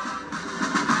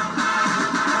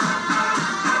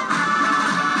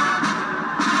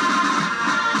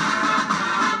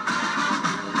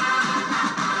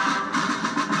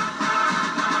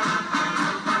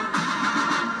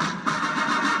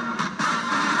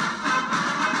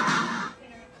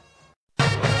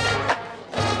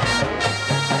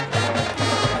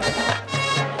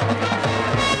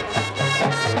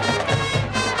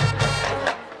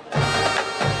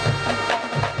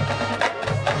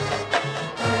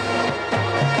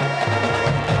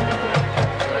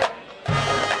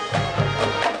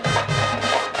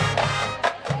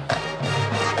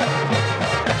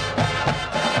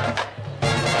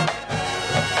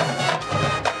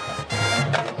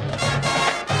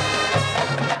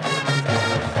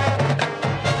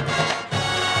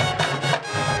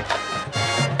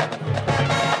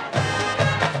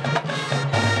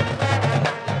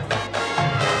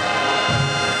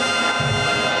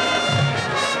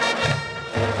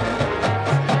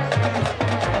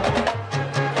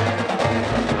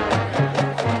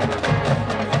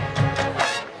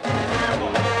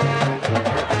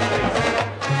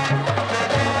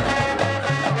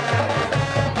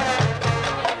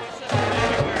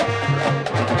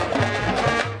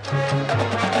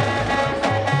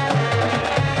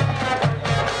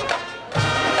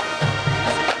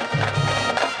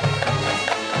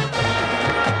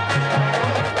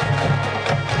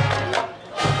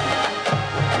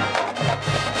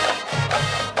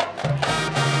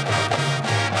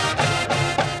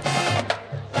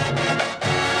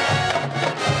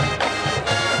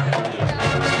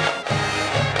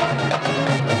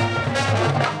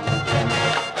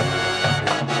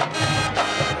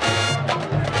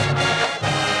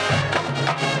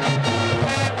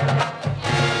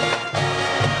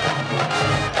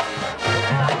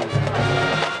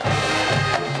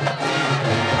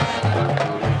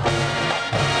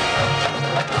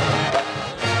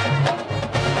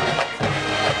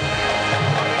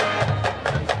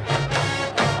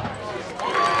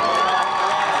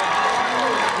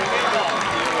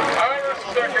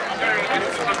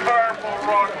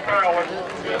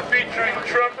 featuring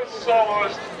trumpet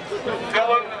soloist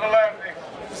Dylan Alatney.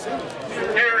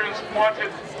 Here is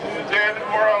Wanted, Dead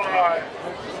or Alive.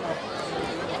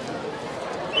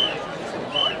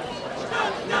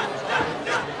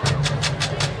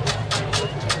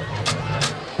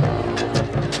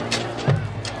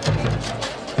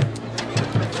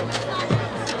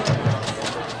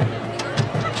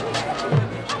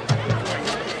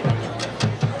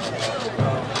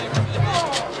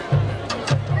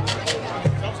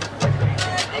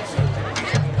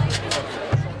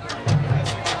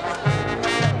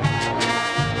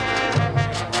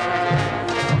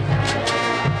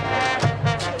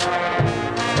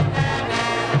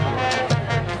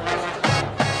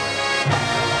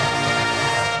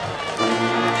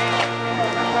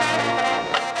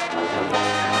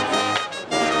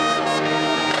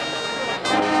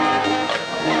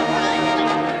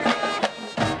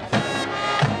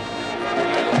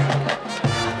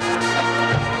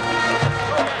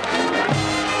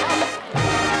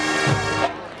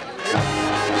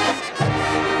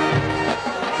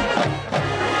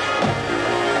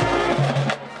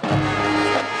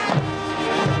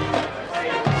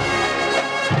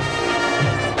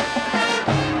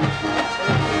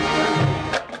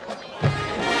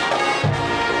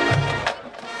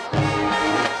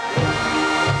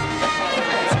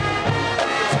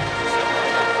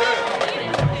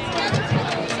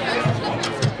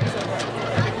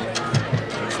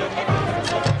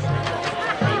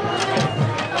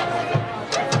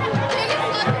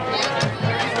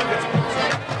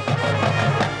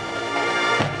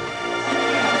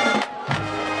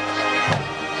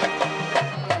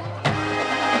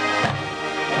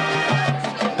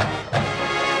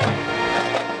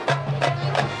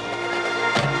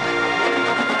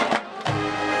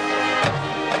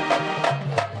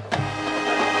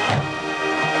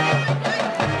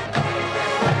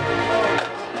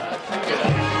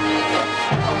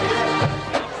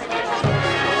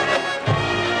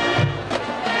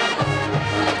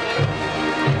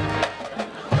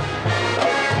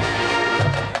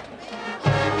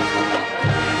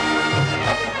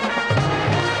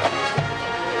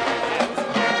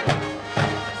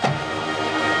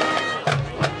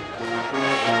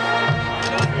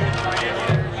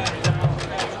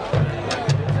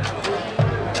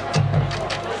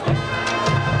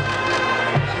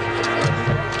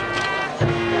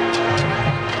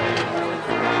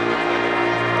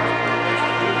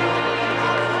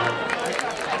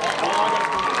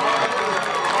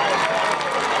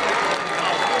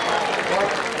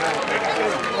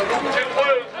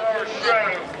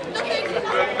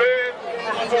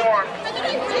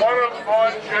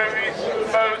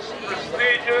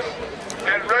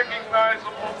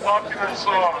 favorite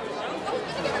songs.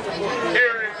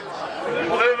 Here is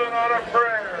Living on a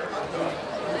Prayer.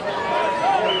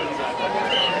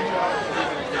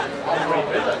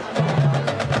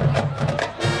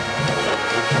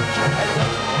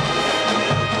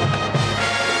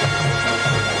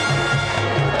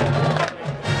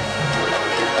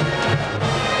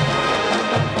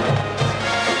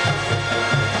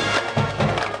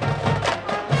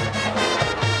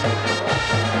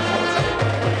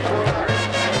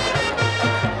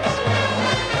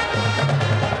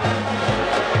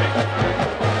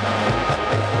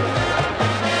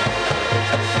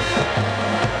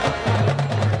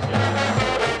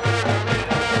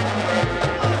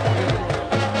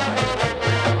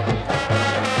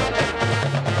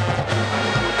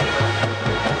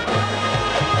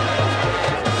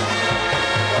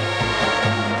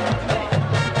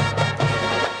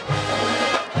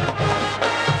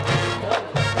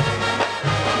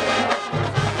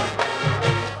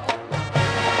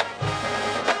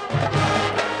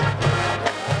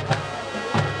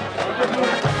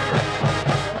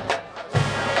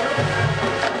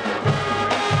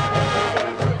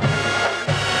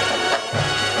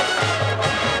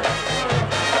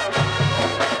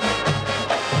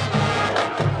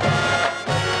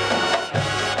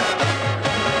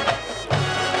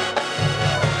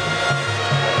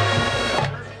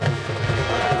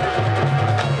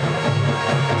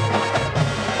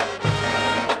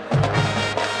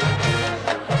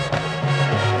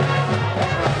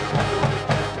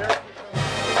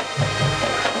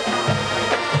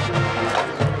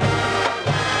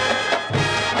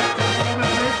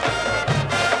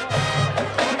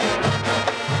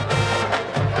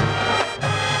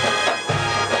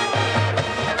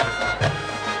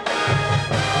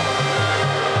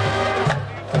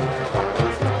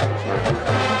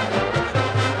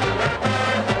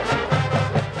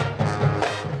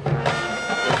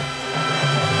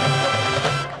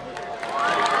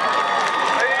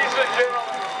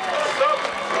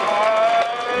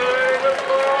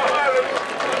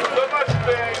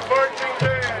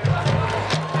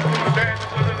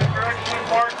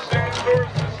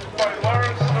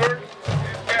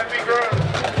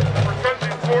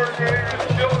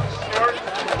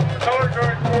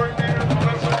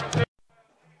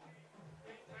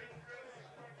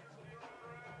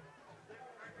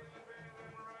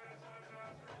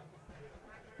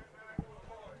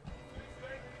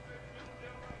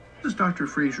 This is Dr.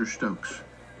 Fraser Stokes.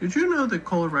 Did you know that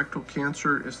colorectal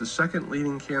cancer is the second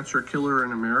leading cancer killer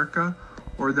in America,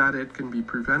 or that it can be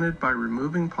prevented by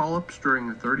removing polyps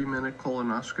during a 30-minute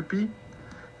colonoscopy?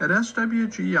 At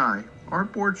SWGI, our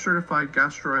board-certified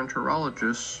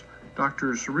gastroenterologists,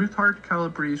 Drs. Ruthart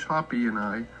Calabrese Hoppy and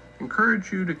I,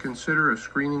 encourage you to consider a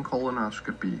screening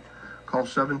colonoscopy. Call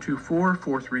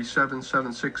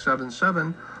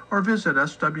 724-437-7677 or visit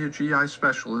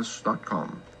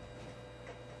swgispecialists.com.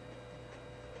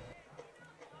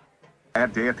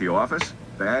 Bad day at the office?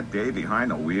 Bad day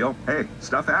behind the wheel? Hey,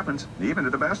 stuff happens, even to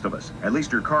the best of us. At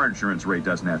least your car insurance rate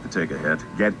doesn't have to take a hit.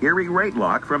 Get Erie Rate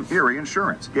Lock from Erie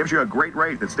Insurance. Gives you a great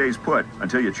rate that stays put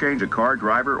until you change a car,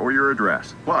 driver, or your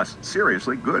address. Plus,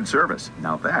 seriously good service.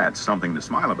 Now that's something to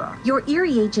smile about. Your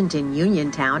Erie agent in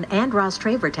Uniontown and Ross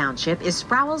Traver Township is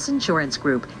Sprowell's Insurance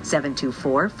Group,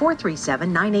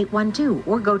 724-437-9812,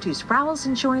 or go to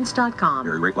sprowellsinsurance.com.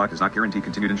 Erie Rate Lock does not guarantee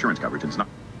continued insurance coverage and is not...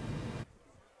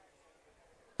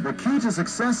 The key to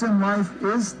success in life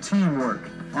is teamwork.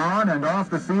 On and off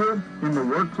the field, in the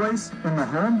workplace, in the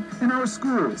home, in our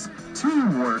schools.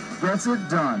 Teamwork gets it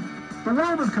done. The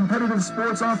world of competitive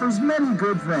sports offers many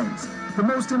good things, the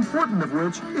most important of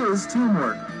which is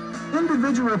teamwork.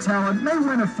 Individual talent may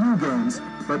win a few games,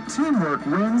 but teamwork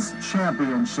wins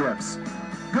championships.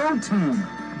 Go team!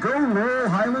 Go Laurel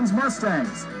Highlands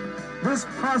Mustangs! This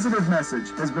positive message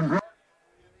has been brought.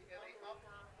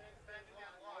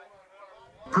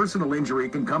 Personal injury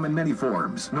can come in many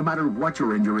forms. No matter what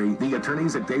your injury, the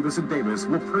attorneys at Davis & Davis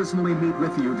will personally meet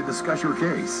with you to discuss your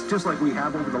case, just like we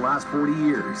have over the last 40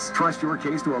 years. Trust your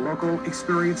case to a local,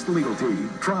 experienced legal team.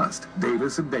 Trust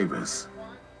Davis & Davis.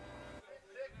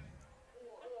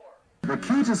 The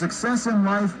key to success in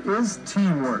life is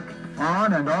teamwork.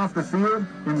 On and off the field,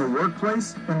 in the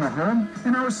workplace, in the home,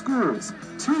 in our schools.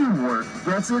 Teamwork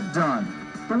gets it done.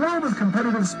 The world of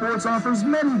competitive sports offers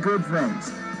many good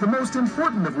things, the most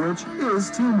important of which is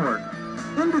teamwork.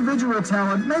 Individual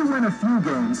talent may win a few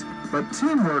games, but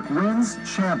teamwork wins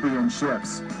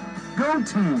championships. Go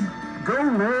team! Go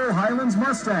Laurel Highlands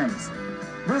Mustangs!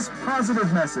 This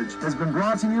positive message has been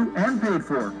brought to you and paid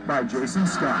for by Jason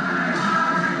Scott.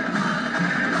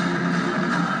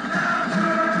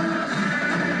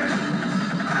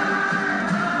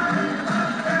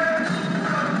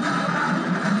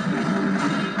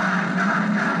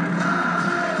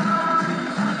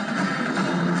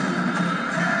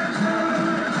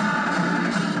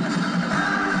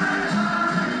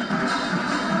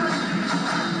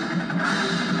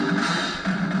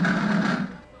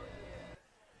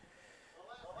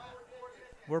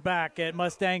 We're back at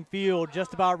Mustang Field,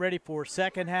 just about ready for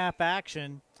second half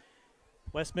action.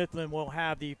 West Mifflin will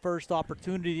have the first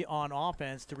opportunity on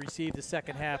offense to receive the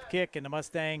second half kick, and the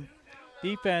Mustang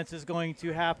defense is going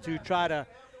to have to try to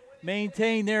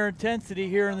maintain their intensity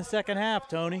here in the second half,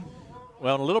 Tony.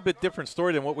 Well, a little bit different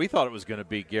story than what we thought it was going to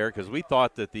be, Garrett, because we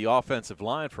thought that the offensive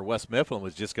line for West Mifflin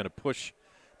was just going to push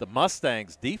the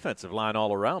Mustangs' defensive line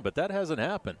all around, but that hasn't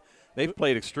happened. They've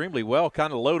played extremely well,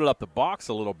 kind of loaded up the box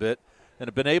a little bit, and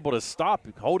have been able to stop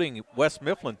holding West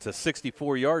Mifflin to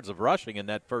 64 yards of rushing in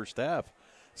that first half.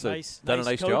 So nice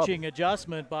nice coaching job.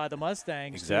 Adjustment by the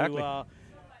Mustangs to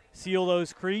seal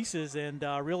those creases and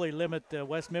really limit the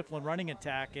West Mifflin running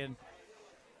attack. And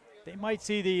they might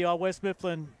see the West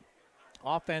Mifflin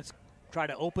offense try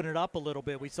to open it up a little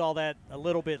bit. We saw that a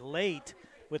little bit late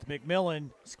with McMillan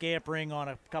scampering on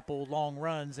a couple long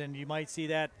runs, and you might see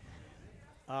that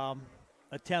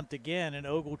attempt again, and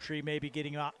Ogletree maybe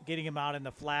getting him out in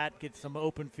the flat, get some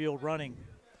open field running.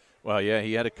 Well, yeah,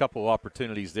 he had a couple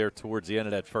opportunities there towards the end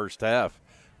of that first half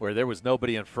where there was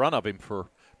nobody in front of him for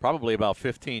probably about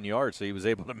 15 yards, so he was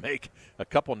able to make a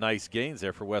couple nice gains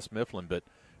there for West Mifflin, but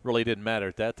really didn't matter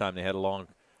at that time. They had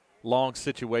long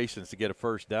situations to get a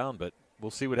first down, but we'll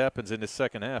see what happens in the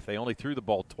second half. They only threw the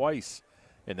ball twice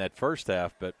in that first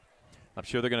half, but I'm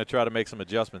sure they're going to try to make some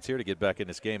adjustments here to get back in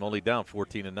this game, only down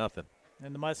 14-0.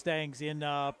 And the Mustangs in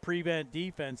prevent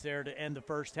defense there to end the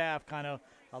first half kind of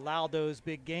allowed those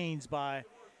big gains by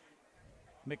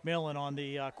McMillan on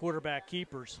the quarterback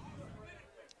keepers.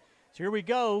 So here we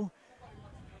go.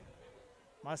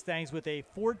 Mustangs with a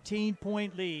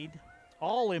 14-point lead.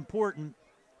 All important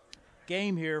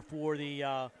game here for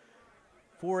the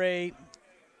 4A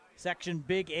Section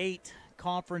Big 8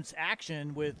 conference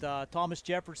action with Thomas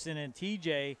Jefferson and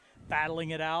TJ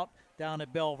battling it out down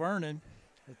at Bell Vernon.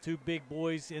 The two big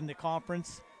boys in the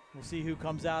conference. We'll see who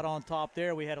comes out on top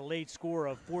there. We had a late score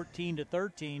of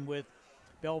 14-13 with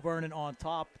Bell Vernon on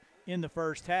top in the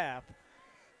first half.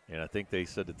 And I think they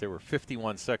said that there were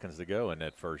 51 seconds to go in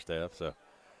that first half. So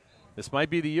this might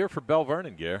be the year for Bell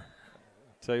Vernon, Gare.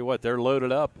 Tell you what, they're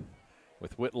loaded up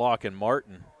with Whitlock and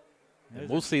Martin. And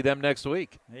we'll see them next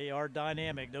week. They are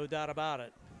dynamic, no doubt about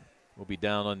it. We'll be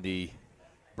down on the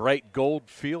bright gold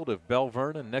field of Bell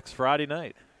Vernon next Friday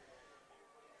night.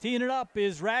 Teeing it up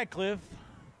is Radcliffe.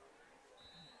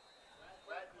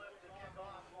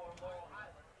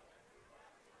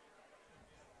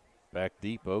 Back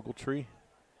deep, Ogletree.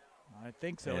 I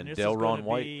think so. And this Delron is going to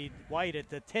White. be White at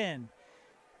the 10.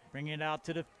 Bringing it out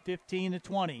to the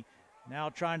 15-20. Now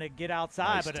trying to get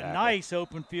outside, Nice but tackle. a nice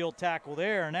open field tackle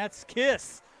there, and that's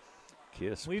Kiss.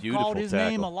 Kiss, We've beautiful called his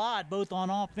tackle. name a lot, both on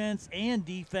offense and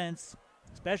defense.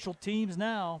 Special teams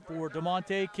now for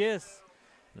DeMonte Kiss.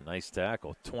 A nice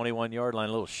tackle. 21-yard line,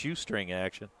 a little shoestring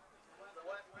action.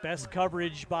 Best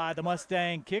coverage by the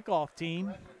Mustang kickoff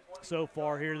team so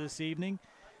far here this evening.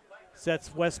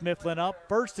 Sets West Mifflin up.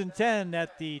 1st and 10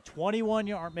 at the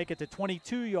 21-yard, make it the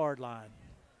 22-yard line.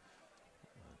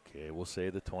 Okay, we'll say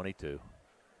the 22.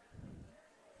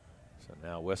 So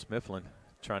now West Mifflin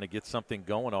trying to get something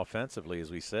going offensively,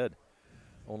 as we said.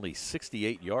 Only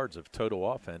 68 yards of total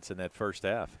offense in that first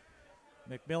half.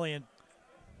 McMillan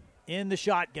in the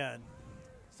shotgun.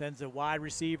 Sends a wide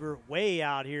receiver way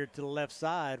out here to the left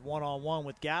side, one-on-one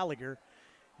with Gallagher.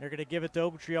 They're going to give it to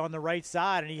Ogletree on the right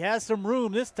side, and he has some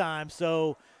room this time,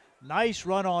 so nice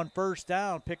run on first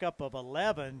down, pickup of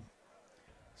 11.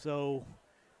 So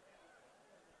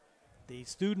the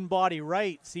student body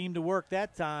right seemed to work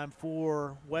that time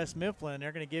for West Mifflin.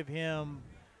 They're going to give him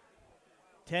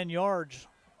 10 yards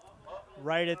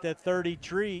right at the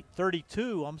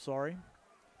 32, I'm sorry.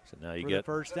 So now you for get the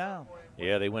first down.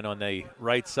 Yeah, they went on the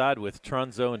right side with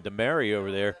Trunzo and DeMary over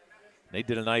there. They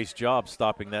did a nice job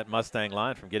stopping that Mustang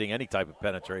line from getting any type of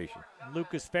penetration.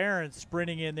 Lucas Farron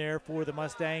sprinting in there for the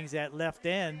Mustangs at left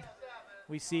end.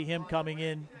 We see him coming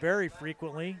in very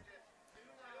frequently.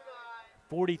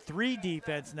 43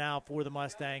 defense now for the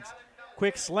Mustangs.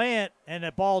 Quick slant, and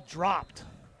the ball dropped.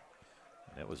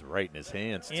 That was right in his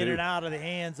hands, too. In and out of the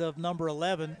hands of number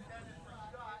 11.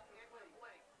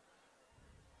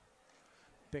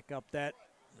 Pick up that.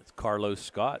 It's Carlos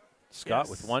Scott. Scott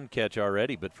with one catch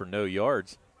already, but for no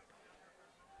yards.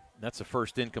 That's the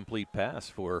first incomplete pass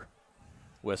for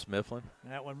West Mifflin.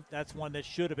 That's one that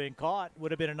should have been caught.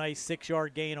 Would have been a nice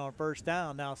 6-yard gain on first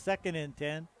down. Now 2nd and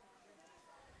 10.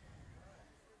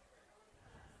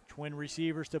 Twin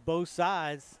receivers to both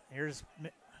sides. Here's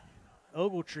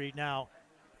Ogletree now.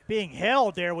 Being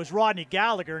held there was Rodney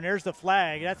Gallagher, and there's the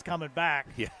flag. That's coming back.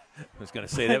 Yeah. I was going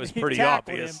to say that was pretty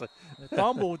tackled obvious. him.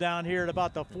 Fumble down here at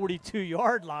about the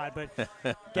 42-yard line,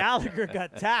 but Gallagher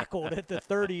got tackled at the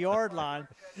 30-yard line.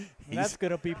 And that's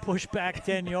going to be pushed back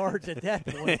 10 yards at that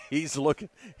point. He's looking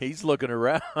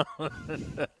around.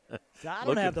 I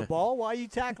don't have the ball. Why are you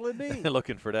tackling me?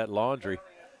 Looking for that laundry.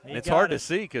 And it's got hard it. to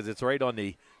see because it's right on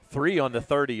the 3 on the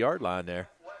 30-yard line there.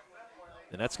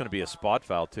 And that's going to be a spot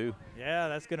foul, too. Yeah,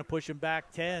 that's going to push him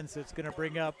back 10, so it's going to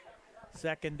bring up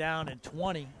 2nd down and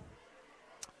 20.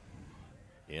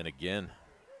 And again,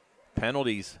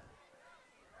 penalties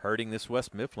hurting this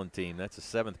West Mifflin team. That's a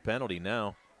 7th penalty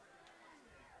now.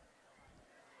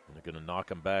 And they're going to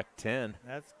knock him back 10.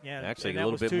 That's actually a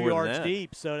little bit 2 more yards than that.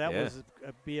 deep, so that was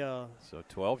be a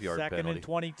 12-yard 2nd penalty. and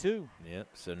 22. Yep.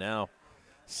 So now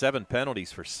 7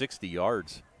 penalties for 60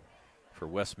 yards for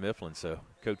West Mifflin. So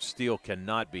Coach Steele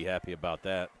cannot be happy about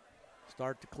that.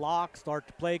 Start the clock, start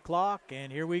the play clock,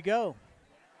 and here we go.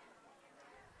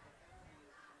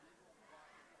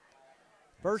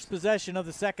 First possession of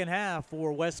the second half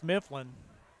for West Mifflin.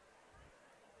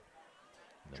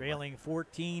 Trailing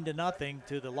 14-0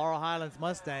 to the Laurel Highlands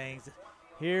Mustangs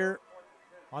here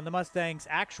on the Mustangs'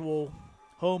 actual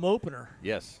home opener.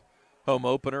 Yes. Home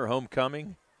opener,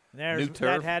 homecoming, new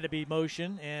turf. That had to be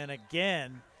motion, and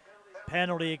again,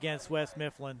 penalty against West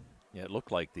Mifflin. Yeah, it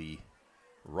looked like the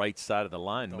right side of the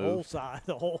line The moved. whole side,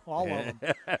 all of them.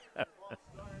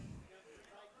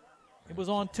 It was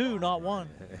on 2, not 1.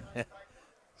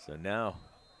 So now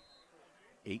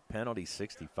 8 penalties,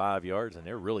 65 yards, and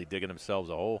they're really digging themselves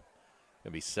a hole. Going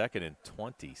to be 2nd and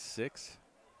 26.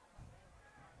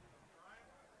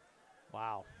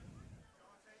 Wow.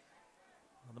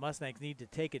 Well, the Mustangs need to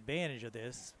take advantage of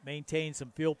this, maintain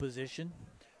some field position.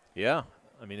 Yeah.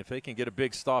 I mean, if they can get a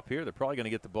big stop here, they're probably going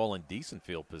to get the ball in decent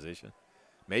field position.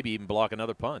 Maybe even block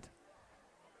another punt.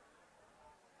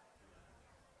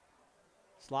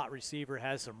 Slot receiver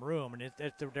has some room, and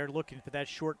they're looking for that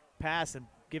short pass and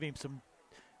give him some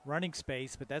running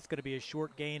space, but that's going to be a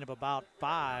short gain of about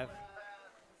 5.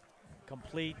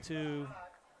 Complete to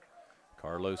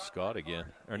Carlos Scott again.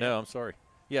 Or no, I'm sorry.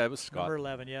 Yeah, it was Scott. Number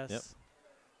 11, yes. Yep.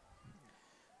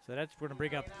 So that's going to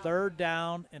bring up 3rd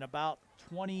down and about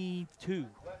 22.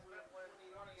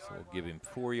 So we'll give him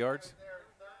 4 yards.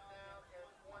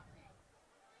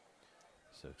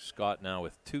 So Scott now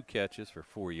with 2 catches for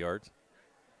 4 yards.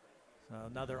 So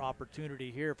another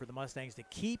opportunity here for the Mustangs to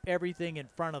keep everything in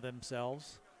front of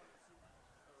themselves.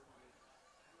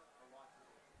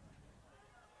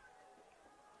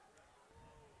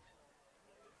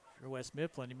 For West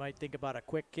Mifflin, you might think about a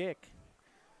quick kick.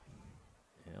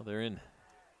 Yeah, they're in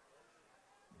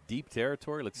deep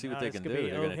territory. Let's see what they can do.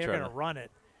 They're going to try to run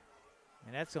it.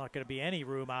 And that's not going to be any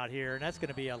room out here. And that's going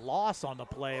to be a loss on the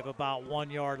play of about 1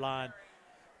 yard line.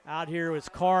 Out here was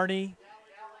Carney,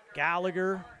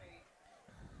 Gallagher,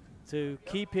 to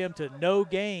keep him to no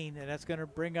gain. And that's going to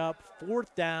bring up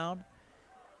 4th down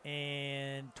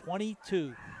and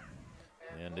 22.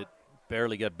 And it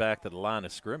barely got back to the line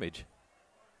of scrimmage.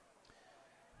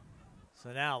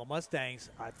 So now the Mustangs,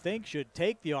 I think, should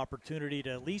take the opportunity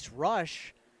to at least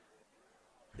rush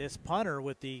this punter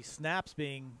with the snaps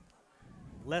being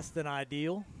less than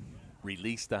ideal.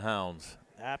 Release the hounds.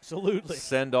 Absolutely.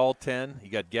 Send all 10.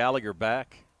 You got Gallagher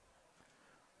back.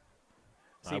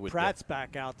 See, Pratt's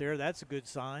back out there. That's a good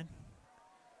sign.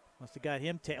 Must have got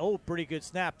him. Pretty good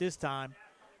snap this time.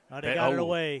 They got it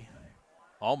away.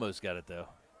 Almost got it, though.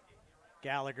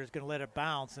 Gallagher's going to let it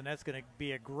bounce, and that's going to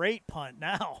be a great punt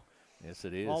now. Yes,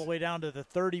 it is. All the way down to the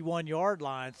 31-yard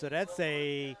line. So that's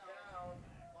a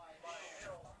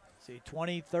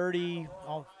 20, 30,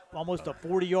 almost a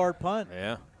 40-yard punt.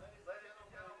 Yeah.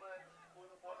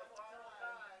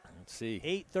 Let's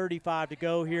see. 8:35 to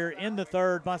go here in the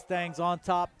third. Mustangs on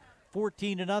top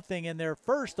 14-0 in their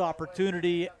first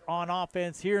opportunity on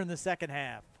offense here in the second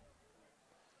half.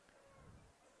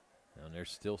 And they're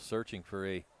still searching for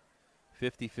a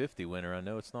 50-50 winner. I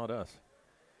know it's not us.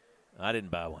 I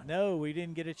didn't buy one. No, we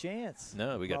didn't get a chance.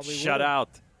 No, we got Probably shut out.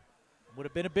 Would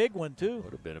have been a big one, too.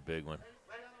 Would have been a big one.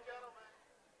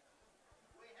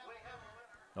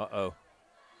 Uh-oh.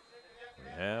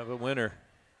 We have a winner.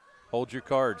 Hold your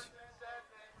cards.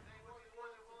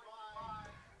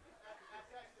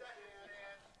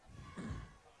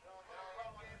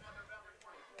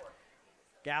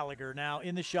 Gallagher now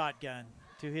in the shotgun.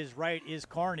 To his right is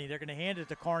Carney. They're going to hand it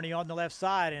to Carney on the left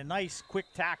side. And a nice quick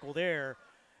tackle there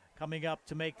coming up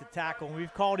to make the tackle. And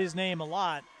we've called his name a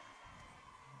lot.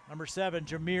 Number 7,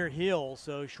 Jameer Hill.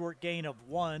 So short gain of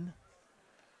 1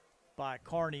 by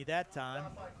Carney that time.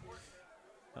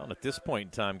 Well, at this point in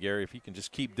time, Gary, if you can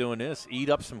just keep doing this, eat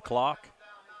up some clock,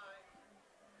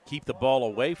 keep the ball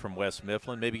away from West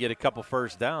Mifflin, maybe get a couple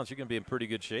first downs, you're going to be in pretty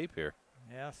good shape here.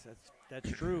 Yes,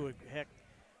 that's true. Heck,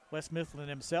 West Mifflin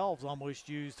themselves almost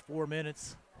used 4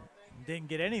 minutes and didn't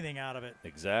get anything out of it.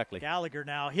 Exactly. Gallagher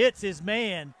now hits his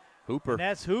man. Hooper. And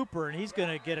that's Hooper, and he's going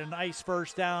to get a nice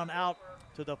first down out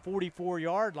to the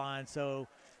 44-yard line. So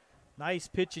nice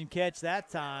pitch and catch that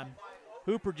time.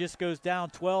 Hooper just goes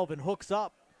down 12 and hooks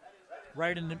up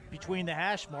right in between the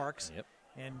hash marks. Yep.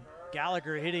 And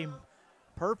Gallagher hit him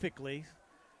perfectly.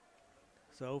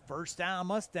 So first down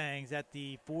Mustangs at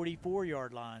the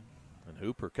 44-yard line. And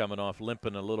Hooper coming off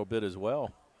limping a little bit as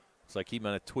well. Looks like he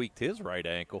might have tweaked his right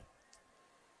ankle.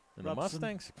 And the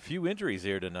Mustangs, a few injuries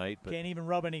here tonight. But can't even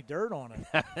rub any dirt on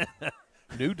it.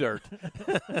 New dirt.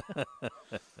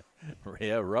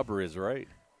 Yeah, rubber is right.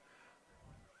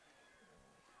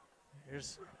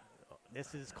 This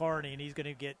is Carney, and he's going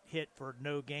to get hit for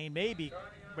no gain. Maybe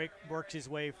works his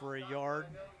way for a yard.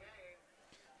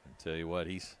 I'll tell you what,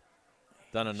 he's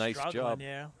done a nice job.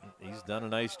 Yeah. He's done a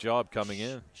nice job coming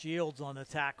in. Shields on the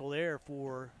tackle there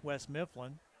for West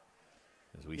Mifflin.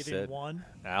 As we said,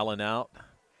 Allen out.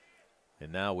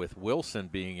 And now with Wilson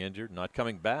being injured, not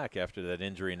coming back after that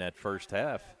injury in that first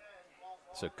half.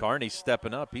 So Carney's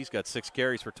stepping up. He's got 6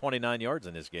 carries for 29 yards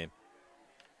in this game.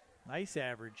 Nice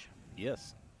average.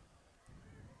 Yes.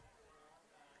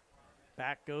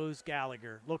 Back goes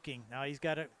Gallagher, looking. Now he's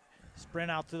got to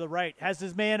sprint out to the right. Has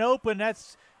his man open.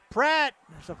 That's Pratt.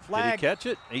 There's a flag. Did he catch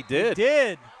it? He did. He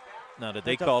did. Now, did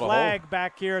they call a hold? Flag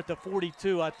back here at the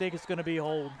 42. I think it's going to be a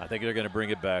hold. I think they're going to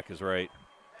bring it back, is right.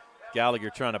 Gallagher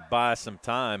trying to buy some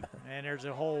time. And there's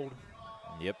a hold.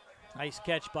 Yep. Nice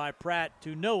catch by Pratt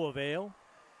to no avail.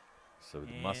 So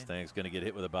the Mustang's going to get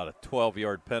hit with about a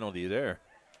 12-yard penalty there.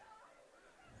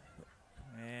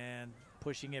 And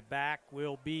pushing it back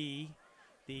will be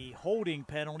the holding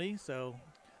penalty. So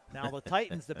now the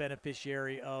Titans the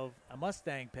beneficiary of a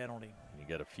Mustang penalty. You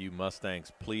got a few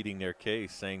Mustangs pleading their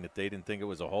case, saying that they didn't think it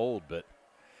was a hold, but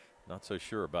not so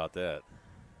sure about that.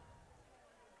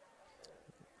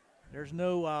 There's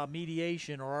no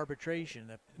mediation or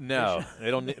arbitration. No, they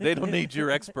don't need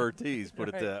your expertise, put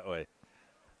it Right. that way.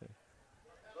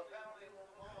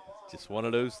 Just one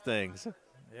of those things.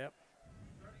 Yep.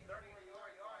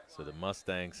 So the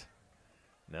Mustangs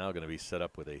now going to be set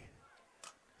up with a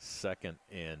 2nd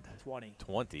and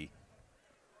 20.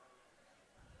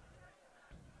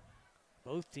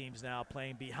 Both teams now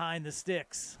playing behind the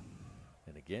sticks.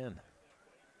 And again,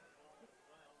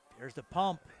 there's the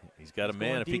pump. He's got a He's man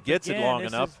going if he deep gets again. it long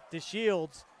This enough. is the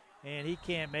Shields, and he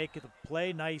can't make it the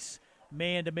play. Nice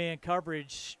man-to-man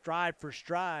coverage, stride for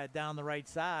stride down the right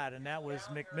side, and that was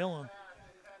McMillan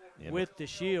with the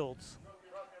Shields.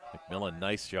 McMillan,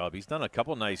 nice job. He's done a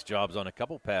couple nice jobs on a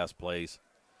couple pass plays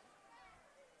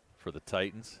for the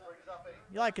Titans.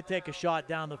 You like to take a shot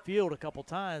down the field a couple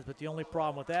times, but the only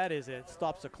problem with that is it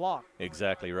stops the clock.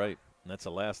 Exactly right. And that's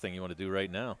the last thing you want to do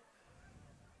right now.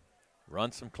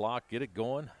 Run some clock, get it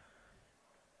going,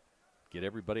 get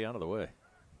everybody out of the way.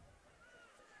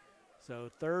 So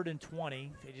 3rd and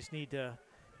 20. They just need to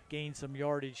gain some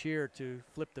yardage here to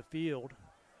flip the field.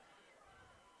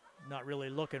 Not really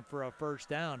looking for a first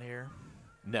down here.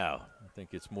 No, I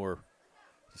think it's more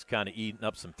just kind of eating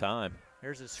up some time.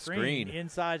 There's a screen,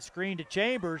 inside screen to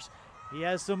Chambers. He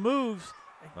has some moves.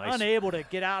 Nice. Unable to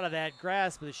get out of that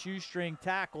grasp of the shoestring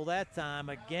tackle that time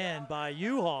again by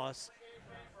Uhas,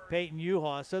 Peyton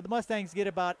Uhas. So the Mustangs get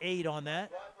about 8 on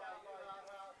that.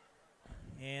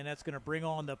 And that's going to bring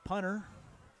on the punter,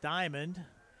 Diamond,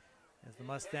 as the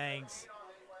Mustangs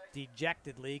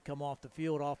dejectedly come off the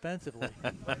field offensively.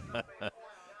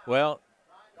 Well,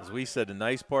 as we said, the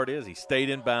nice part is he stayed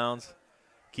in bounds,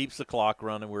 keeps the clock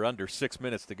running. We're under 6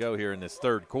 minutes to go here in this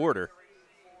 3rd quarter.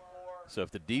 So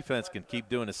if the defense can keep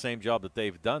doing the same job that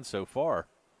they've done so far,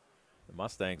 the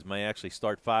Mustangs may actually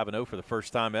start 5-0 for the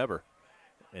first time ever.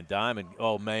 And Diamond,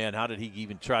 oh, man, how did he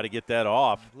even try to get that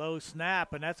off? Low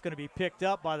snap, and that's going to be picked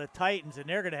up by the Titans, and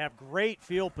they're going to have great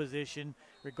field position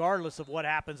regardless of what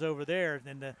happens over there.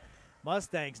 And the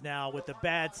Mustangs now, with the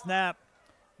bad snap,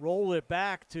 roll it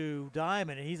back to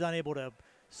Diamond, and he's unable to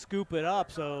scoop it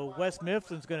up. So West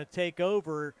Mifflin's going to take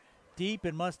over deep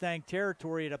in Mustang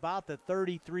territory at about the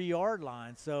 33-yard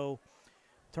line. So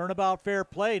turnabout fair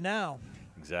play now.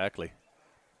 Exactly.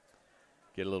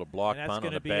 Get a little block punt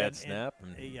on a bad snap.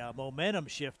 A momentum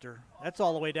shifter. That's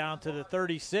all the way down to the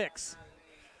 36.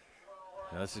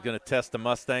 Now this is going to test the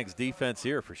Mustangs' defense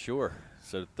here for sure.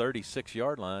 So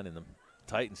 36-yard line, and the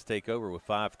Titans take over with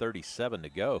 5:37 to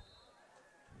go.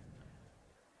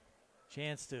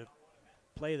 Chance to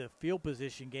play the field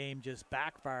position game just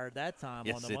backfired that time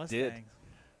on the Mustangs. It did.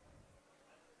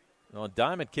 Well,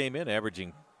 Diamond came in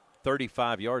averaging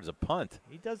 35 yards a punt.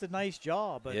 He does a nice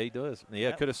job. But yeah, he does.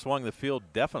 Yeah, could have swung the field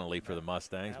definitely for the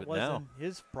Mustangs, that but now. wasn't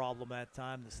his problem that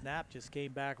time. The snap just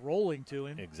came back rolling to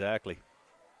him. Exactly.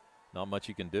 Not much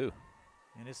you can do.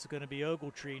 And this is going to be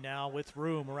Ogletree now with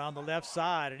room around the left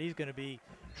side, and he's going to be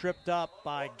tripped up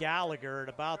by Gallagher at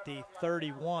about the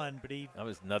 31. But that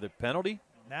was another penalty?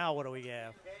 Now what do we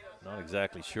have? Not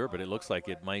exactly sure, but it looks like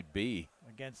it might be.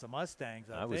 Against the Mustangs,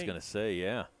 I was think. going to say,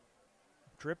 yeah.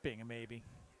 Tripping, maybe.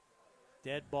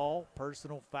 Dead ball,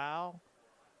 personal foul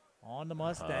on the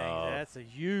Mustangs. That's a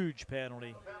huge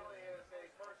penalty.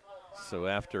 So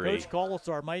after Coach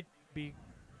Colasar might be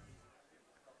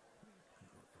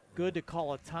good to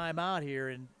call a timeout here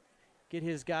and get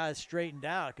his guys straightened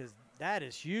out, because that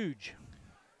is huge.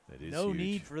 It is no huge.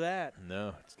 need for that.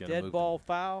 No, it's going to dead move ball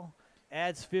foul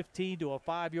adds 15 to a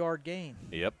 5-yard gain.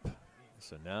 Yep.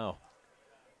 So now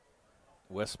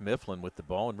West Mifflin with the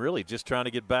ball and really just trying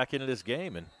to get back into this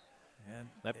game, and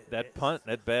that punt,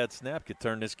 that bad snap could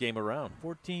turn this game around.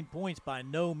 14 points by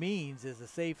no means is a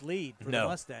safe lead for the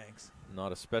Mustangs.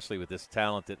 Not especially with this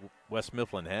talent that West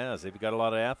Mifflin has. They've got a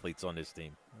lot of athletes on this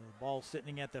team. The ball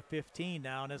sitting at the 15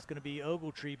 now, and it's going to be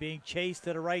Ogletree being chased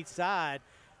to the right side.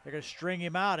 They're going to string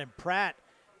him out, and Pratt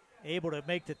able to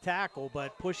make the tackle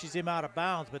but pushes him out of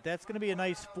bounds. But that's going to be a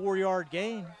nice 4-yard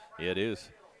gain. Yeah, it is.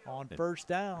 On first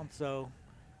down, so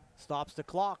stops the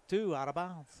clock, too, out of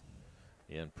bounds.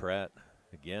 Yeah, and Pratt,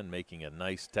 again, making a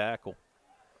nice tackle.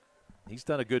 He's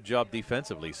done a good job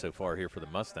defensively so far here for the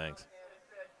Mustangs.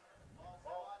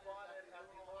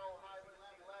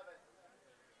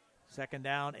 Second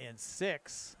down and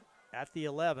 6 at the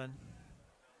 11.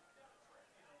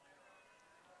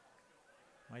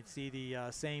 Might see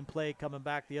the same play coming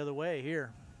back the other way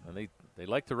here. And they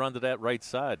like to run to that right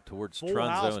side towards Full Trunzo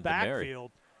house and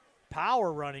backfield.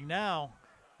 Power running now.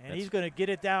 And he's going to get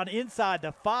it down inside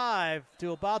the 5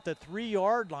 to about the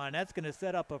 3-yard line. That's going to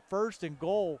set up a 1st and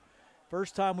goal.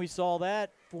 First time we saw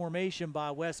that formation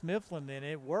by West Mifflin, and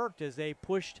it worked as they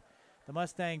pushed the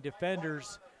Mustang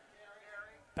defenders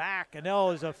back. And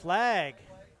there's a flag.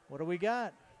 What do we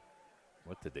got?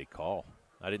 What did they call?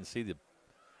 I didn't see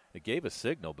they gave a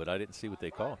signal, but I didn't see what they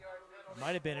called. It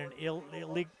might have been an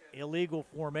illegal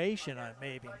formation,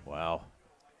 maybe. Wow.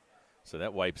 So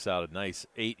that wipes out a nice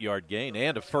 8-yard gain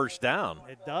and a first down.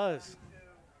 It does.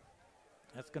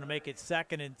 That's going to make it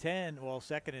 2nd and 10. Well,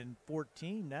 2nd and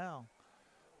 14 now.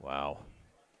 Wow.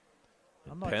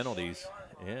 Penalties.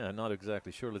 Yeah, I'm not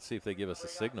exactly sure. Let's see if they give us a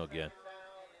signal again.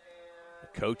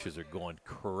 The coaches are going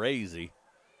crazy.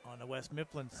 On the West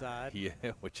Mifflin side.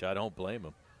 Yeah, which I don't blame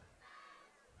them.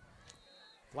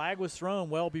 Flag was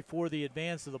thrown well before the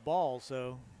advance of the ball,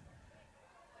 so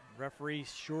referee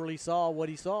surely saw what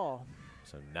he saw.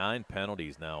 So 9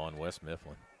 penalties now on West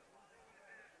Mifflin.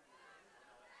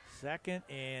 2nd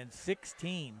and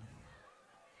 16.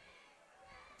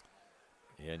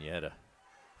 Yeah, and you had a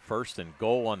 1st and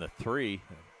goal on the 3.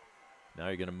 Now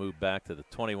you're going to move back to the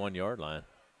 21-yard line.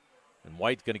 And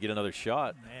White's going to get another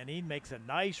shot. And he makes a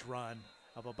nice run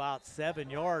of about 7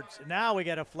 yards. Now we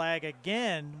got a flag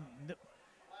again.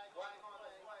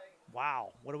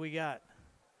 Wow, what do we got?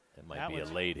 That might be a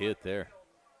late hit there.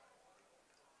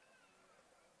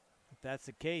 If that's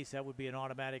the case, that would be an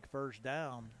automatic first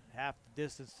down, half the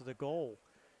distance to the goal.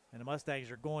 And the Mustangs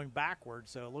are going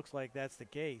backwards, so it looks like that's the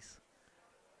case.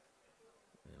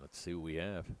 Yeah, let's see what we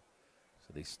have.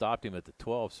 So they stopped him at the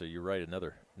 12, so you're right,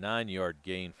 another 9-yard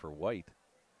gain for White.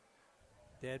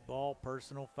 Dead ball,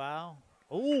 personal foul.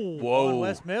 Oh, whoa. On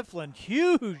West Mifflin,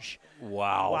 huge.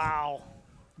 Wow. Wow.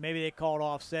 Maybe they called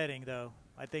offsetting, though.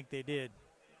 I think they did.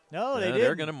 No, they didn't.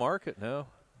 They're going to mark it, no.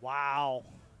 Wow.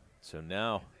 So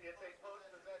now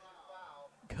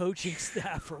coaching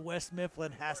staff for West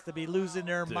Mifflin has to be losing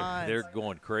their minds. They're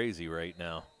going crazy right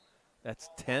now. That's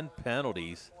 10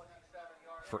 penalties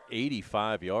for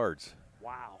 85 yards.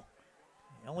 Wow.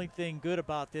 The only thing good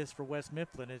about this for West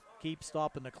Mifflin is keep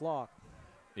stopping the clock.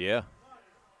 Yeah.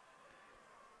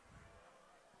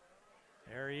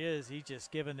 There he is. He's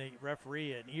just giving the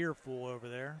referee an earful over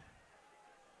there.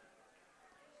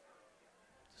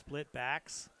 Split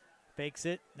backs. Fakes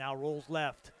it. Now rolls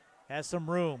left. Has some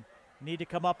room. Need to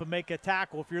come up and make a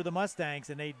tackle if you're the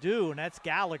Mustangs, and they do, and that's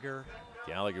Gallagher.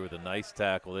 Gallagher with a nice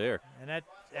tackle there. And at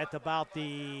about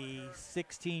the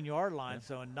 16-yard line. Yeah.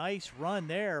 So a nice run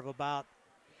there of about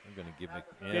I'm going to give him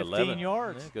 15 11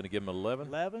 yards. Yeah, going to give him 11.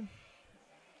 11.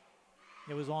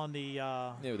 It was on the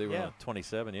yeah, they were on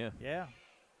 27, yeah. Yeah.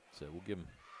 So we'll give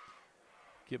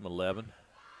him 11.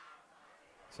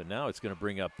 So now it's going to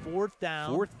bring up 4th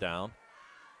down. 4th down.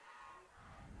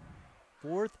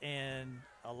 4th and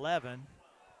 11.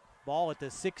 Ball at the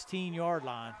 16-yard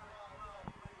line.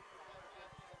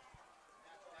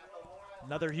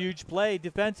 Another huge play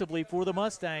defensively for the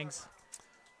Mustangs.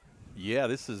 Yeah,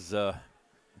 this is a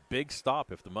big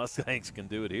stop if the Mustangs can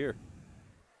do it here.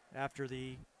 After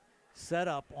the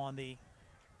setup on the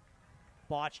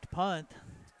botched punt.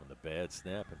 On the bad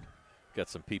snap. And got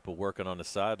some people working on the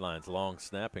sidelines, long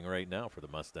snapping right now for the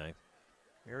Mustangs.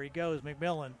 Here he goes,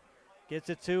 McMillan. Gets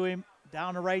it to him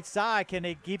down the right side. Can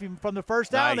they keep him from the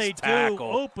first down? Nice They tackle. do.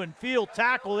 Open field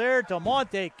tackle there to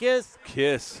Monte Kiss.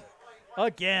 Kiss.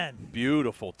 Again.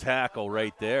 Beautiful tackle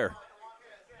right there.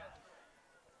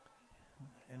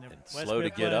 And slow to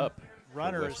get up.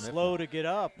 Runner is slow to get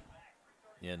up.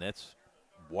 Yeah, and that's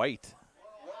White.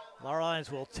 Laurel Highlands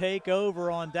will take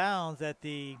over on downs at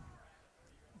the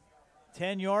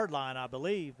 10-yard line, I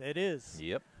believe. It is.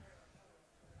 Yep.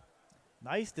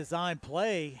 Nice design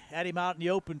play. Had him out in the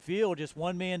open field, just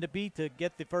one man to beat to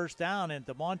get the first down, and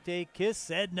DeMonte Kiss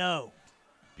said no.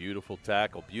 Beautiful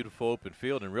tackle, beautiful open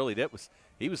field, and really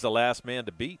he was the last man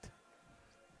to beat.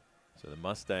 So the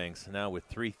Mustangs now with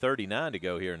 3:39 to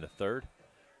go here in the third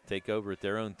take over at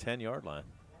their own 10-yard line.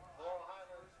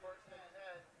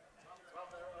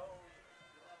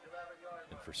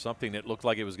 And for something that looked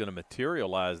like it was going to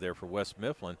materialize there for West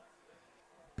Mifflin,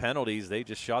 penalties, they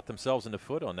just shot themselves in the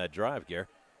foot on that drive, Gare.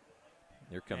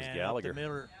 Here comes and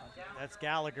Gallagher. That's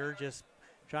Gallagher just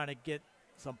trying to get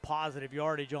some positive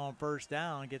yardage on first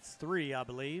down. Gets 3, I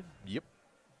believe. Yep.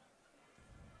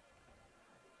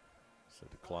 So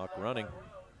the clock running.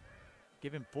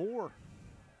 Give him 4.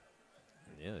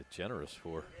 Yeah, generous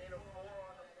 4.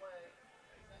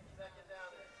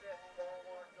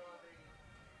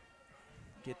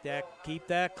 Keep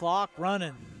that clock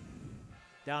running.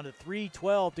 Down to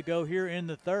 3:12 to go here in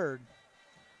the third.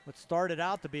 What started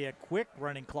out to be a quick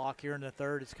running clock here in the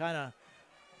third, it's kind of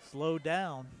slowed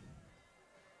down.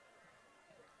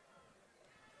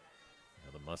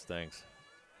 Now the Mustangs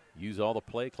use all the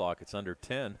play clock. It's under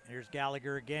 10. Here's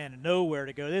Gallagher again. Nowhere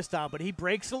to go this time, but he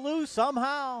breaks it loose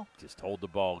somehow. Just hold the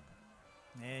ball.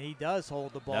 And he does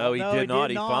hold the ball. No, he did not.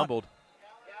 He fumbled.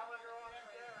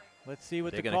 Let's see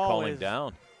what They're the going to call is. him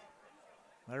down.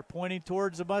 They're pointing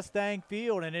towards the Mustang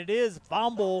field, and it is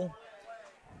fumble.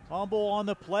 Fumble on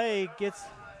the play.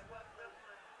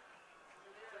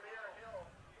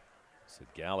 So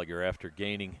Gallagher, after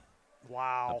gaining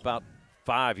wow about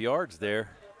 5 yards there.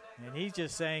 And he's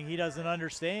just saying he doesn't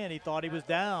understand. He thought he was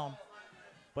down.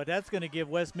 But that's going to give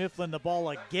West Mifflin the ball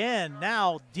again,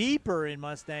 now deeper in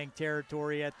Mustang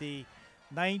territory at the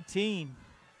 19.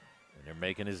 And they're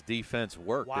making his defense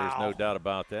work. Wow. There's no doubt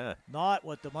about that. Not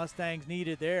what the Mustangs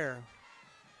needed there.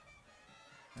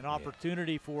 An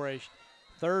opportunity for a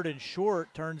third and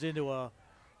short turns into a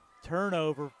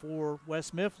turnover for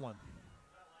West Mifflin.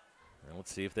 And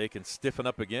let's see if they can stiffen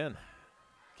up again.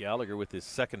 Gallagher with his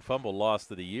second fumble loss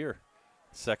of the year.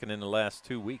 Second in the last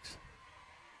 2 weeks.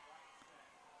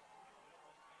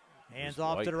 Hands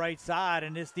off to the right side,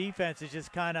 and this defense is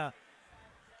just kind of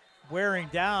wearing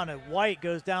down, and White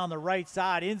goes down the right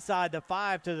side inside the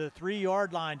 5 to the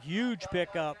 3-yard line. Huge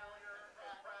pickup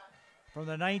from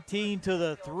the 19 to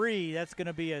the 3. That's going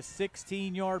to be a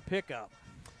 16-yard pickup.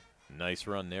 Nice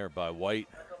run there by White.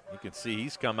 You can see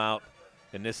he's come out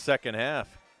in this second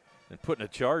half and putting a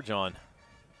charge on.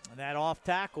 And that off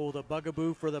tackle, the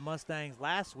bugaboo for the Mustangs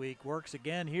last week, works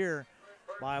again here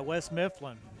by West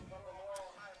Mifflin.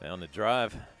 Down the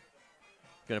drive,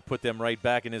 going to put them right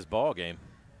back in his ball game.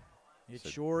 It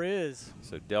sure is.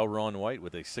 So Delron White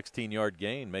with a 16-yard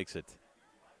gain makes it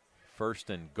first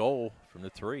and goal from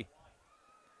the 3.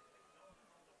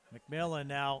 McMillan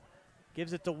now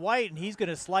gives it to White, and he's going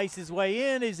to slice his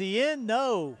way in. Is he in?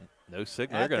 No. No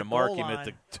signal. They're going to mark him at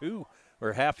the 2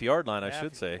 or half-yard line, I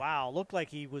should say. Wow, looked like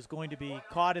he was going to be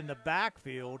caught in the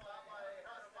backfield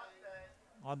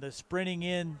on the sprinting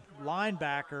in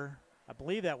linebacker. I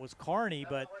believe that was Carney,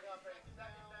 but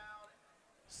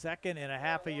 2nd and a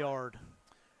half a yard.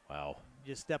 Wow.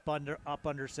 Just step up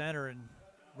under center and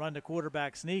run the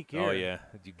quarterback sneak here. Oh, yeah.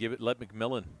 You let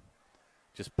McMillan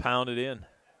just pound it in.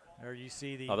 There you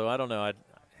see the although I don't know.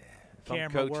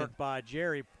 camera work by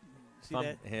Jerry. See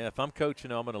that? Yeah, if I'm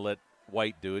coaching, I'm going to let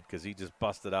White do it because he just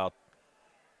busted out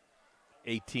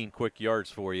 18 quick yards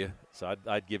for you. So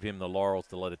I'd give him the laurels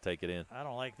to let it take it in. I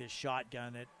don't like this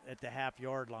shotgun at the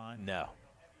half-yard line. No.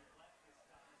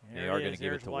 They are going to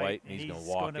give it to White, and he's going to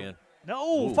walk in.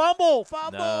 No, ooh. Fumble.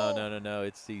 No.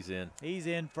 He's in. He's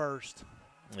in first.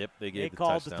 Yep, they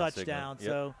called the touchdown. Yep.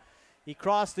 So he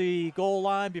crossed the goal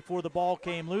line before the ball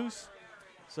came loose.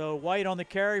 So White on the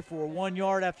carry for 1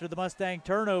 yard after the Mustang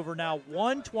turnover. Now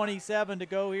 1:27 to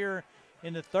go here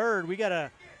in the third. We got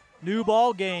a new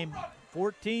ball game,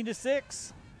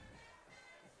 14-6.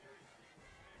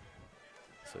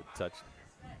 So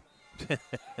We go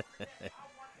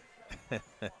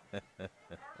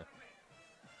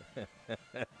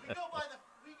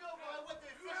by what the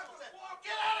official said.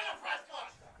 Get out of the press box!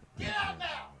 Get out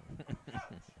now!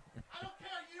 I don't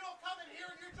care. You don't come in here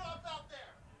and your job's out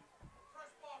there.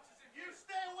 Press boxes. You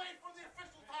stay away from the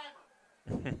official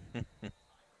timer.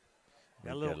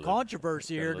 Got a little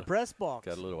controversy here in the press box.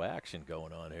 Got a little action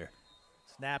going on here.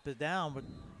 Snap it down, but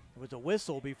there was a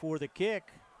whistle before the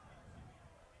kick.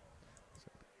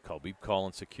 Colby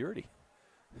calling security.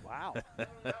 Wow.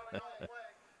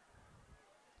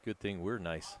 Good thing we're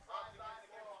nice.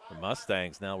 The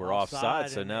Mustangs now we're Offside,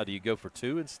 offside, so and now do you go for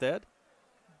 2 instead?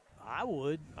 I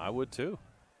would. I would too.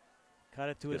 Cut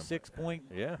it to a 6-point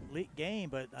game,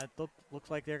 but it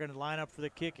looks like they're going to line up for the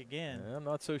kick again. I'm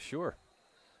not so sure.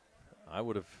 I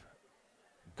would have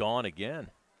gone again.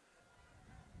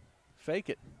 Fake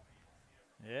it.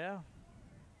 Yeah.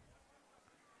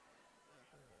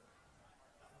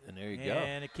 And there you go.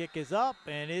 And the kick is up,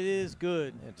 and it is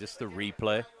good. Yeah, just the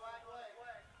replay.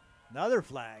 Another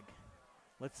flag.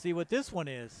 Let's see what this one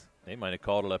is. They might have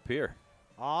called it up here.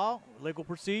 Oh, legal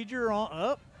procedure on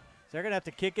up. So they're going to have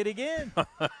to kick it again.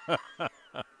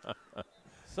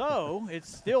 So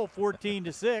it's still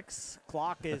 14-6.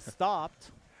 Clock is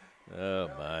stopped. Oh,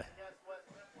 my.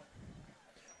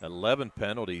 11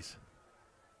 penalties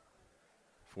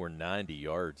for 90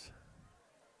 yards.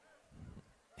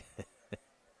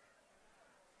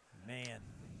 Man.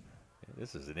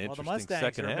 This is an Well, the interesting Mustangs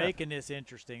second are half. making this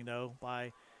interesting, though,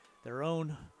 by their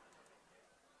own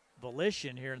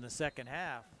volition here in the second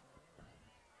half.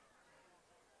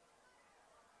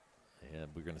 Yeah,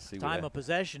 we're going to see Time of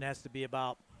possession has to be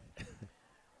about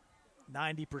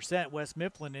 90% West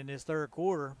Mifflin in this third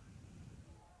quarter.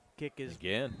 Kick is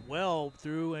well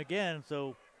through again.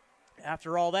 So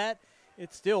after all that,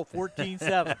 it's still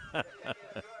 14-7.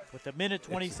 With a minute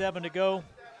 27 to go.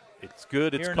 It's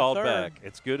good, it's here in called the third. back.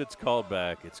 It's good, it's called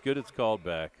back. It's good, it's called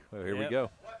back. Well, here we go.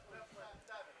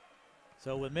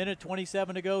 So with minute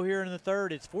 27 to go here in the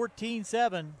third, it's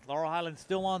 14-7. Laurel Highlands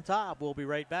still on top. We'll be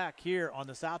right back here on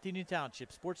the South Union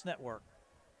Township Sports Network.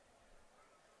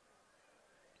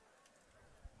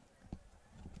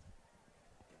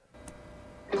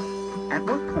 At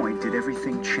what point did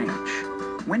everything change?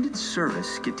 When did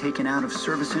service get taken out of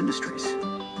service industries?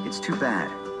 It's too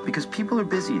bad, because people are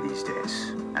busy these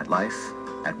days. At life,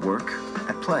 at work,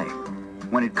 at play.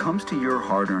 When it comes to your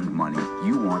hard-earned money,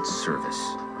 you want service.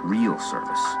 Real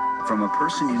service. From a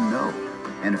person you know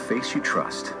and a face you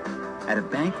trust. At a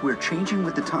bank where changing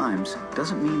with the times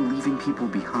doesn't mean leaving people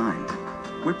behind.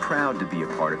 We're proud to be a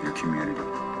part of your community.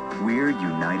 We're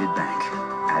United Bank,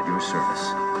 at your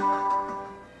service.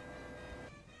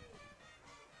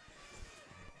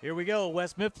 Here we go.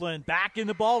 West Mifflin back in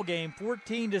the ball game,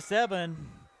 14-7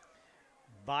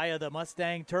 via the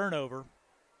Mustang turnover.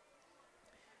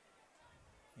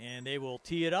 And they will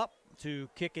tee it up to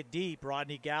kick it deep.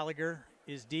 Rodney Gallagher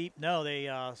is deep. No, they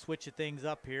switch things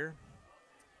up here.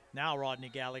 Now Rodney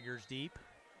Gallagher's deep.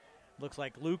 Looks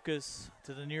like Lucas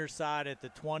to the near side at the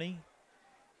 20.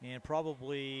 And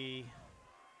probably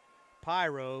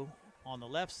Pyro on the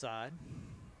left side.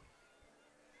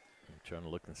 I'm trying to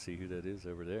look and see who that is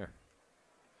over there.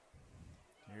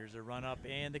 Here's a run up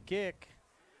and the kick.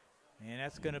 And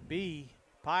that's going to be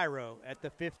Pyro at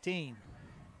the 15.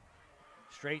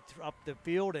 Straight up the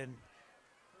field, and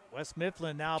West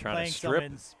Mifflin now playing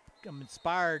some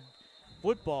inspired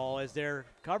football as their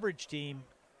coverage team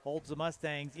holds the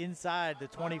Mustangs inside the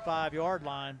 25-yard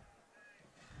line.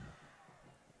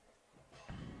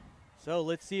 So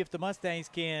let's see if the Mustangs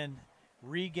can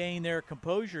regain their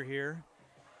composure here,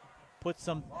 put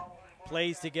some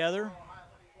plays together.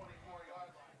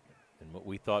 And what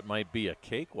we thought might be a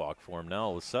cakewalk for them now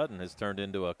all of a sudden has turned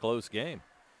into a close game.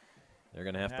 They're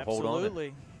going to have to hold on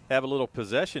and have a little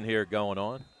possession here going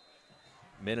on.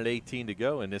 Minute 18 to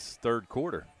go in this third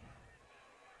quarter.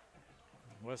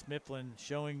 West Mifflin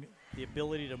showing the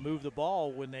ability to move the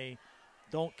ball when they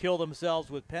don't kill themselves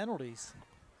with penalties.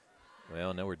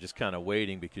 Well, now we're just kind of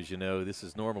waiting because, you know, this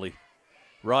is normally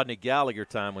Rodney Gallagher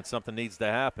time when something needs to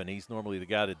happen. He's normally the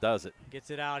guy that does it.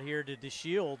 Gets it out here to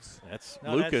DeShields. That's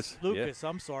Lucas. That's Lucas,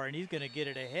 I'm sorry, and he's going to get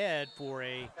it ahead for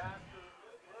a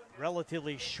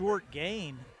relatively short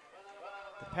gain.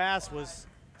 The pass was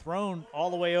thrown all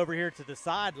the way over here to the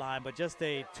sideline, but just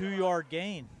a 2-yard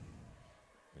gain.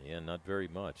 Yeah, not very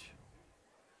much.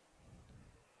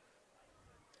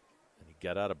 And he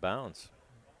got out of bounds.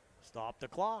 Stop the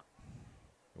clock.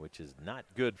 Which is not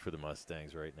good for the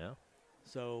Mustangs right now.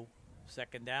 So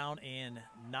second down and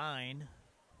 9,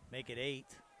 make it 8.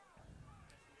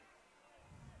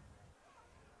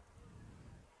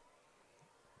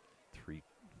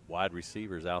 wide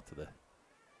receivers out to the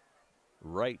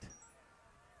right.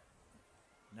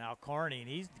 Now Carney, and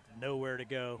he's nowhere to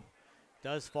go.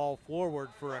 Does fall forward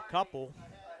for a couple.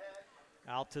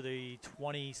 Out to the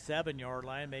 27-yard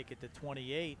line, make it to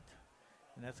 28.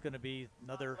 And that's going to be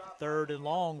another 3rd and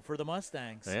long for the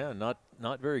Mustangs. Yeah, not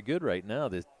very good right now.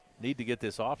 They need to get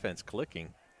this offense clicking.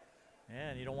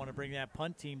 And you don't want to bring that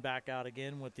punt team back out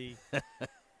again with the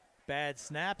bad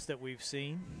snaps that we've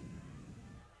seen.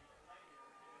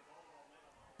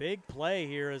 Big play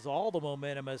here as all the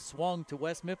momentum has swung to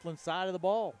West Mifflin's side of the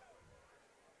ball.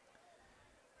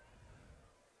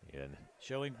 And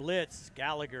showing blitz,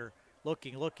 Gallagher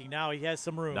looking. Now he has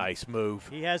some room. Nice move.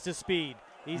 He has the speed.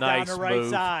 He's nice down the right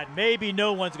side. Maybe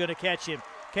no one's going to catch him.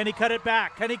 Can he cut it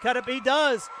back? Can he cut it? He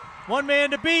does. One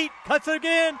man to beat. Cuts it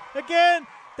again.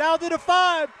 Down to the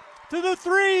 5, to the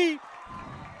 3.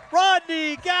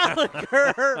 Rodney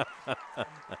Gallagher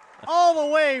all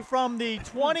the way from the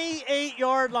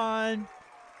 28-yard line.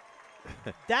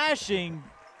 Dashing,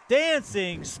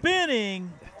 dancing,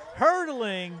 spinning,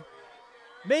 hurdling,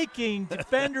 making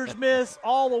defenders miss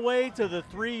all the way to the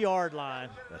 3-yard line.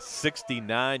 A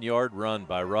 69-yard run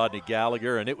by Rodney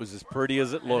Gallagher, and it was as pretty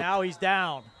as it looked. And now he's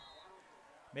down.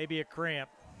 Maybe a cramp.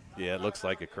 Yeah, it looks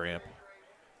like a cramp.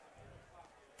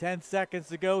 10 seconds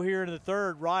to go here in the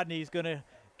 3rd. Rodney's going to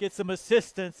get some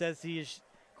assistance as he is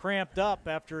cramped up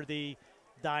after the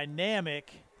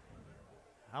dynamic.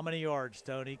 How many yards,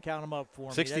 Tony? Count them up for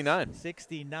me. 69. That's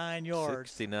 69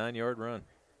 yards. 69-yard run.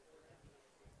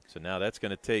 So now that's going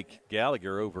to take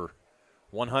Gallagher over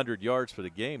 100 yards for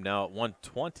the game, now at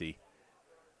 120.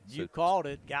 You called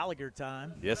it, Gallagher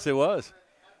time. Yes, it was.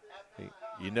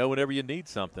 You know whenever you need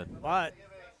something. But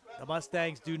the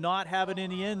Mustangs do not have it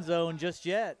in the end zone just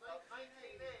yet.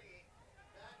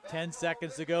 10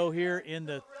 seconds to go here in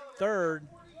the 3rd.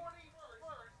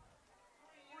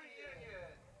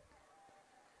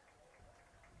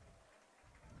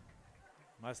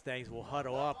 Mustangs will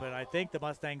huddle up, and I think the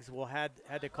Mustangs will had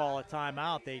to call a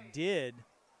timeout. They did.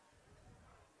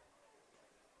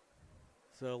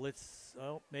 So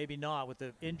maybe not with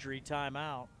the injury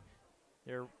timeout.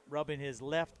 They're rubbing his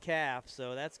left calf,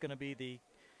 so that's going to be the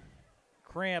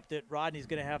cramp that Rodney's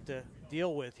going to have to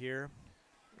deal with here.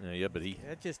 Yeah, but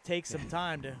that just takes some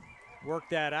time to work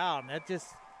that out, and that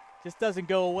just doesn't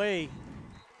go away.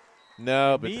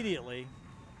 No, immediately.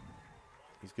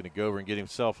 He's going to go over and get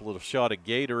himself a little shot of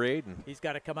Gatorade, and he's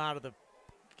got to come out of the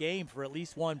game for at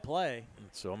least one play.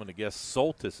 So I'm going to guess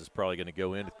Soltis is probably going to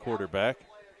go in at quarterback.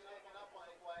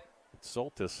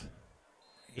 Soltis.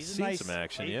 He's seen some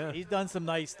action, yeah. He's done some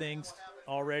nice things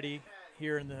already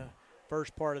here in the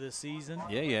first part of the season.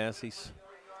 Yeah, he has. He's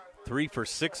 3 for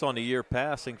 6 on the year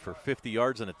passing for 50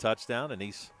 yards and a touchdown, and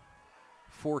he's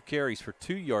 4 carries for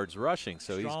 2 yards rushing.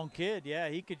 So strong kid, yeah.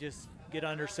 He could just get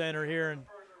under center here and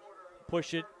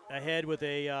push it ahead with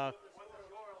a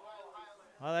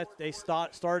they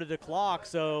started the clock,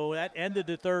 so that ended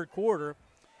the 3rd quarter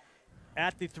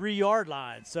at the 3-yard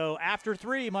line. So after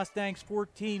 3, Mustangs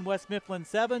 14, West Mifflin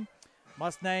 7.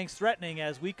 Mustangs threatening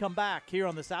as we come back here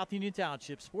on the South Union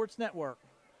Township Sports Network.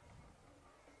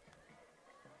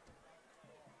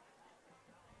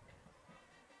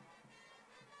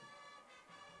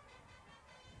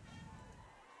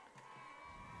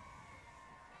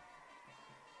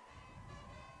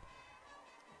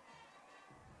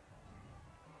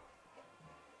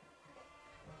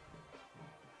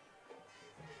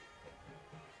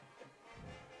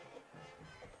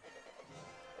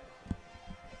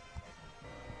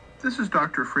 This is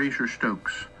Dr. Fraser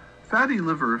Stokes. Fatty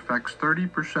liver affects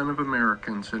 30% of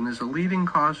Americans and is a leading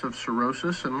cause of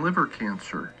cirrhosis and liver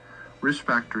cancer. Risk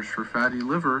factors for fatty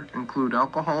liver include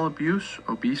alcohol abuse,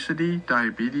 obesity,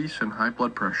 diabetes, and high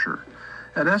blood pressure.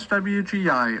 At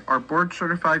SWGI, our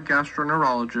board-certified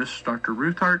gastroenterologists, Dr.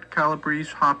 Ruthart,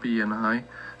 Calabrese, Hoppy, and I,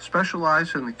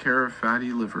 specialize in the care of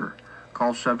fatty liver.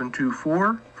 Call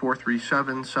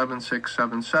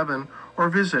 724-437-7677 or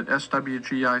visit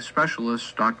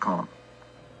swgispecialists.com.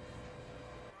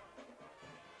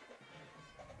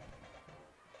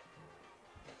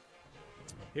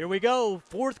 Here we go,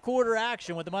 4th quarter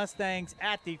action with the Mustangs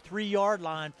at the 3-yard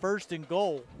line, 1st and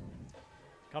goal.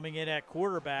 Coming in at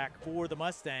quarterback for the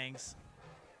Mustangs.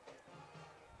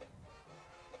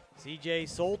 C.J.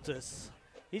 Soltis.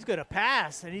 He's going to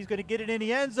pass, and he's going to get it in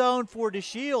the end zone for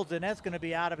DeShields, and that's going to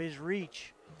be out of his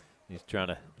reach. He's trying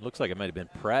to, looks like it might have been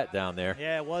Pratt down there.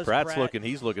 Yeah, it was Pratt's Pratt.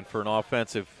 he's looking for a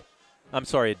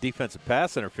defensive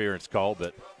pass interference call,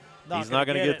 but he's not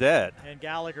going to get that. And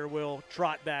Gallagher will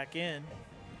trot back in.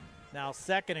 Now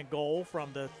 2nd and goal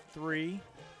from the 3.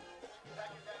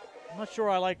 I'm not sure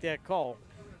I like that call.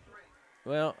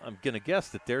 Well, I'm going to guess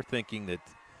that they're thinking that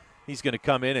he's going to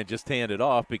come in and just hand it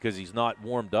off because he's not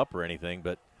warmed up or anything,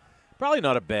 but probably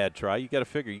not a bad try. You got to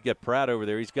figure you get Pratt over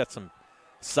there. He's got some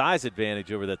size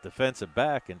advantage over that defensive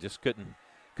back and just couldn't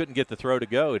get the throw to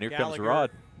go, and here comes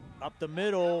Rod. Up the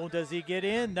middle. Does he get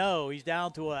in? No, he's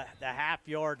down to the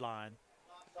half-yard line.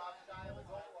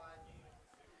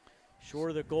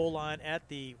 Short of the goal line at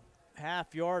the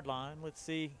half-yard line. Let's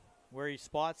see where he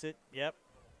spots it. Yep,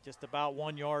 just about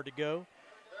 1 yard to go.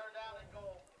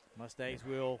 Mustangs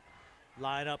will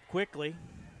line up quickly.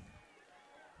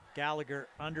 Gallagher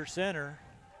under center.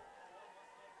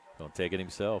 Don't take it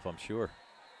himself, I'm sure.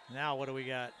 Now what do we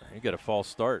got? He got a false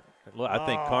start. I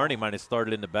think Carney might have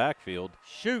started in the backfield.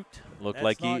 Shoot. Looked That's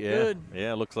like not good.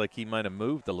 Yeah, looks like he might have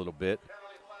moved a little bit.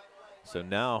 So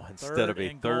now instead of a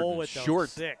third and short,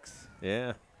 6.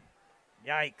 Yeah.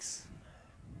 Yikes.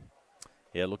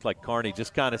 Yeah, it looked like Carney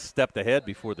just kind of stepped ahead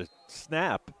before the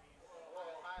snap,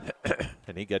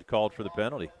 and he got called for the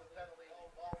penalty.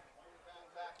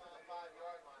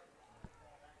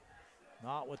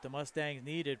 Not what the Mustangs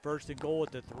needed. First and goal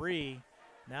at the 3.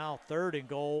 Now third and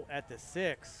goal at the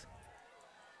 6.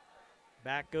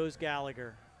 Back goes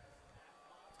Gallagher.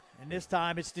 And this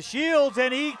time it's DeShields,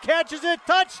 and he catches it.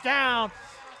 Touchdown.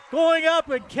 Going up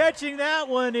and catching that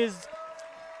one is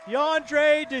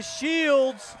Keandre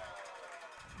DeShields.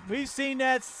 We've seen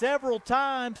that several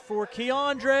times for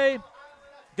Keandre.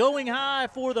 Going high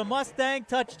for the Mustang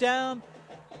touchdown.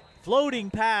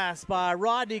 Floating pass by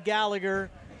Rodney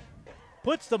Gallagher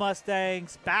puts the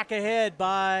Mustangs back ahead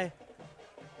by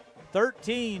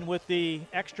 13 with the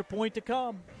extra point to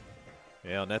come.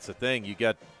 Yeah, and that's the thing. You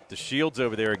got DeShields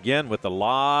over there again with a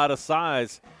lot of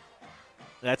size.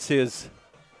 That's his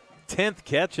 10th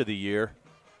catch of the year.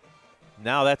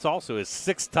 Now that's also his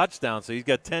 6th touchdown, so he's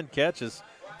got 10 catches,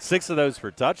 6 of those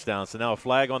for touchdowns. So now a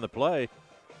flag on the play.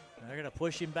 They're going to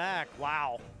push him back.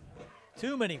 Wow.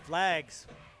 Too many flags.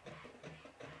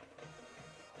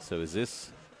 So is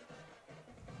this?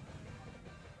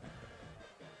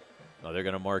 No, they're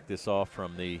going to mark this off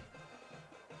from the.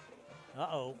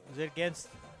 Uh-oh. Is it against?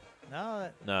 No.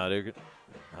 No,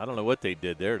 I don't know what they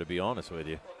did there, to be honest with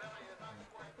you.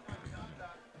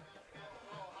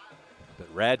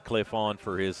 But Radcliffe on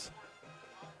for his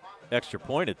extra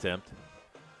point attempt.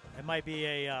 It might be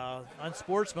a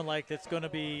unsportsmanlike that's going to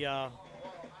be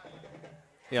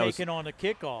taken on the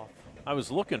kickoff. I was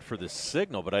looking for the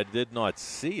signal, but I did not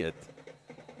see it.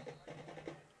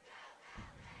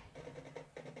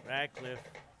 Radcliffe.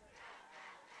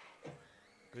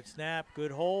 Good snap,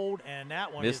 good hold, and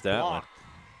that one Missed is that blocked.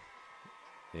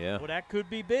 One. Yeah. Well, that could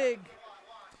be big.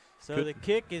 So the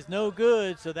kick is no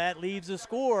good, so that leaves the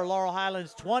score. Laurel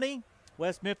Highlands 20,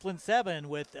 West Mifflin 7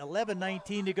 with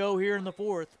 11:19 to go here in the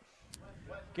fourth.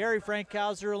 Gary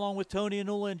Frankhauser along with Tony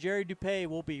Anula and Jerry Dupay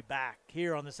will be back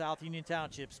here on the South Union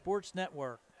Township Sports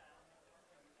Network.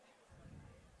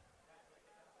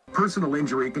 Personal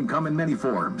injury can come in many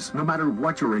forms. No matter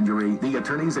what your injury, the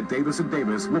attorneys at Davis &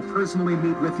 Davis will personally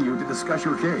meet with you to discuss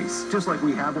your case, just like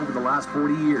we have over the last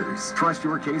 40 years. Trust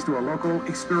your case to a local,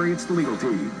 experienced legal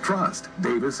team. Trust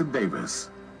Davis & Davis.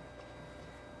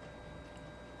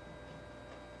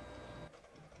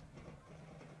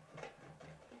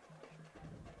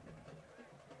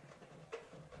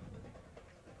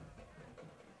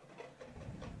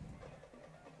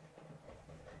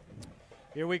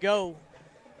 Here we go.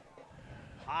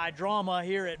 High drama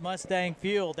here at Mustang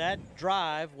Field. That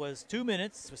drive was 2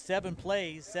 minutes with 7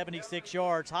 plays, 76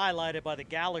 yards, highlighted by the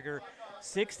Gallagher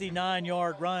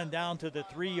 69-yard run down to the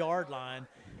 3-yard line.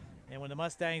 And when the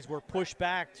Mustangs were pushed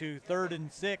back to third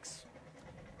and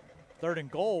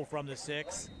goal from the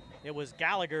 6, it was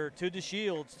Gallagher to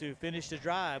DeShields to finish the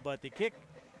drive. But the kick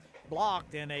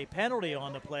blocked, and a penalty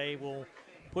on the play will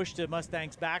push the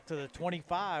Mustangs back to the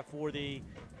 25 for the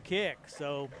kick.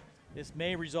 So this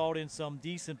may result in some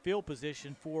decent field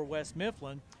position for West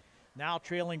Mifflin, now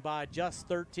trailing by just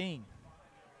 13.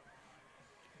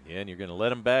 Yeah, and you're going to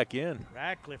let him back in.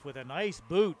 Radcliffe with a nice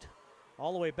boot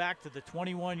all the way back to the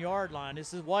 21-yard line.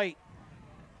 This is White.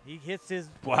 He hits his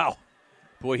wow.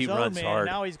 Boy, he runs man. hard.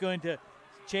 Now he's going to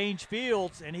change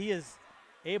fields, and he is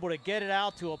able to get it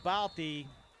out to about the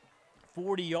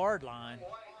 40-yard line.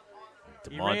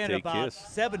 He ran about Kiss.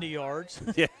 70 yards.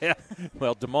 Yeah,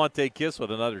 well, DeMonte Kiss with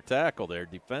another tackle there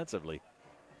defensively.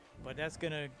 But that's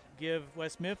going to give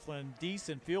West Mifflin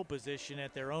decent field position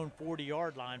at their own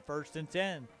 40-yard line, 1st and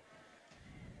 10.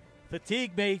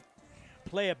 Fatigue may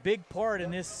play a big part in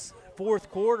this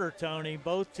fourth quarter, Tony.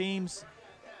 Both teams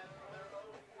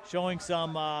showing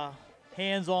some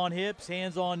hands on hips,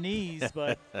 hands on knees,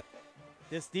 but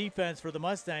this defense for the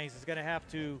Mustangs is going to have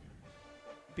to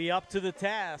be up to the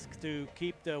task to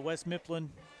keep the West Mifflin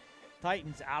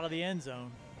Titans out of the end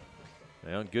zone.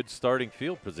 Well, good starting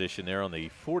field position there on the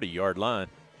 40-yard line.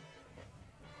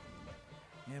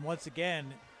 And once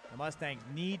again, the Mustangs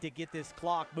need to get this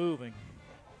clock moving.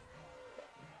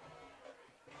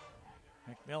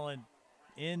 McMillan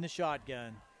in the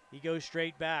shotgun. He goes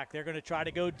straight back. They're going to try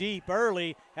to go deep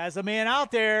early. Has a man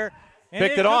out there. And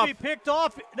Picked it off. Be picked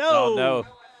off. No. Oh, no.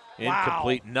 Wow.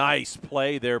 Incomplete. Nice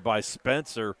play there by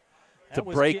Spencer to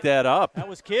break that up. That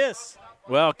was Kiss.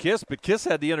 Well, but Kiss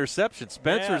had the interception.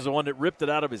 Spencer's the one that ripped it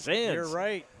out of his hands. You're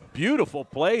right. Beautiful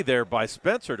play there by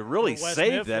Spencer to really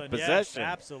save that possession.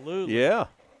 Yes, absolutely. Yeah.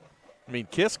 I mean,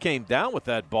 Kiss came down with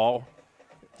that ball.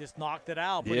 Just knocked it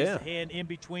out. Put his hand in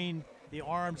between the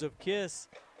arms of Kiss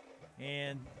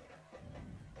and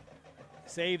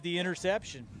saved the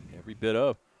interception. Every bit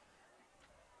of.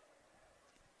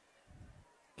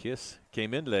 Kiss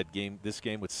came into this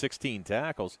game with 16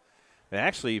 tackles. And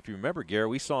actually, if you remember, Gary,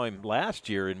 we saw him last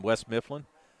year in West Mifflin.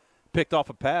 Picked off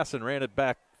a pass and ran it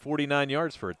back 49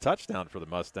 yards for a touchdown for the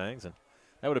Mustangs. And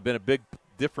that would have been a big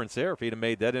difference there if he'd have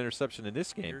made that interception in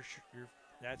this game.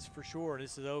 That's for sure.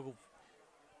 This is over.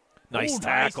 Nice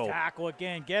tackle. Nice tackle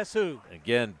again. Guess who?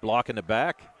 Again, blocking the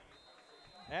back.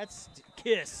 That's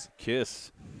Kiss.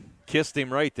 Kissed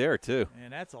him right there, too.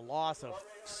 And that's a loss of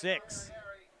 6.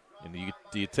 And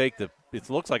do you take it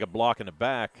looks like a block in the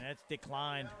back. That's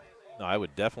declined. No, I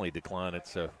would definitely decline it.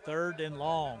 So 3rd and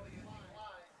long.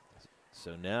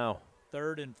 So now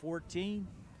 3rd and 14.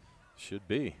 Should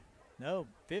be. No,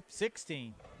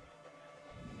 16.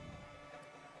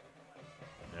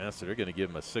 Yeah, so they're going to give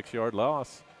him a 6-yard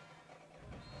loss.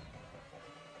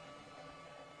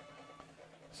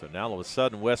 So now all of a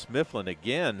sudden West Mifflin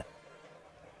again.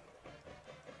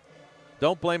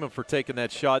 Don't blame him for taking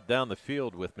that shot down the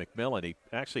field with McMillan. He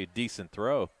actually a decent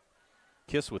throw.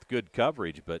 Kiss with good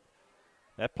coverage, but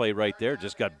that play right there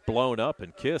just got blown up,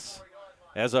 and Kiss,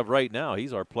 as of right now,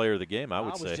 he's our player of the game, I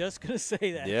would say. I was just going to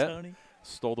say that, yeah, Tony.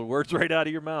 Stole the words right out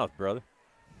of your mouth, brother.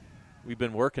 We've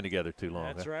been working together too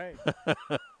long. That's right.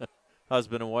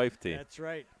 Husband and wife team. That's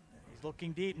right. He's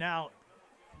looking deep now.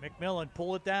 McMillan,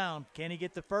 pull it down. Can he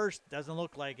get the first? Doesn't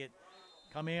look like it.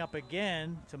 Coming up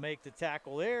again to make the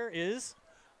tackle there is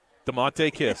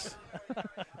DeMonte Kiss.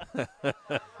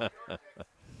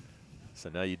 So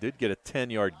now you did get a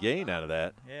 10-yard gain out of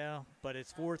that. Yeah, but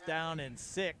it's 4th down and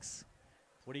 6.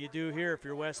 What do you do here if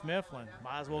you're West Mifflin?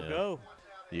 Might as well go.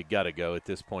 You got to go at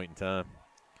this point in time.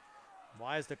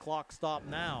 Why is the clock stopped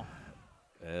now?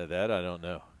 That I don't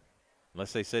know.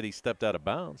 Unless they said he stepped out of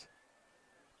bounds.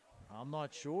 I'm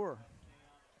not sure.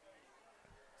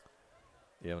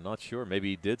 Yeah, I'm not sure. Maybe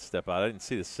he did step out. I didn't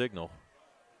see the signal.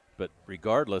 But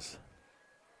regardless,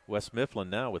 West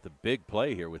Mifflin now with a big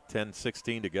play here with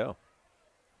 10:16 to go.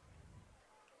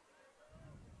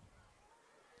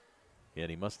 Yeah, and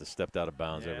he must have stepped out of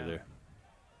bounds over there.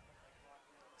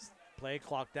 Play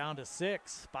clock down to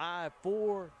 6. 5,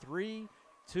 4, 3,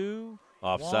 2,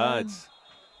 Offsides. 1.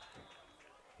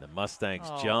 The Mustangs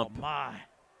jump. Oh, my.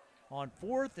 On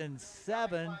 4th and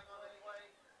 7.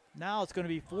 Now it's going to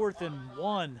be 4th and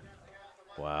 1.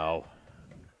 Wow.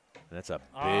 That's a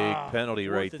big penalty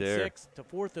right there. 4th and 6 to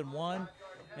 4th and 1.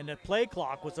 And the play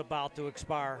clock was about to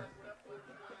expire.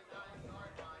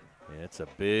 Yeah, it's a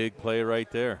big play right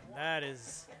there. That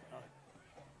is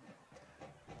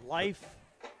a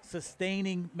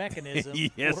life-sustaining mechanism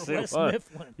yes, for West was.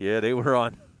 Mifflin. Yeah, they were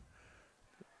on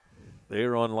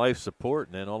life support,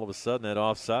 and then all of a sudden that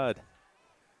offside.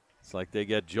 It's like they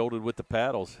got jolted with the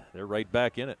paddles. They're right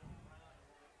back in it.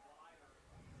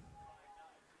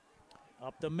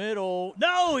 Up the middle.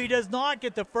 No, he does not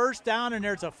get the first down, and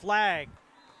there's a flag.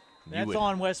 That's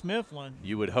on West Mifflin.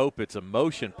 You would hope it's a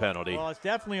motion penalty. Well, it's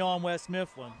definitely on West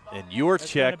Mifflin. And your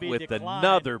check with declined.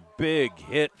 Another big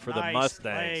hit for the Nice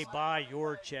Mustangs. play by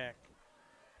your check.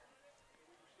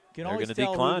 Can They're always going to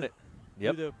tell decline who, it.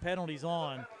 Yep. who the penalty's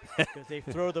on because they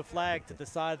throw the flag to the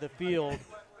side of the field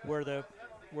where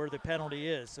the penalty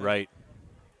is. So, right.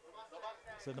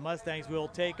 So the Mustangs will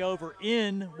take over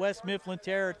in West Mifflin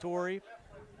territory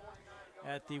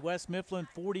at the West Mifflin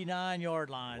 49-yard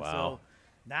line. Wow. So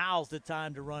now's the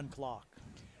time to run clock.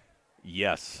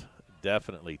 Yes,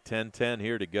 definitely. 10-10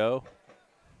 here to go.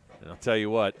 And I'll tell you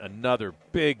what, another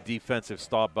big defensive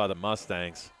stop by the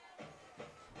Mustangs.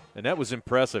 And that was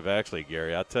impressive, actually,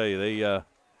 Gary. I'll tell you, they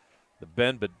the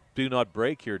bend but do not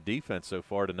break here defense so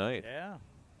far tonight. Yeah.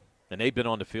 And they've been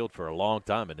on the field for a long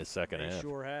time in this second half. They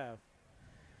sure have.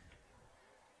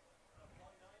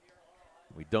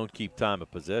 We don't keep time of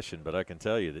possession, but I can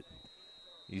tell you that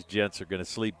these gents are going to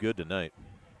sleep good tonight.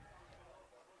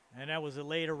 And that was a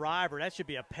late arriver. That should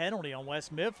be a penalty on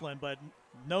West Mifflin, but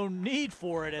no need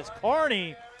for it as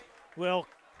Carney will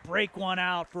break one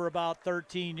out for about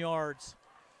 13 yards.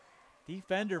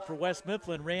 Defender for West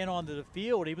Mifflin ran onto the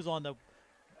field. He was on the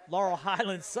Laurel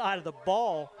Highlands side of the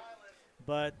ball,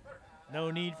 but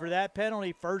no need for that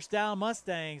penalty. First down,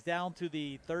 Mustangs down to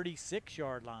the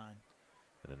 36-yard line.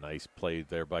 And a nice play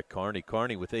there by Carney.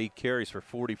 Carney with 8 carries for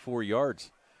 44 yards.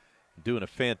 Doing a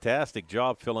fantastic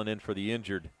job filling in for the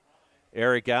injured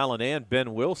Eric Allen and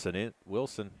Ben Wilson.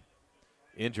 Wilson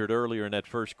injured earlier in that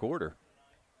first quarter.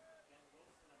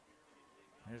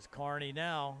 There's Carney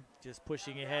now, just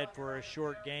pushing ahead for a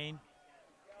short gain.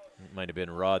 It might have been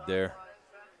Rod there.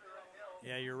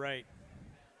 Yeah, you're right.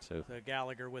 So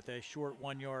Gallagher with a short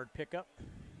 1-yard pickup.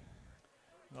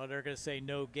 Well, they're going to say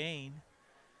no gain,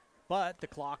 but the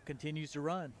clock continues to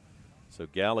run. So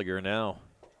Gallagher now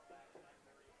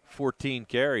 14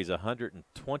 carries,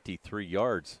 123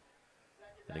 yards.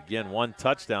 And again, 1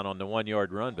 touchdown on the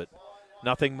 1-yard run, but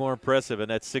nothing more impressive than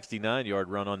that 69-yard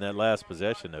run on that last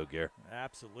possession, though, Gare.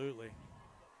 Absolutely.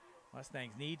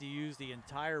 Mustangs need to use the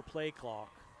entire play clock.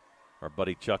 Our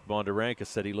buddy Chuck Bondaranka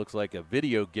said he looks like a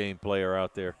video game player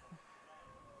out there.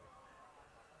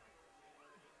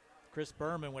 Chris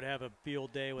Berman would have a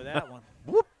field day with that one.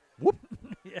 Whoop, whoop.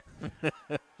 Yeah.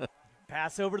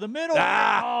 Pass over the middle.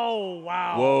 Ah! Oh,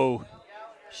 wow. Whoa.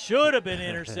 Should have been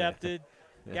intercepted.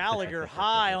 Gallagher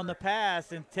high on the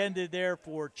pass, intended there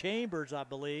for Chambers, I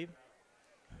believe.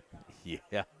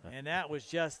 Yeah. And that was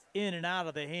just in and out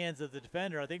of the hands of the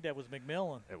defender. I think that was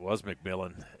McMillan. It was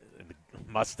McMillan. And the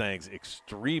Mustangs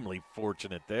extremely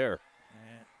fortunate there.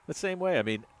 Yeah. The same way. I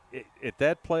mean, at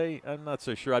that play, I'm not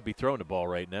so sure I'd be throwing the ball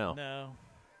right now. No.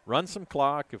 Run some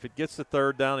clock. If it gets to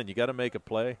 3rd down and you got to make a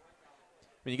play,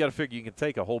 I mean, you got to figure you can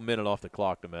take a whole minute off the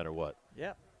clock no matter what.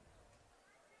 Yep.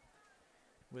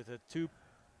 With a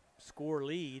 2-score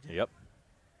lead. Yep.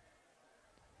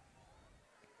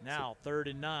 Now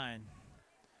 3rd and 9.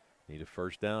 Need a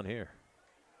first down here.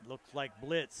 Looks like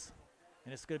blitz.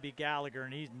 And it's going to be Gallagher,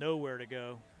 and he's nowhere to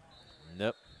go.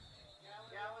 Nope.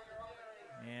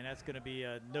 And that's going to be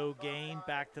a no gain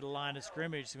back to the line of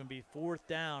scrimmage. It's going to be 4th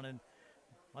down, and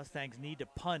Mustangs need to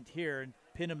punt here and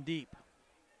pin them deep.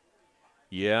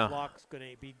 Yeah. The clock's going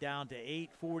to be down to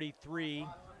 8:43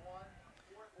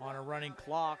 on a running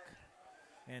clock.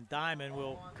 And Diamond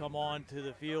will come on to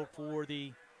the field for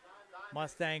the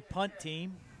Mustang punt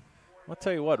team. I'll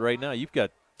tell you what, right now, you've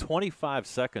got 25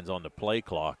 seconds on the play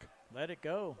clock. Let it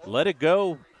go. Let it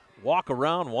go. Walk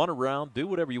around, one around, do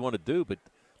whatever you want to do, but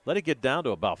let it get down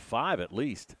to about 5 at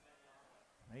least.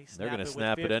 They're going to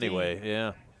snap it anyway,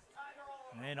 yeah.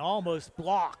 And almost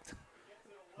blocked.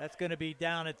 That's going to be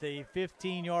down at the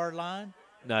 15-yard line.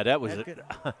 No, that was it.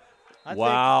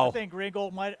 Wow. I think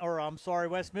Ringgold might, or I'm sorry,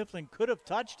 West Mifflin could have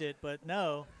touched it, but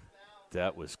no.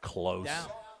 That was close.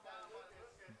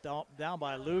 Down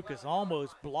by Lucas,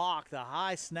 almost blocked. A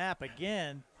high snap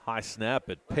again. High snap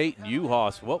at Peyton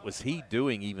Uhas. What was he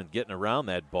doing even getting around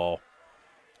that ball?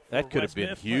 That could have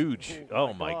been huge.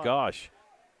 Oh, my gosh.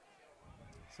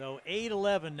 So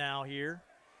 8-11 now here.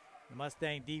 The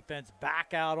Mustang defense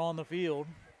back out on the field.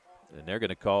 And they're going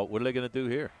to call, what are they going to do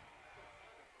here?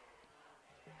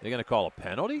 They're going to call a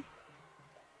penalty?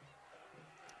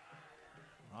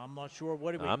 I'm not sure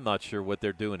I'm not sure what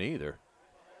they're doing either.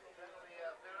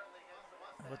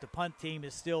 But the punt team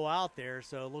is still out there,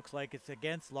 so it looks like it's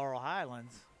against Laurel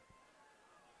Highlands.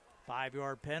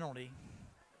 5-yard penalty.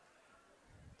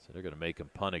 So they're going to make him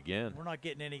punt again. We're not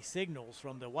getting any signals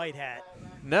from the white hat.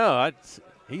 No,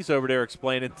 he's over there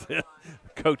explaining to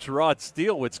Coach Rod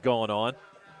Steele what's going on.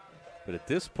 But at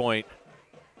this point,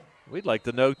 we'd like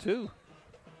to know too.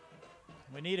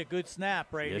 We need a good snap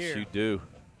right here. Yes, you do.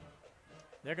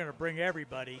 They're going to bring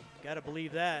everybody. Got to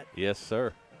believe that. Yes,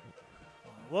 sir.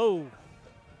 Whoa.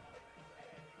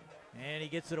 And he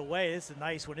gets it away. This is a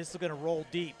nice one. This is going to roll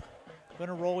deep. Going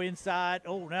to roll inside.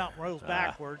 Oh, now it rolls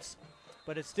backwards.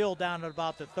 But it's still down at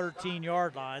about the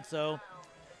 13-yard line. So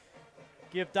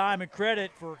give Diamond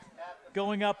credit for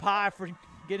going up high for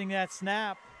getting that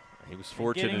snap. He was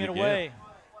fortunate getting it again. away.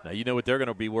 Now, you know what they're going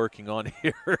to be working on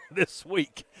here this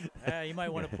week. Yeah, you might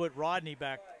want to put Rodney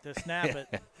back to snap it.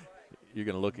 You're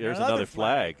going to look. There's another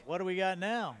flag. What do we got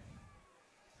now?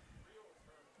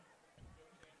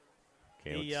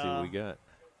 Okay, let's see what we got.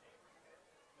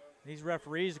 These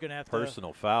referees are going to have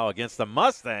personal foul against the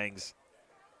Mustangs.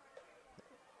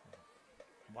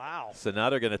 Wow. So now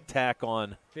they're going to tack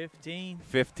on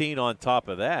 15 on top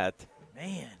of that.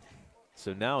 Man.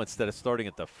 So now instead of starting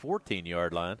at the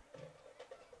 14-yard line.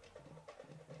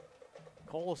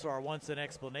 Colasar wants an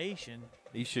explanation.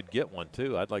 He should get one,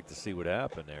 too. I'd like to see what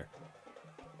happened there.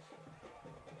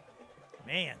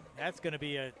 Man, that's going to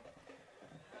be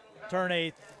turn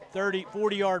a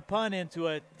 40-yard punt into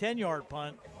a 10-yard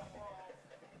punt.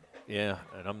 Yeah,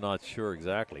 and I'm not sure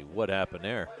exactly what happened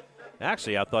there.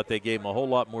 Actually, I thought they gave him a whole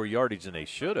lot more yardage than they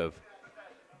should have.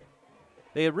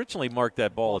 They originally marked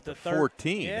that ball at the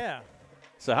 14. Yeah.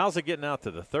 So how's it getting out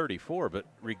to the 34? But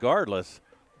regardless,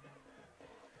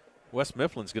 West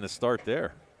Mifflin's going to start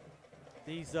there.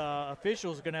 These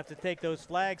officials are going to have to take those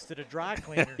flags to the dry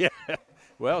cleaner. Yeah.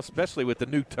 Well, especially with the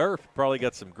new turf. Probably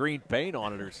got some green paint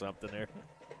on it or something there.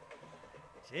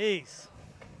 Jeez.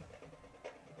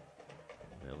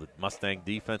 Well, the Mustang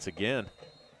defense again.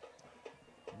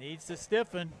 Needs to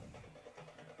stiffen.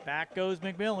 Back goes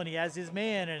McMillan. He has his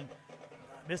man and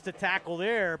missed a tackle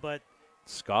there, but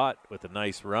Scott with a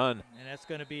nice run. And that's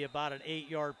going to be about an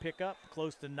 8-yard pickup,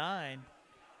 close to 9.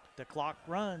 The clock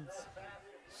runs.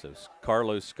 So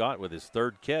Carlos Scott with his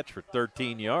third catch for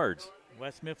 13 yards.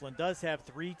 West Mifflin does have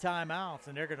 3 timeouts,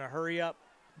 and they're going to hurry up,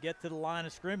 get to the line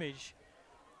of scrimmage.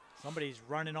 Somebody's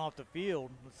running off the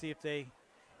field. Let's see if they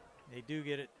do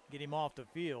get him off the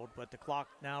field, but the clock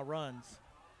now runs.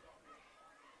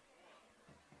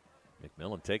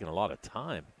 McMillan taking a lot of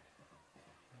time.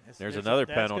 There's That's another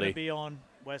penalty. That's going to be on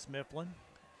West Mifflin.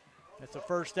 That's a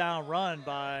first down run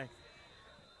by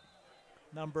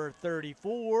number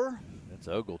 34. That's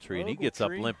Ogletree, and he gets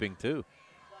up limping too.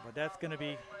 But that's going to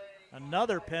be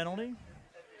another penalty.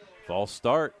 False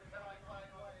start.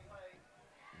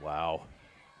 Wow.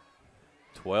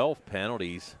 12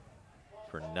 penalties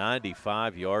for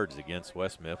 95 yards against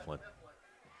West Mifflin.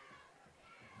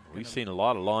 We've seen a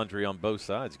lot of laundry on both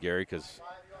sides, Gary, because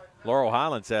Laurel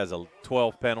Highlands has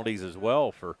 12 penalties as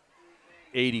well for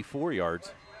 84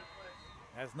 yards.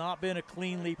 Has not been a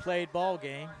cleanly played ball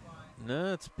game.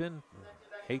 No, it's been,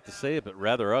 hate to say it, but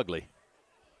rather ugly.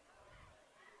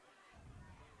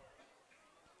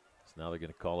 So now they're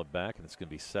going to call it back, and it's going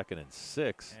to be 2nd and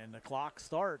 6. And the clock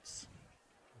starts.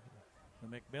 The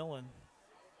McMillan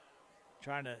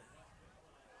trying to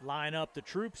line up the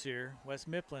troops here. West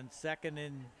Mifflin 2nd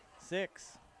and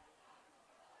 6.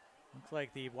 Looks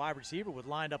like the wide receiver was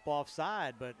lined up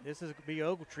offside, but this is going to be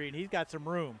Ogletree, and he's got some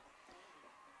room.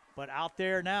 But out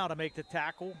there now to make the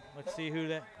tackle. Let's see who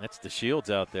that. That's the Shields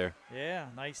out there. Yeah,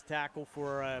 nice tackle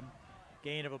for a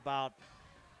gain of about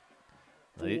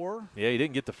 4. Yeah, he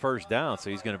didn't get the first down, so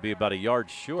he's going to be about a yard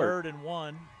short. 3rd and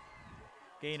 1,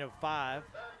 gain of 5.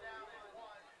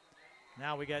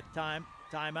 Now we got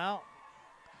timeout.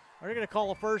 Are they going to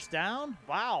call a first down?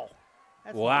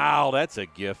 Wow. That's a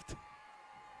gift.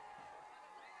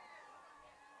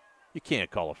 You can't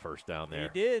call a first down there.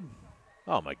 He did.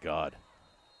 Oh, my God.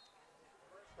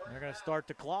 They're going to start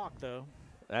the clock, though.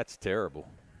 That's terrible.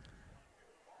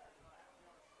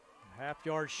 Half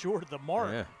yard short of the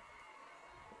mark. Yeah.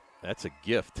 That's a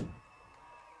gift.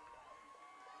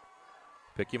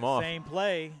 Pick him off. Same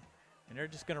play, and they're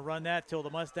just going to run that till the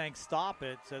Mustangs stop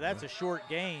it. So that's a short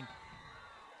gain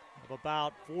of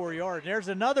about 4 yards. There's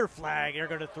another flag they're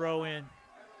going to throw in.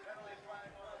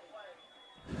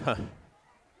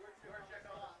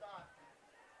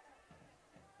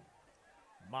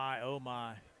 My, oh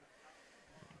my.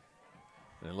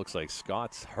 And it looks like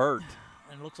Scott's hurt.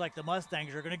 And it looks like the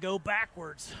Mustangs are going to go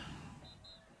backwards.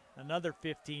 Another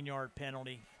 15-yard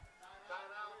penalty.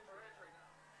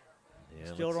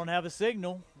 Yeah, Still don't have a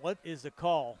signal. What is the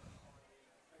call?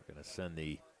 We're going to send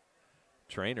the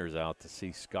trainers out to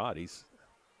see Scott. Looks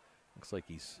like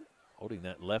he's holding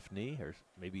that left knee, or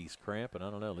maybe he's cramping. I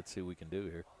don't know. Let's see what we can do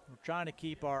here. We're trying to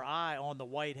keep our eye on the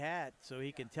white hat so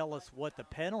he can tell us what the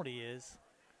penalty is.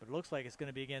 But it looks like it's going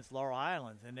to be against Laurel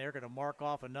Highlands, and they're going to mark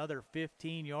off another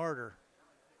 15-yarder.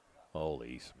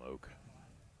 Holy smoke.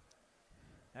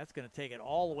 That's going to take it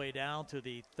all the way down to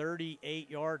the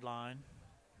 38-yard line.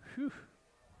 Whew.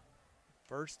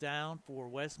 First down for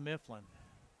West Mifflin.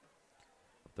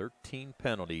 13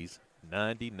 penalties,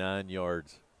 99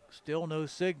 yards. Still no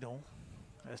signal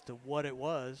as to what it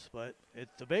was, but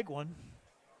it's a big one.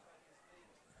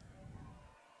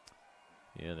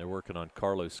 Yeah, they're working on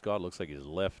Carlos Scott. Looks like his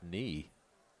left knee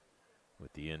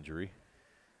with the injury.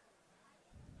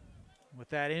 With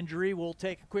that injury, we'll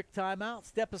take a quick timeout.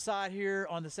 Step aside here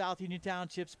on the South Union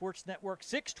Township Sports Network.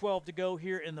 6:12 to go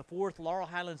here in the fourth. Laurel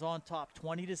Highlands on top,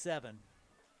 20-7.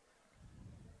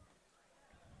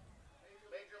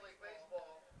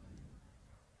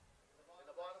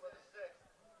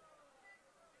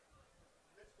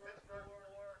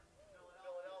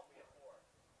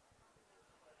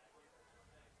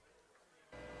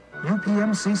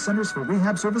 UPMC Centers for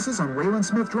Rehab Services on Wayland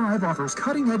Smith Drive offers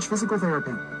cutting-edge physical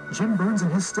therapy. Jim Burns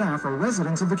and his staff are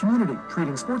residents of the community,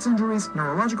 treating sports injuries,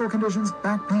 neurological conditions,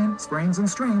 back pain, sprains and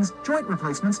strains, joint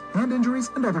replacements, hand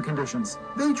injuries, and other conditions.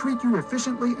 They treat you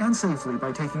efficiently and safely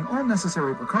by taking all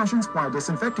necessary precautions while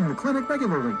disinfecting the clinic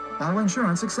regularly. All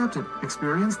insurance accepted.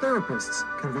 Experienced therapists.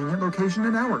 Convenient location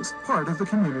and hours. Part of the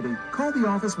community. Call the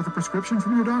office with a prescription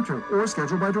from your doctor or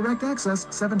schedule by direct access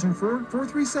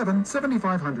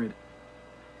 724-437-7500.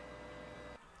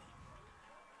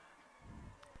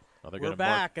 We're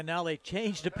back, and now they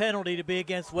changed the penalty to be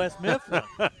against West Mifflin.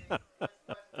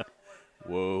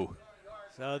 Whoa.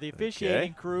 So the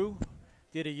officiating crew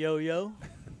did a yo-yo.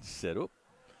 Said, "Oop,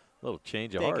 little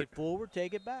change of Take heart." it forward,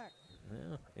 take it back.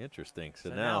 Yeah, interesting. So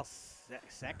now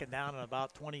second down and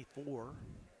about 24.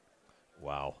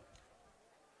 Wow.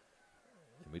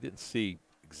 And we didn't see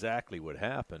exactly what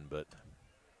happened, but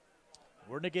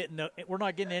we're not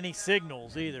getting any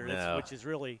signals either, No. which is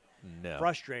really No.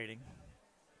 frustrating.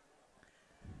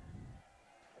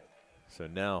 So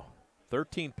now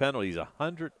 13 penalties,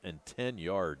 110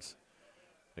 yards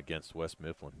against West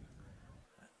Mifflin.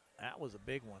 That was a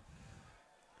big one.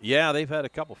 Yeah, they've had a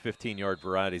couple 15-yard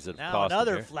varieties that have Now cost them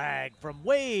another here. flag from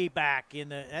way back in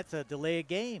the. That's a delay of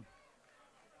game.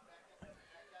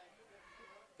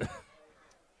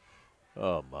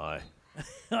 Oh, my.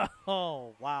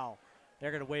 Oh, wow.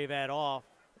 They're going to wave that off.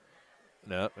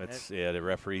 No, the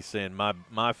referee's saying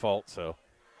my fault, so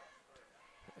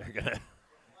they're going to.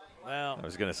 Well, I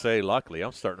was going to say, luckily,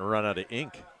 I'm starting to run out of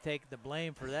ink. Take the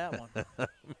blame for that one.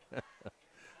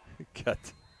 Cut.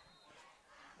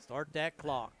 Start that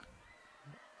clock.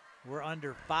 We're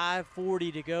under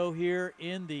 5:40 to go here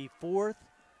in the fourth.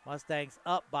 Mustangs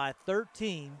up by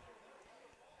 13,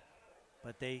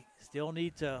 but they still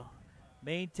need to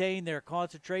maintain their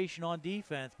concentration on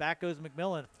defense. Back goes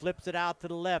McMillan, flips it out to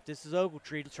the left. This is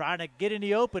Ogletree trying to get in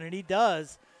the open, and he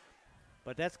does.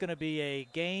 But that's going to be a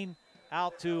gain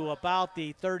out to about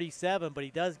the 37, but he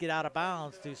does get out of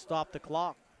bounds to stop the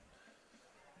clock.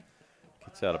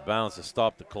 Gets out of bounds to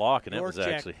stop the clock, and that was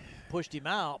Yorchek actually pushed him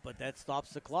out, but that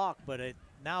stops the clock. But it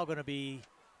now going to be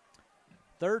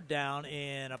third down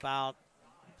in about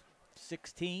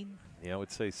 16. Yeah, I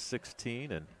would say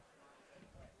 16, and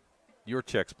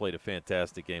Yorchek's played a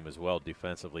fantastic game as well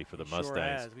defensively for the Mustangs. Sure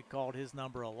has. We called his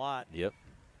number a lot. Yep.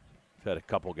 We've had a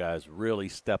couple guys really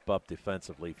step up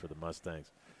defensively for the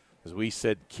Mustangs. As we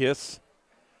said, Kiss,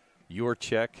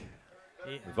 Yorchek.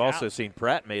 We've also seen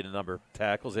Pratt made a number of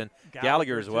tackles, and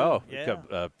Gallagher as well. Yeah.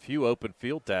 A few open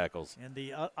field tackles. And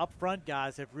the up front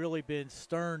guys have really been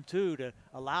stern, too, to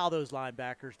allow those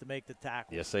linebackers to make the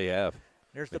tackle. Yes, they have.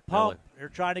 There's the pump. They're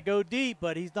trying to go deep,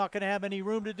 but he's not going to have any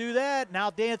room to do that.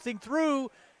 Now dancing through.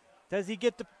 Does he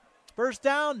get the first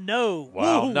down? No.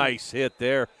 Wow, Woo. nice hit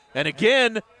there. And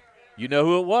again, you know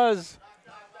who it was.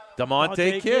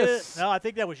 DeMonte Kiss. No, I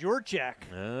think that was Yorchek.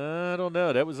 I don't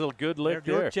know. That was a good lick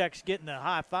there. Yorchek's getting the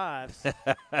high fives.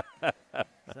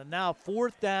 So now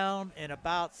fourth down and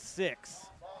about 6.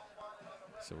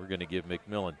 So we're going to give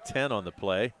McMillan 10 on the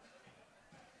play.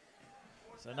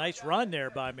 It's a nice run there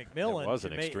by McMillan. It was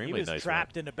an extremely nice run. He was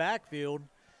trapped in the backfield,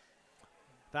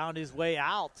 found his way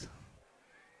out.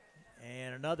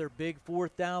 And another big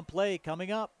fourth down play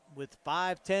coming up with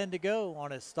 5:10 to go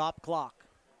on a stop clock.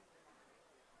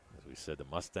 As we said, the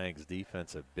Mustangs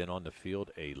defense have been on the field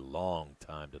a long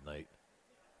time tonight.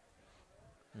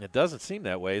 And it doesn't seem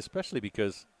that way, especially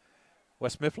because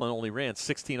West Mifflin only ran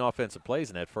 16 offensive plays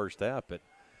in that first half, but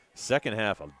second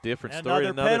half, a different story.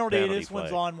 Another penalty. This flag.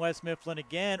 one's on West Mifflin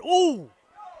again. Ooh!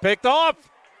 Picked off.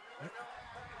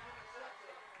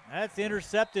 That's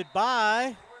intercepted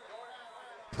by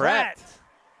Pratt. So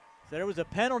there was a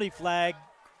penalty flag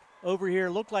over here,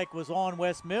 looked like was on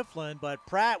West Mifflin, but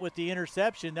Pratt with the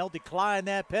interception, they'll decline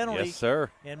that penalty. Yes,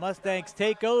 sir. And Mustangs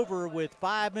take over with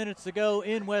 5 minutes to go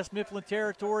in West Mifflin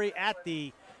territory at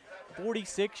the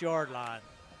 46-yard line.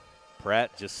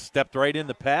 Pratt just stepped right in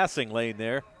the passing lane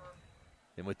there.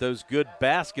 And with those good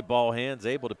basketball hands,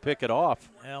 able to pick it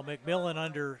off. Well, McMillan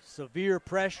under severe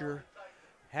pressure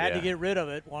had to get rid of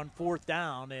it on fourth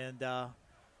down. And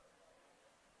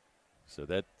so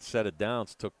that set of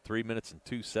downs took 3 minutes and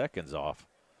 2 seconds off.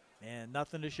 And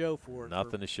nothing to show for it.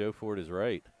 Nothing to show for it is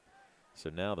right. So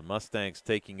now the Mustangs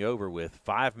taking over with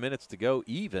 5 minutes to go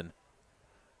even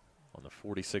on the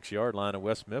 46-yard line of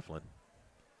West Mifflin.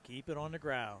 Keep it on the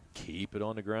ground. Keep it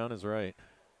on the ground is right.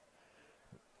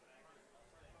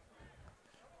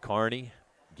 Carney,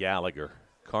 Gallagher.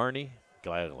 Carney,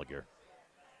 Gallagher.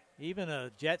 Even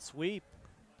a jet sweep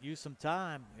used some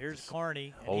time. Here's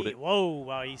Carney. Hold it. Whoa,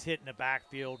 wow, he's hitting the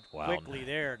backfield Wow. quickly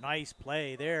there. Nice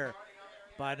play there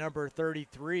by number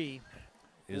 33.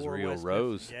 Israel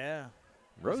Rose. Yeah.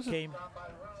 Came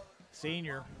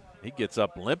senior. He gets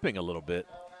up limping a little bit.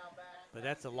 But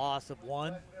that's a loss of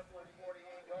 1.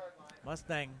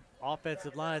 Mustang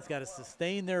offensive line's got to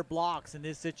sustain their blocks in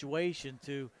this situation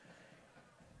to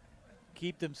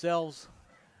keep themselves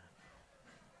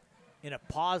in a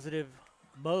positive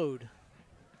mode.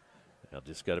 They'll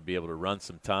just got to be able to run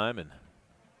some time. And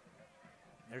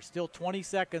there's still 20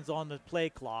 seconds on the play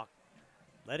clock.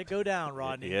 Let it go down,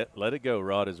 Rodney. Yeah, let it go.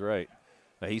 Rod is right.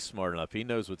 Now, he's smart enough. He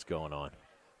knows what's going on.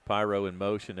 Pyro in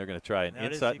motion. They're going to try an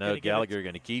inside. No, Gallagher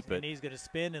going to keep it. And he's going to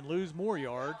spin and lose more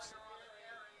yards.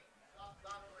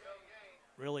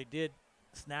 Really did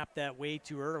snap that way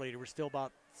too early. There were still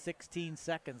about 16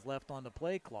 seconds left on the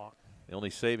play clock. The only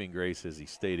saving grace is he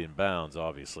stayed in bounds,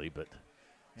 obviously, but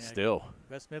still.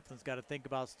 West Mifflin's got to think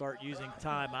about start using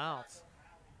timeouts.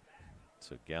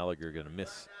 So Gallagher going to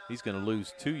miss. He's going to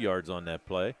lose 2 yards on that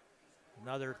play.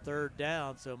 Another 3rd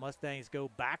down, so Mustangs go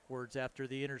backwards after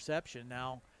the interception.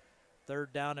 Now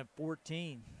 3rd down and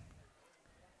 14.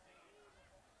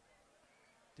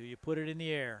 Do you put it in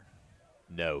the air?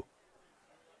 No.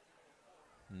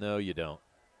 No, you don't.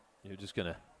 You're just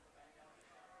going to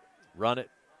run it.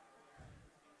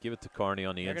 Give it to Carney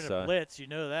on the inside. They're going to blitz, you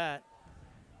know that.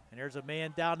 And there's a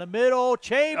man down the middle.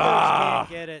 Chambers can't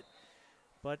get it.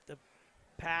 But the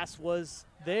pass was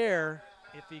there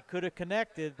if he could have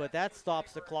connected, but that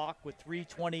stops the clock with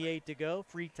 3:28 to go.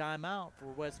 Free timeout for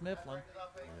West Mifflin.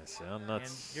 And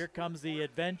here comes the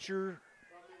adventure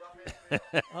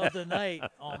of the night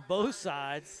on both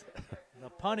sides, the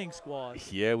punting squad.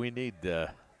 Yeah, we need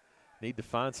to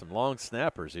find some long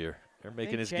snappers here. They're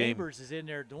making his game. Chambers is in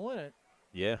there doing it.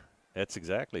 Yeah, that's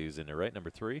exactly who's in there, right? Number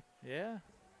 3. Yeah.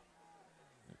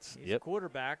 He's a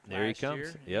quarterback. There he comes.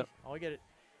 Year. Yep. All you get it.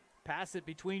 Pass it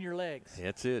between your legs.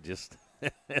 That's it. Just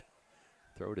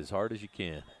throw it as hard as you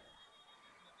can.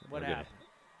 What happened?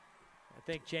 I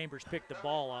think Chambers picked the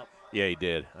ball up. Yeah, he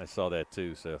did. I saw that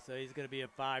too. So he's going to be a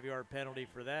 5-yard penalty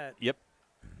for that. Yep.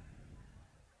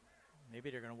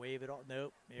 Maybe they're going to wave it off.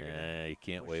 Nope. Yeah, you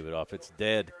can't wave it off. It's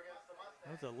dead.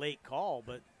 That was a late call,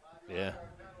 but. Yeah.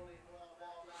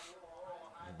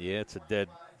 Yeah, it's a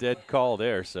dead call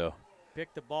there. So.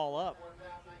 Pick the ball up.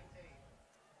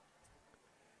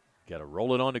 Got to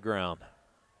roll it on the ground.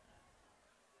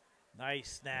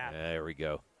 Nice snap. There we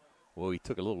go. Well, he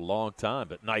took a little long time,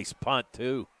 but nice punt,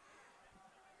 too.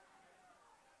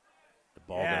 The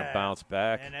ball going to bounce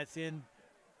back. And that's in.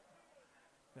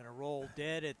 Going to roll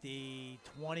dead at the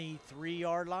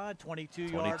 23-yard line,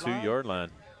 22-yard line. 22-yard line.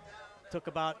 Took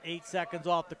about 8 seconds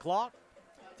off the clock.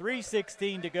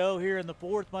 3:16 to go here in the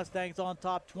 4th. Mustangs on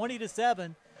top,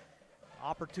 20-7.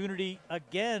 Opportunity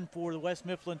again for the West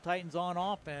Mifflin Titans on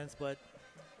offense, but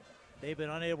they've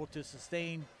been unable to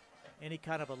sustain any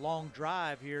kind of a long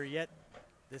drive here yet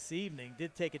this evening.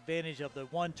 Did take advantage of the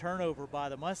 1 turnover by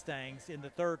the Mustangs in the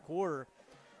 3rd quarter,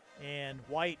 and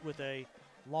White with a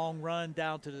long run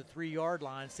down to the 3-yard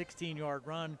line, 16-yard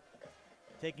run,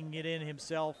 taking it in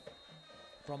himself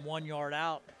from 1 yard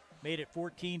out, made it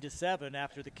 14-7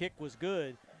 after the kick was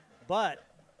good, but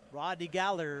Rodney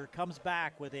Gallagher comes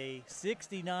back with a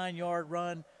 69-yard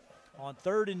run on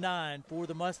 3rd and 9 for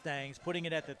the Mustangs, putting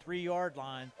it at the 3-yard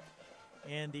line.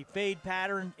 And the fade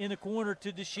pattern in the corner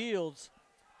to the Shields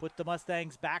put the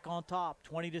Mustangs back on top,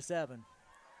 20-7.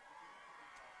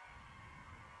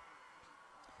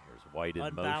 There's White in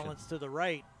Unbalanced motion. to the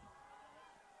right.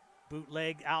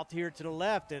 Bootleg out here to the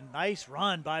left, and nice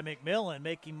run by McMillan,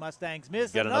 making Mustangs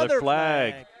miss. Got another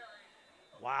flag.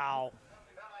 Wow.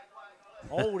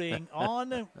 Holding on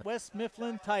the West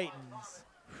Mifflin Titans.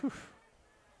 And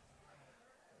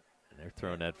they're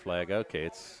throwing that flag. Okay,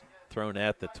 it's thrown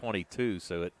at the 22,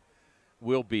 so it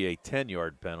will be a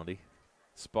 10-yard penalty.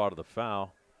 Spot of the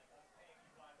foul.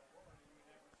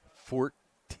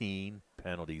 14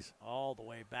 penalties. All the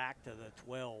way back to the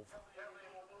 12.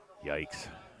 Yikes.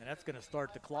 And that's going to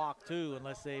start the clock, too,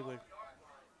 unless they would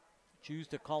choose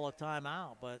to call a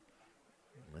timeout. But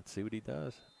let's see what he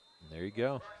does. And there you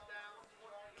go.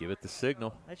 Give it the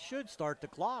signal. That should start the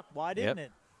clock. Why didn't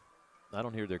it? I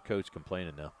don't hear their coach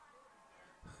complaining now.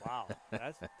 Wow.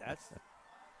 That's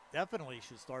definitely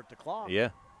should start the clock. Yeah.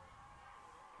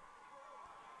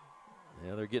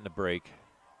 Yeah, they're getting a break.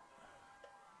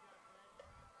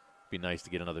 Be nice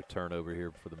to get another turnover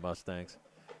here for the Mustangs,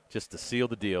 just to seal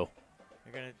the deal.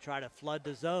 They're going to try to flood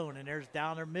the zone, and there's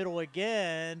down their middle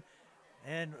again.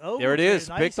 And there it is,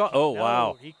 nice picked off. Oh,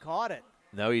 wow. He caught it.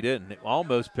 No, he didn't. It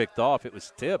almost picked off. It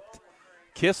was tipped.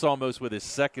 Kiss almost with his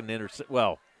second interception.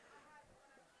 Well,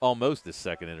 almost his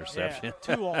second interception.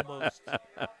 Yeah, 2 almost. And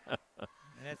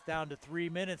that's down to 3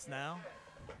 minutes now.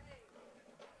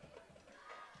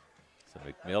 So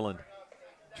McMillan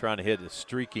trying to hit a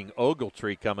streaking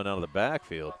Ogletree coming out of the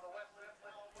backfield.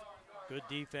 Good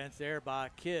defense there by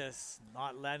Kiss,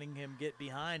 not letting him get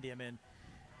behind him, and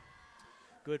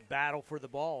good battle for the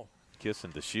ball. Kiss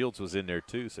and DeShields was in there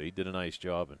too, so he did a nice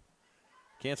job. And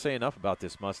can't say enough about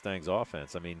this Mustangs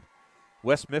offense. I mean,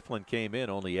 West Mifflin came in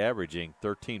only averaging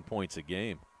 13 points a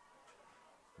game.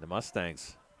 The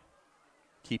Mustangs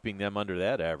keeping them under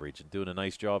that average and doing a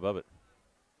nice job of it.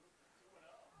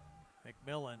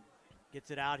 McMillan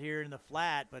gets it out here in the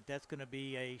flat, but that's going to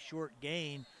be a short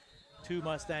gain. Two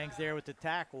Mustangs there with the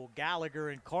tackle. Gallagher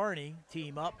and Carney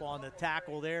team up on the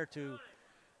tackle there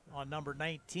on number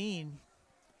 19.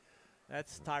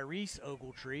 That's Tyrese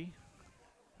Ogletree.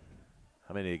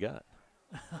 How many you got?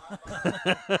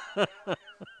 A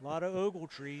lot of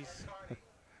Ogletrees.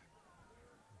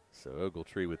 So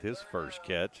Ogletree with his first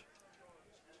catch.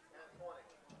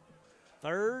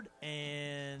 3rd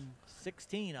and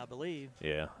 16, I believe.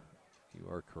 Yeah, you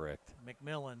are correct.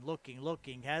 McMillan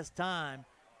looking, has time,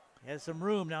 has some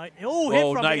room now. Oh,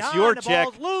 hit from nice behind. your The check.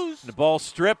 ball's loose. The ball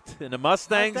stripped, and the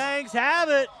Mustangs have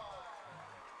it.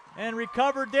 And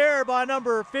recovered there by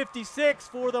number 56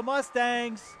 for the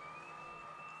Mustangs.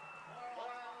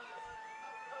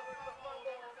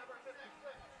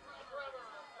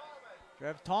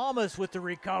 Trev Thomas with the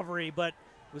recovery, but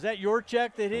was that your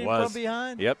check that hit him from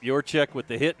behind? Yep, your check with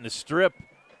the hit and the strip.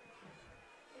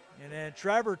 And then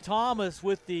Trevor Thomas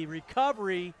with the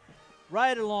recovery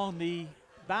right along the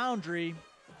boundary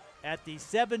at the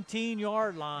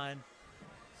 17-yard line.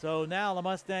 So now the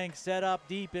Mustangs set up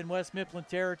deep in West Mifflin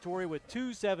territory with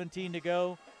 2:17 to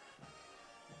go.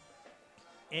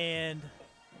 And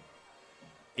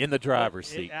in the driver's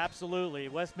seat. Absolutely.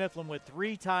 West Mifflin with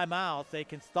 3 timeouts. They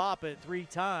can stop it 3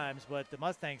 times, but the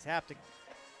Mustangs have to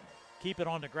keep it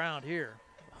on the ground here.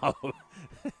 Oh,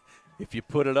 if you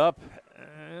put it up,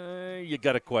 you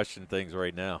got to question things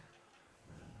right now.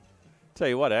 Tell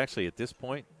you what, actually, at this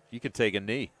point, you can take a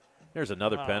knee. There's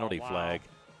another penalty flag.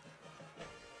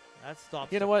 That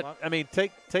stops. You know what? I mean,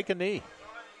 take a knee.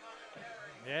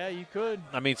 Yeah, you could.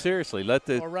 I mean, seriously,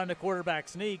 or run the quarterback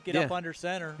sneak, get up under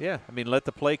center. Yeah, I mean, let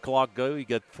the play clock go. You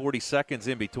got 40 seconds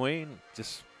in between.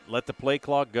 Just let the play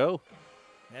clock go.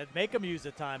 And make them use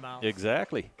the timeout.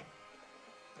 Exactly.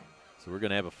 So we're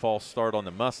going to have a false start on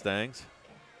the Mustangs.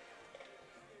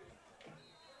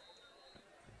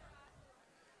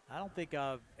 I don't think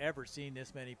I've ever seen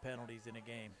this many penalties in a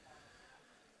game.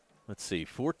 Let's see,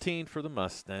 14 for the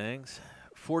Mustangs,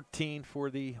 14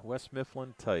 for the West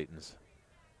Mifflin Titans.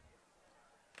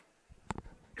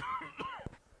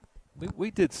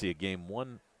 We did see a game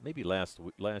maybe last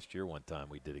year one time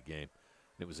we did a game.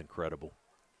 It was incredible.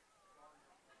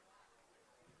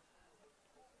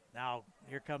 Now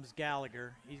here comes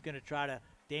Gallagher. He's going to try to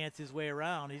dance his way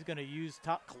around. He's going to use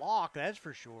top clock, that's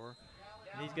for sure.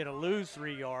 And he's going to lose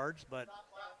 3 yards, but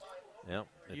yeah,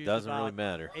 it doesn't really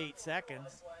matter. 8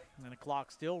 seconds, and the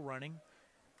clock's still running.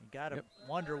 You got to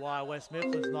wonder why West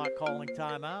Mifflin's not calling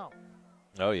timeout.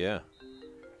 Oh, yeah.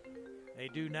 They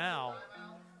do now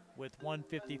with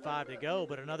 1:55 to go,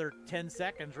 but another 10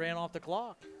 seconds ran off the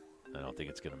clock. I don't think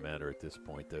it's going to matter at this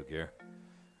point, though, Gare.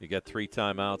 You got 3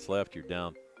 timeouts left. You're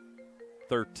down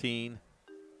 13.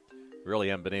 Really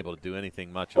haven't been able to do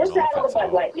anything much on offense.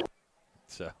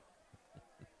 So.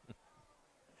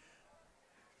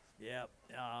 Yep.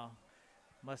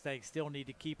 Mustangs still need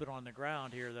to keep it on the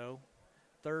ground here, though.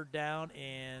 3rd down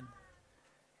and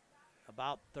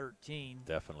about 13.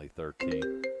 Definitely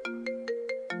 13.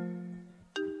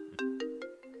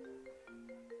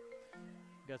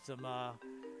 Got some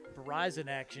Verizon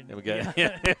action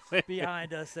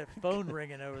behind us. That phone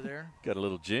ringing over there. Got a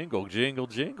little jingle, jingle,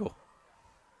 jingle.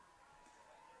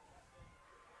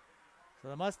 So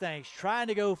the Mustangs trying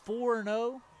to go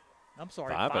 4-0. I'm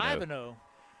sorry, 5-0.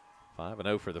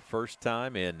 5-0 for the first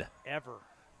time in ever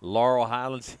Laurel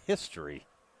Highlands history.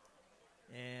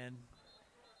 And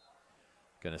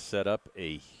going to set up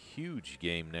a huge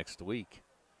game next week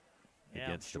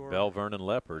against the sure Bell Vernon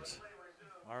Leopards.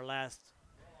 Our last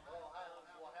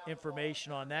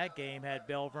information on that game had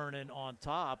Bell Vernon on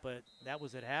top, but that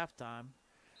was at halftime.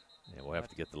 Yeah, we'll have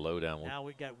to get the lowdown. Now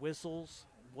we got whistles.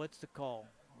 What's the call?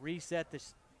 Reset the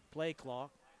play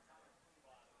clock.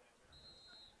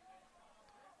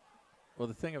 Well,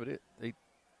 the thing of it, they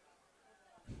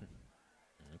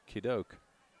okey-doke.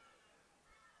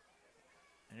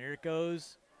 And here it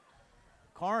goes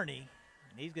Carney,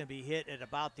 and he's going to be hit at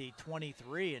about the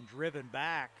 23 and driven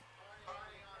back.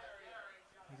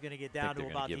 He's going to get down to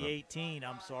about the 18,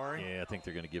 I'm sorry. Yeah, I think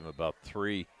they're going to give him about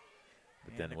 3.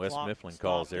 But and then West Mifflin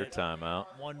calls their timeout.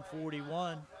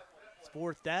 1:41. It's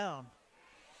 4th down.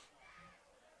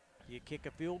 Do you kick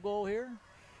a field goal here?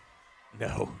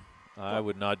 No, I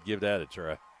would not give that a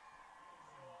try.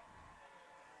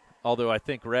 Although I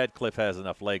think Radcliffe has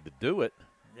enough leg to do it.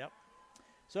 Yep.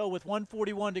 So with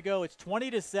 1:41 to go, it's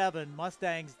 20-7.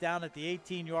 Mustangs down at the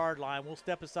 18-yard line. We'll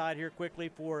step aside here quickly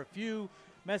for a few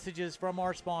messages from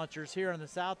our sponsors here on the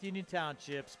South Union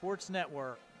Township Sports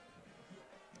Network.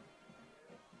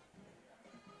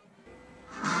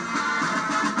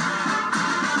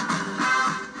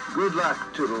 Good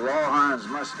luck to the Laurel Highlands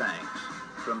Mustangs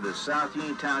from the South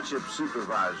Union Township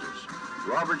Supervisors,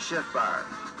 Robert Schiffbauer,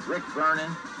 Rick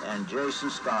Vernon, and Jason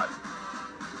Scott.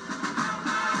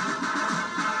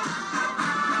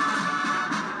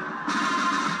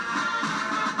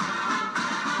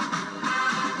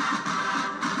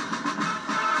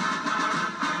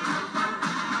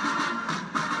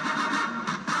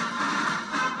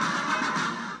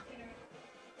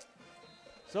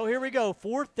 So here we go,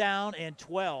 4th down and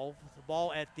 12. The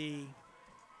ball at the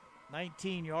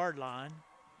 19-yard line.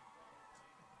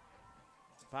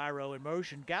 Pyro in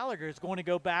motion. Gallagher is going to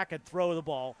go back and throw the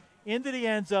ball into the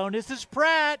end zone. This is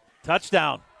Pratt.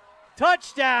 Touchdown.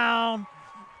 Touchdown.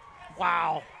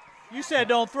 Wow. You said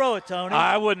don't throw it, Tony.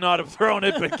 I would not have thrown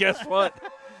it, but guess what?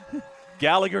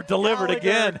 Gallagher delivered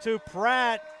again. To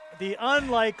Pratt. The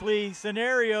unlikely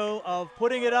scenario of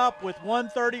putting it up with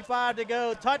 1:35 to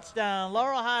go. Touchdown,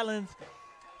 Laurel Highlands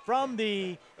from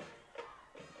the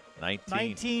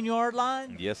 19-yard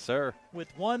line. Yes, sir.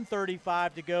 With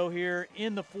 1:35 to go here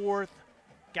in the 4th.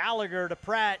 Gallagher to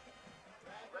Pratt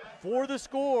for the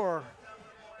score.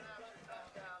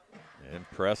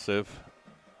 Impressive.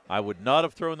 I would not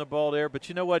have thrown the ball there, but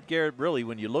you know what, Garrett, really,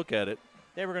 when you look at it.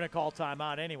 They were going to call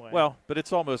timeout anyway. Well, but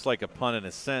it's almost like a punt in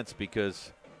a sense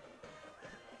because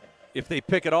if they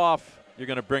pick it off, you're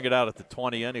going to bring it out at the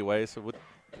 20 anyway. So,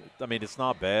 I mean, it's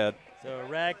not bad. So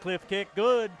Radcliffe kick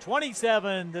good.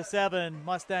 27-7.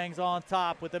 Mustangs on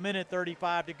top with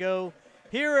 1:35 to go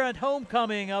here at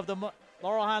homecoming of the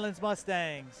Laurel Highlands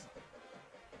Mustangs.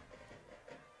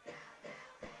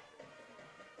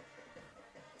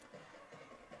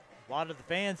 A lot of the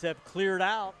fans have cleared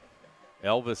out.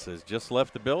 Elvis has just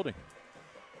left the building.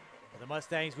 The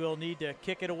Mustangs will need to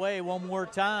kick it away one more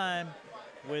time.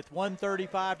 With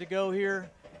 1:35 to go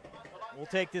here, we'll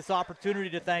take this opportunity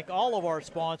to thank all of our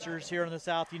sponsors here on the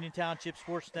South Union Township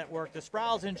Sports Network, the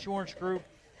Sprouse Insurance Group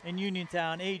in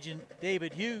Uniontown, agent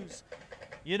David Hughes,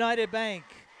 United Bank,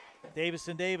 Davis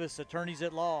 & Davis, attorneys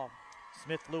at law,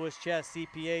 Smith Lewis Chess,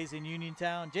 CPAs in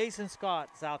Uniontown, Jason Scott,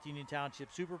 South Union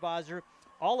Township Supervisor,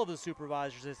 all of the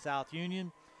supervisors at South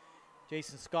Union,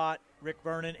 Jason Scott, Rick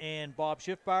Vernon, and Bob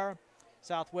Schiffbauer,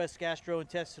 Southwest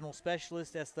Gastrointestinal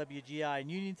Specialist, SWGI in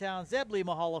Uniontown, Zebley,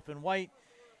 Mahaloff and White,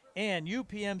 and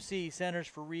UPMC Centers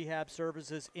for Rehab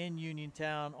Services in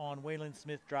Uniontown on Wayland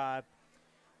Smith Drive.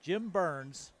 Jim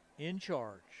Burns in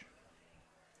charge.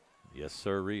 Yes,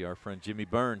 sir, our friend Jimmy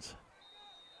Burns.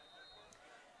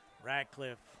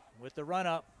 Radcliffe with the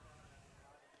run-up.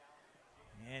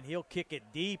 And he'll kick it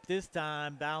deep this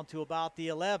time, down to about the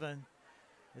 11.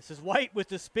 This is White with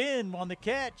the spin on the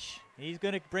catch. He's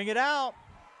going to bring it out.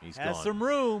 He's has gone. some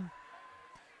room.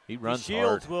 He runs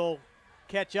Shields hard. will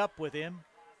catch up with him,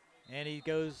 and he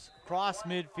goes across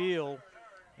midfield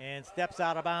and steps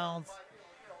out of bounds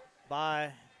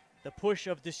by the push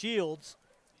of the Shields.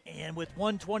 And with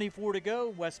 1:24 to go,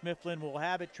 West Mifflin will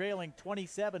have it trailing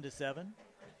 27-7,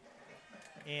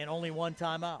 and only one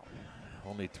timeout.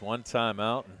 Only one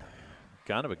timeout, and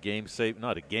kind of a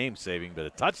not a game saving, but a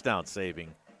touchdown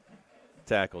saving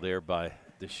tackle there by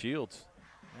the Shields.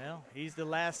 Well, he's the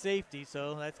last safety,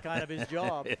 so that's kind of his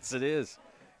job. Yes, it is.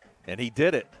 And he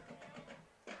did it.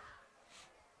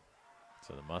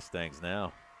 So the Mustangs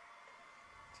now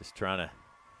just trying to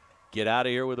get out of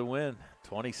here with a win.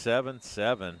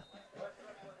 27-7.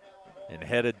 And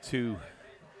headed to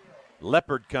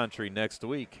Leopard Country next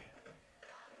week.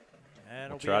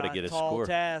 And we'll try to get a tall score.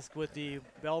 Task with the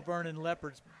Bell Vernon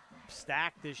Leopards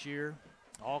stacked this year.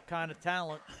 All kind of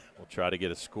talent. We'll try to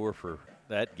get a score for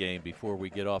that game before we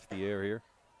get off the air here.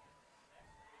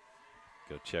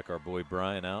 Go check our boy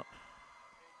Brian out.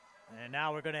 And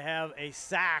now we're going to have a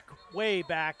sack way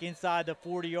back inside the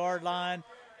 40-yard line.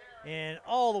 And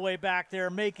all the way back there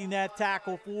making that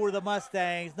tackle for the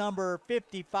Mustangs, number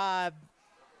 55,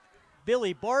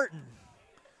 Billy Barton.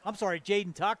 I'm sorry,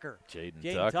 Jaden Tucker.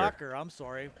 Jaden Tucker, I'm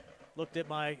sorry. Looked at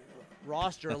my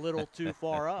roster a little too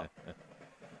far up.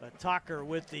 But Tucker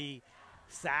with the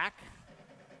sack.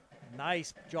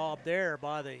 Nice job there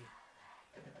by the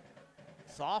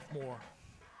sophomore.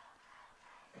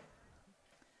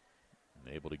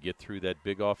 Able to get through that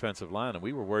big offensive line, and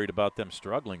we were worried about them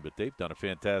struggling, but they've done a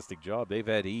fantastic job. They've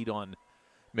had heat on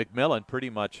McMillan pretty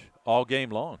much all game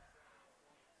long.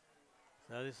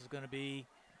 So this is going to be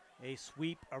a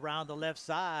sweep around the left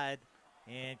side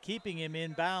and keeping him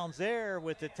in bounds there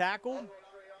with the tackle.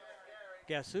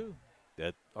 Guess who?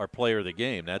 That our player of the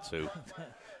game, that's who.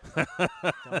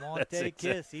 Damonte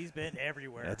Kiss, he's been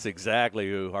everywhere. That's exactly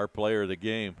who, our player of the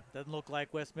game. Doesn't look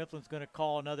like West Mifflin's going to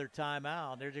call another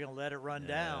timeout. They're just going to let it run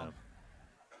down.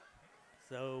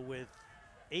 So with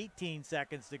 18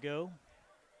 seconds to go,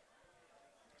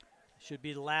 should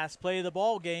be the last play of the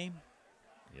ball game.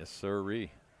 Yes,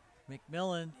 sirree.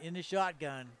 McMillan in the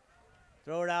shotgun.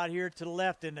 Throw it out here to the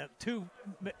left, and the two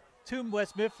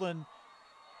West Mifflin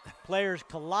players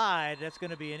collide. That's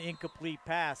going to be an incomplete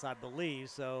pass, I believe.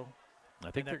 So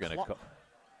I think they're going to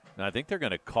I think they're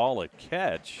going to call a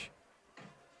catch,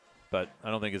 but I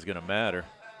don't think it's going to matter.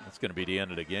 It's going to be the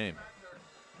end of the game.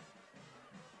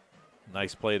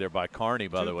 Nice play there by Carney,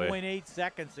 by the way. 2.8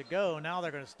 seconds to go. Now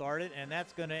they're going to start it, and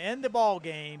that's going to end the ball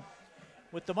game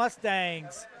with the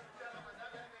Mustangs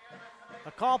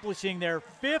accomplishing their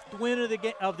 5th win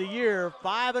of the year,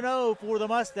 5-0 for the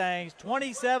Mustangs,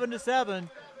 27-7.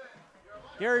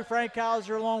 Gary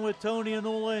Frankhauser along with Tony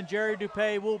Anula and Jerry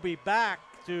Dupay will be back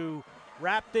to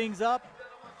wrap things up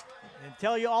and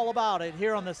tell you all about it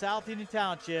here on the South Union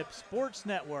Township Sports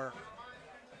Network.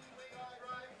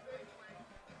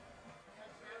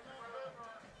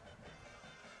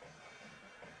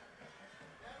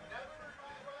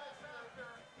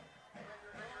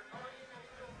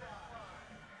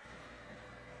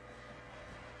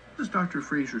 This is Dr.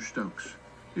 Fraser Stokes.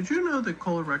 Did you know that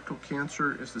colorectal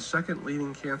cancer is the 2nd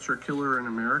leading cancer killer in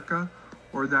America,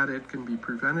 or that it can be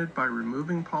prevented by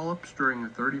removing polyps during a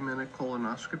 30-minute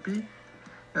colonoscopy?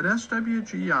 At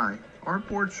SWGI, our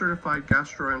board-certified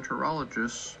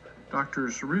gastroenterologists,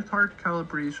 Drs. Ruth Hart,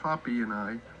 Calabrese, Hoppy, and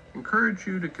I, encourage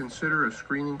you to consider a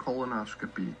screening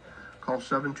colonoscopy. Call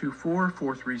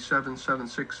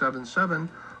 724-437-7677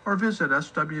 or visit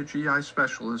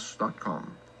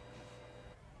swgispecialists.com.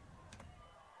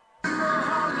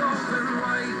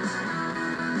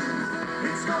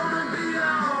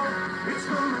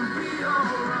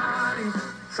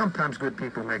 Sometimes good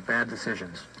people make bad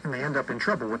decisions, and they end up in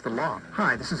trouble with the law.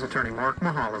 Hi, this is attorney Mark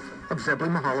Mahalov of Zebley,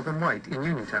 Mahalov & White in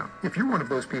Uniontown. If you're one of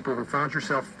those people who found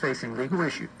yourself facing legal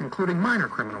issues, including minor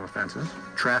criminal offenses,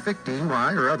 traffic,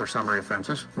 DUI, or other summary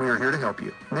offenses, we are here to help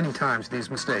you. Many times these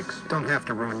mistakes don't have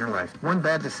to ruin your life. One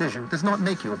bad decision does not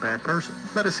make you a bad person.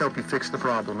 Let us help you fix the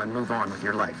problem and move on with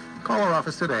your life. Call our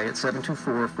office today at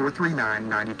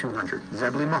 724-439-9200.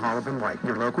 Zebley, Mahalov & White,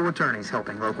 your local attorneys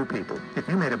helping local people. If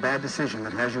you made a bad decision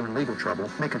that has you in legal trouble,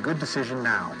 make a good decision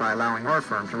now by allowing our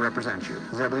firm to represent you.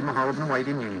 Zebley, Mahalov & White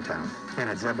in Uniontown and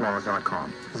at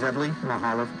zeblaw.com. Zebley,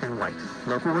 Mahalov & White,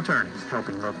 local attorneys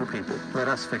helping local people. Let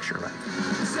us fix your life.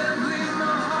 Zebley,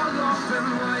 Mahalov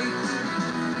 & White.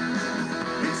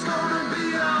 It's gonna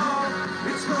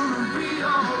be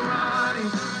all right.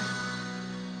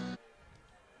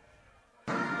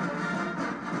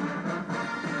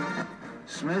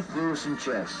 Smith, Lewis &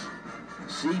 Chess,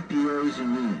 CPAs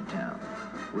in Uniontown.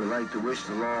 We'd like to wish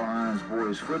the Laurel Highlands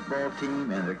boys football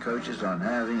team and their coaches on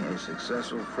having a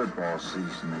successful football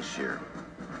season this year.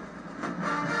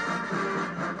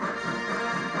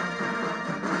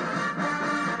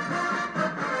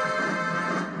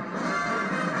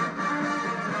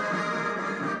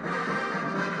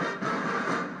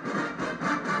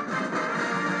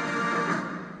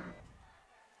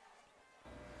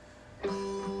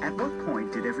 At what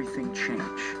point did everything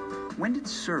change? When did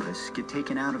service get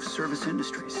taken out of service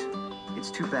industries? It's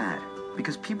too bad,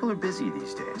 because people are busy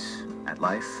these days. At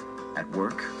life, at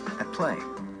work, at play.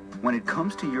 When it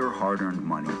comes to your hard-earned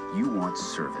money, you want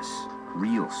service.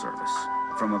 Real service.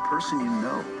 From a person you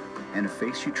know and a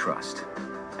face you trust.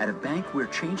 At a bank where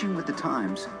changing with the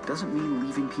times doesn't mean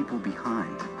leaving people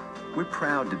behind. We're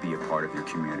proud to be a part of your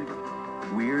community.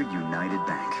 We're United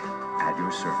Bank, at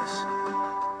your service.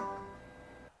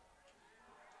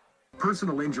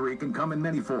 Personal injury can come in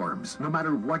many forms. No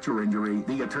matter what your injury,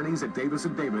 the attorneys at Davis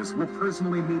 & Davis will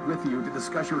personally meet with you to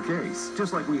discuss your case,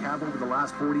 just like we have over the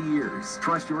last 40 years.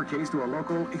 Trust your case to a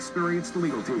local, experienced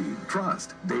legal team.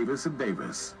 Trust Davis &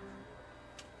 Davis.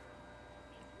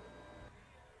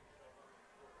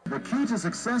 The key to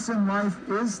success in life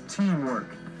is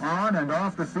teamwork. On and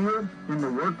off the field, in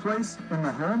the workplace, in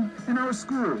the home, in our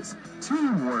schools.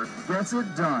 Teamwork gets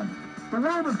it done. The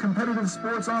world of competitive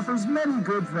sports offers many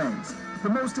good things, the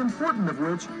most important of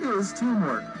which is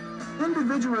teamwork.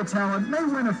 Individual talent may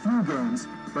win a few games,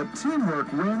 but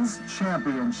teamwork wins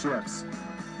championships.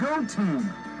 Go team!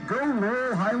 Go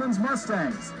Laurel Highlands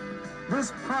Mustangs!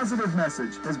 This positive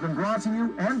message has been brought to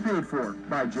you and paid for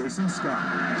by Jason Scott.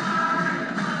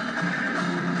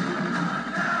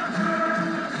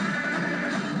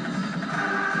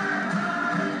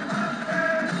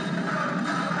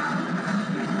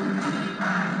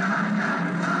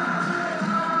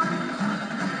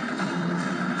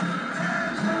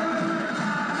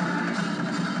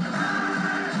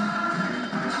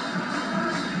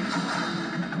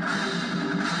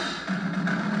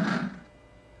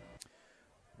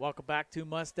 Welcome back to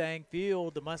Mustang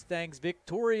Field. The Mustangs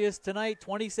victorious tonight,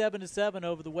 27-7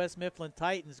 over the West Mifflin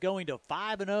Titans, going to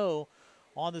 5-0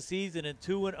 on the season and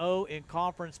 2-0 in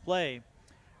conference play.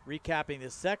 Recapping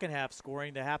the second half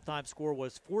scoring, the halftime score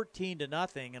was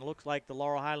 14-0, and it looks like the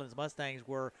Laurel Highlands Mustangs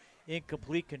were in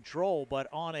complete control, but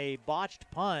on a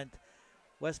botched punt,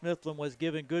 West Mifflin was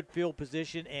given good field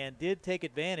position and did take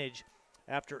advantage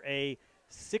after a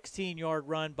 16-yard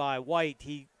run by White.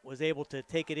 He was able to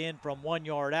take it in from 1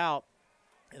 yard out,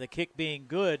 and the kick being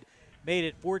good made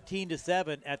it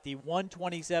 14-7 at the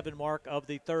 1:27 mark of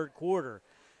the third quarter.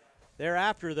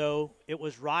 Thereafter, though, it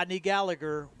was Rodney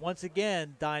Gallagher once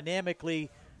again dynamically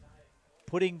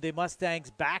putting the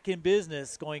Mustangs back in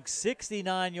business, going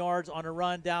 69 yards on a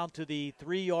run down to the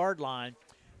 3-yard line.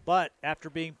 But after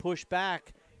being pushed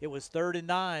back, it was 3rd and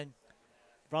 9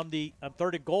 from the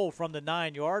 3rd and goal from the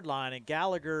 9-yard line, and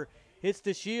Gallagher hits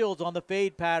the Shields on the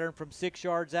fade pattern from 6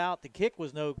 yards out. The kick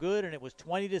was no good, and it was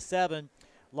 20-7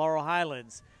 Laurel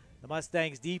Highlands. The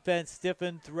Mustangs defense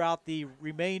stiffened throughout the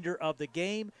remainder of the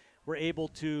game, were able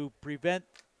to prevent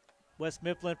West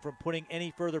Mifflin from putting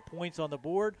any further points on the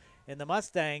board, and the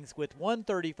Mustangs, with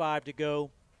 1:35 to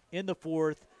go in the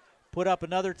fourth, put up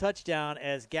another touchdown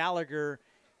as Gallagher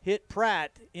hit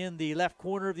Pratt in the left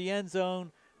corner of the end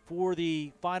zone for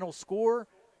the final score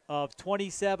of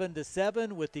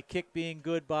 27-7, with the kick being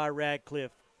good by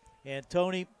Radcliffe. And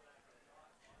Tony,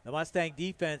 the Mustang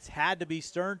defense had to be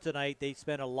stern tonight. They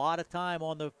spent a lot of time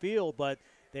on the field, but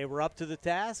they were up to the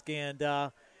task, and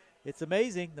it's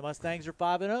amazing. The Mustangs are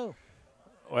 5-0.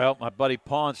 Well, my buddy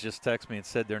Pons just texted me and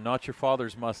said they're not your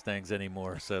father's Mustangs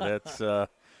anymore. So that's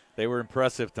they were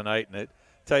impressive tonight. And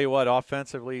tell you what,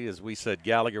 offensively, as we said,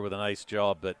 Gallagher with a nice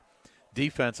job, but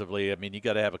defensively, I mean, you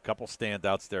got to have a couple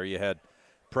standouts there. You had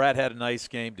Pratt had a nice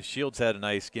game. DeShields had a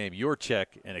nice game. Yurchek,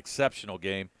 an exceptional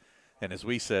game. And as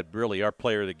we said, really our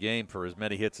player of the game for as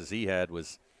many hits as he had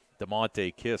was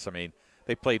DeMonte Kiss. I mean,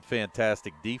 they played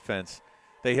fantastic defense.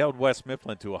 They held West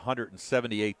Mifflin to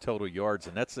 178 total yards,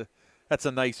 and that's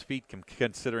a nice feat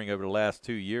considering over the last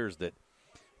 2 years that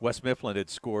West Mifflin had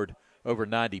scored over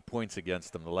 90 points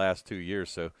against them the last 2 years.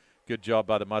 So good job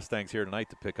by the Mustangs here tonight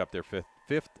to pick up their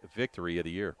fifth victory of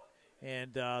the year.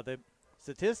 And the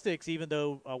statistics, even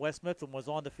though West Mifflin was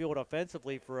on the field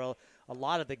offensively for a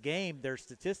lot of the game, their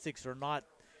statistics are not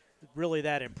really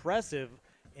that impressive.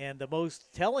 And the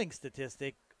most telling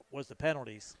statistic was the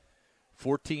penalties.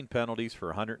 14 penalties for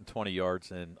 120 yards,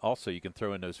 and also you can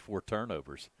throw in those 4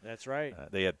 turnovers. That's right.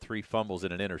 They had 3 fumbles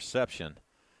and an interception.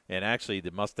 And actually,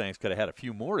 the Mustangs could have had a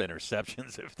few more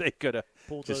interceptions if they could have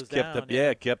just kept them.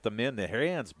 Yeah, kept them in their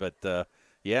hands. But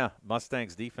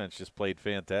Mustangs defense just played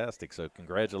fantastic. So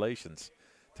congratulations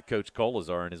to Coach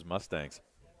Colazar and his Mustangs.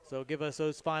 So give us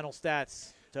those final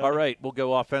stats, Tony. All right, we'll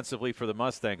go offensively for the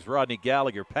Mustangs. Rodney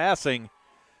Gallagher passing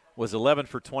was 11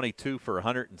 for 22 for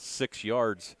 106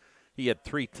 yards. He had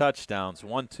 3 touchdowns,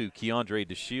 one to Keandre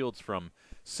DeShields from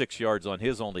 6 yards on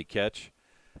his only catch.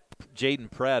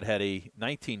 Jaden Pratt had a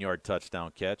 19-yard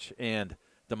touchdown catch, and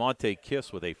DeMonte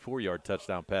Kiss with a 4-yard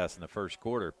touchdown pass in the first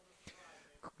quarter.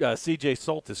 C.J.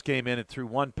 Soltis came in and threw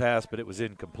 1 pass, but it was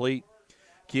incomplete.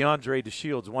 Keandre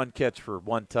DeShields, 1 catch for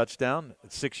 1 touchdown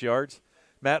at 6 yards.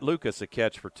 Matt Lucas, a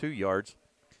catch for 2 yards.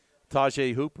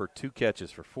 Tajay Hooper, 2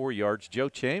 catches for 4 yards. Joe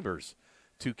Chambers,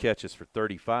 2 catches for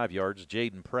 35 yards.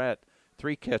 Jaden Pratt,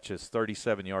 3 catches,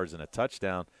 37 yards, and a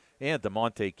touchdown. And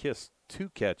DeMonte Kiss, 2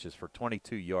 catches for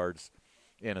 22 yards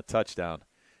and a touchdown.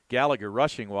 Gallagher,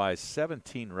 rushing-wise,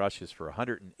 17 rushes for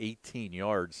 118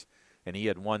 yards, and he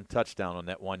had 1 touchdown on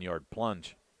that 1-yard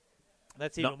plunge.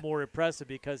 That's even more impressive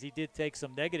because he did take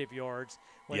some negative yards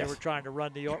when they were trying to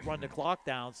run the clock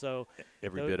down. So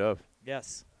every bit of.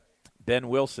 Yes. Ben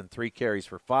Wilson, 3 carries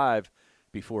for 5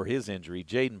 before his injury.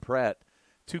 Jaden Pratt,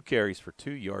 2 carries for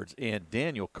 2 yards, and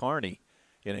Daniel Carney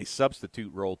in a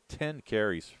substitute role, 10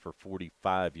 carries for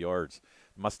 45 yards.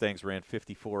 Mustangs ran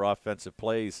 54 offensive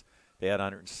plays. They had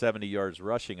 170 yards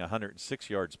rushing, 106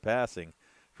 yards passing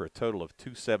for a total of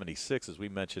 276. As we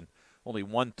mentioned, only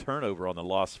 1 turnover on the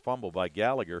lost fumble by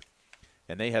Gallagher,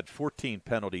 and they had 14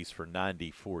 penalties for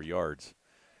 94 yards.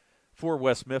 For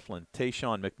West Mifflin,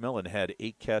 Tayshawn McMillan had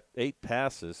 8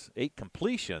 passes, 8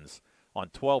 completions on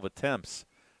 12 attempts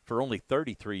for only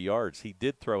 33 yards. He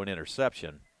did throw an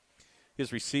interception.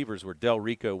 His receivers were Del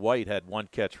Rico White, had 1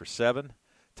 catch for 7.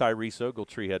 Tyrese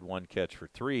Ogletree had 1 catch for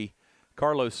 3.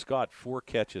 Carlos Scott, 4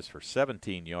 catches for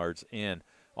 17 yards. And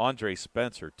Andre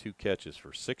Spencer, 2 catches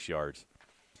for 6 yards.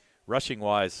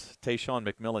 Rushing-wise, Tayshawn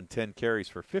McMillan, 10 carries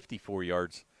for 54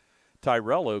 yards.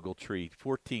 Tyrell Ogletree,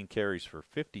 14 carries for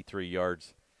 53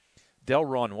 yards.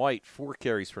 Delron White, 4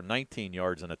 carries for 19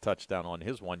 yards and a touchdown on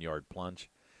his 1-yard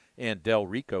plunge. And Del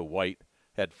Rico White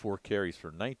had 4 carries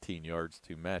for 19 yards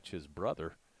to match his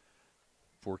brother.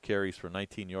 4 carries for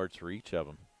 19 yards for each of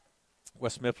them.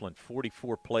 West Mifflin,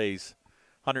 44 plays,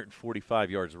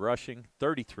 145 yards rushing,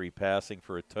 33 passing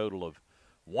for a total of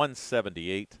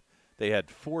 178. They had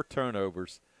 4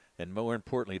 turnovers, and more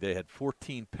importantly, they had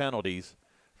 14 penalties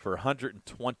for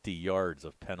 120 yards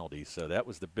of penalties. So that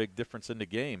was the big difference in the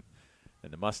game.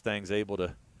 And the Mustangs able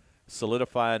to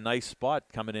solidify a nice spot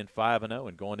coming in 5-0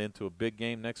 and going into a big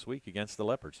game next week against the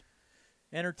Leopards.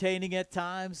 Entertaining at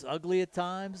times, ugly at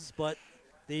times, but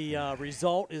the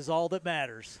result is all that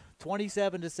matters.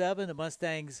 27-7, the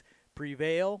Mustangs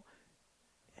prevail,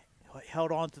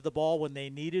 held on to the ball when they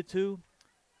needed to,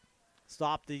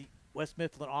 stopped the West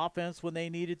Mifflin offense when they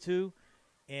needed to,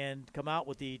 and come out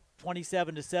with the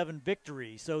 27-7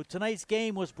 victory. So tonight's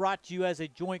game was brought to you as a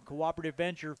joint cooperative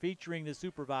venture featuring the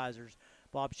supervisors,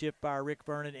 Bob Schiffbauer, Rick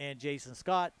Vernon, and Jason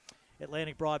Scott,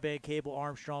 Atlantic Broadband Cable,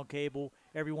 Armstrong Cable,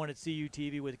 everyone at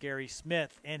CUTV with Gary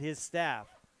Smith and his staff.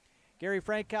 Gary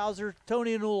Frankhauser,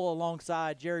 Tony Newell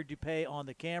alongside Jerry Dupay on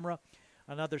the camera.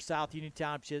 Another South Union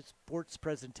Township Sports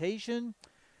presentation.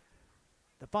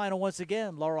 The final once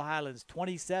again, Laurel Highlands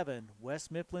 27,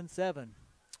 West Mifflin 7.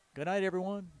 Good night,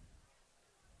 everyone.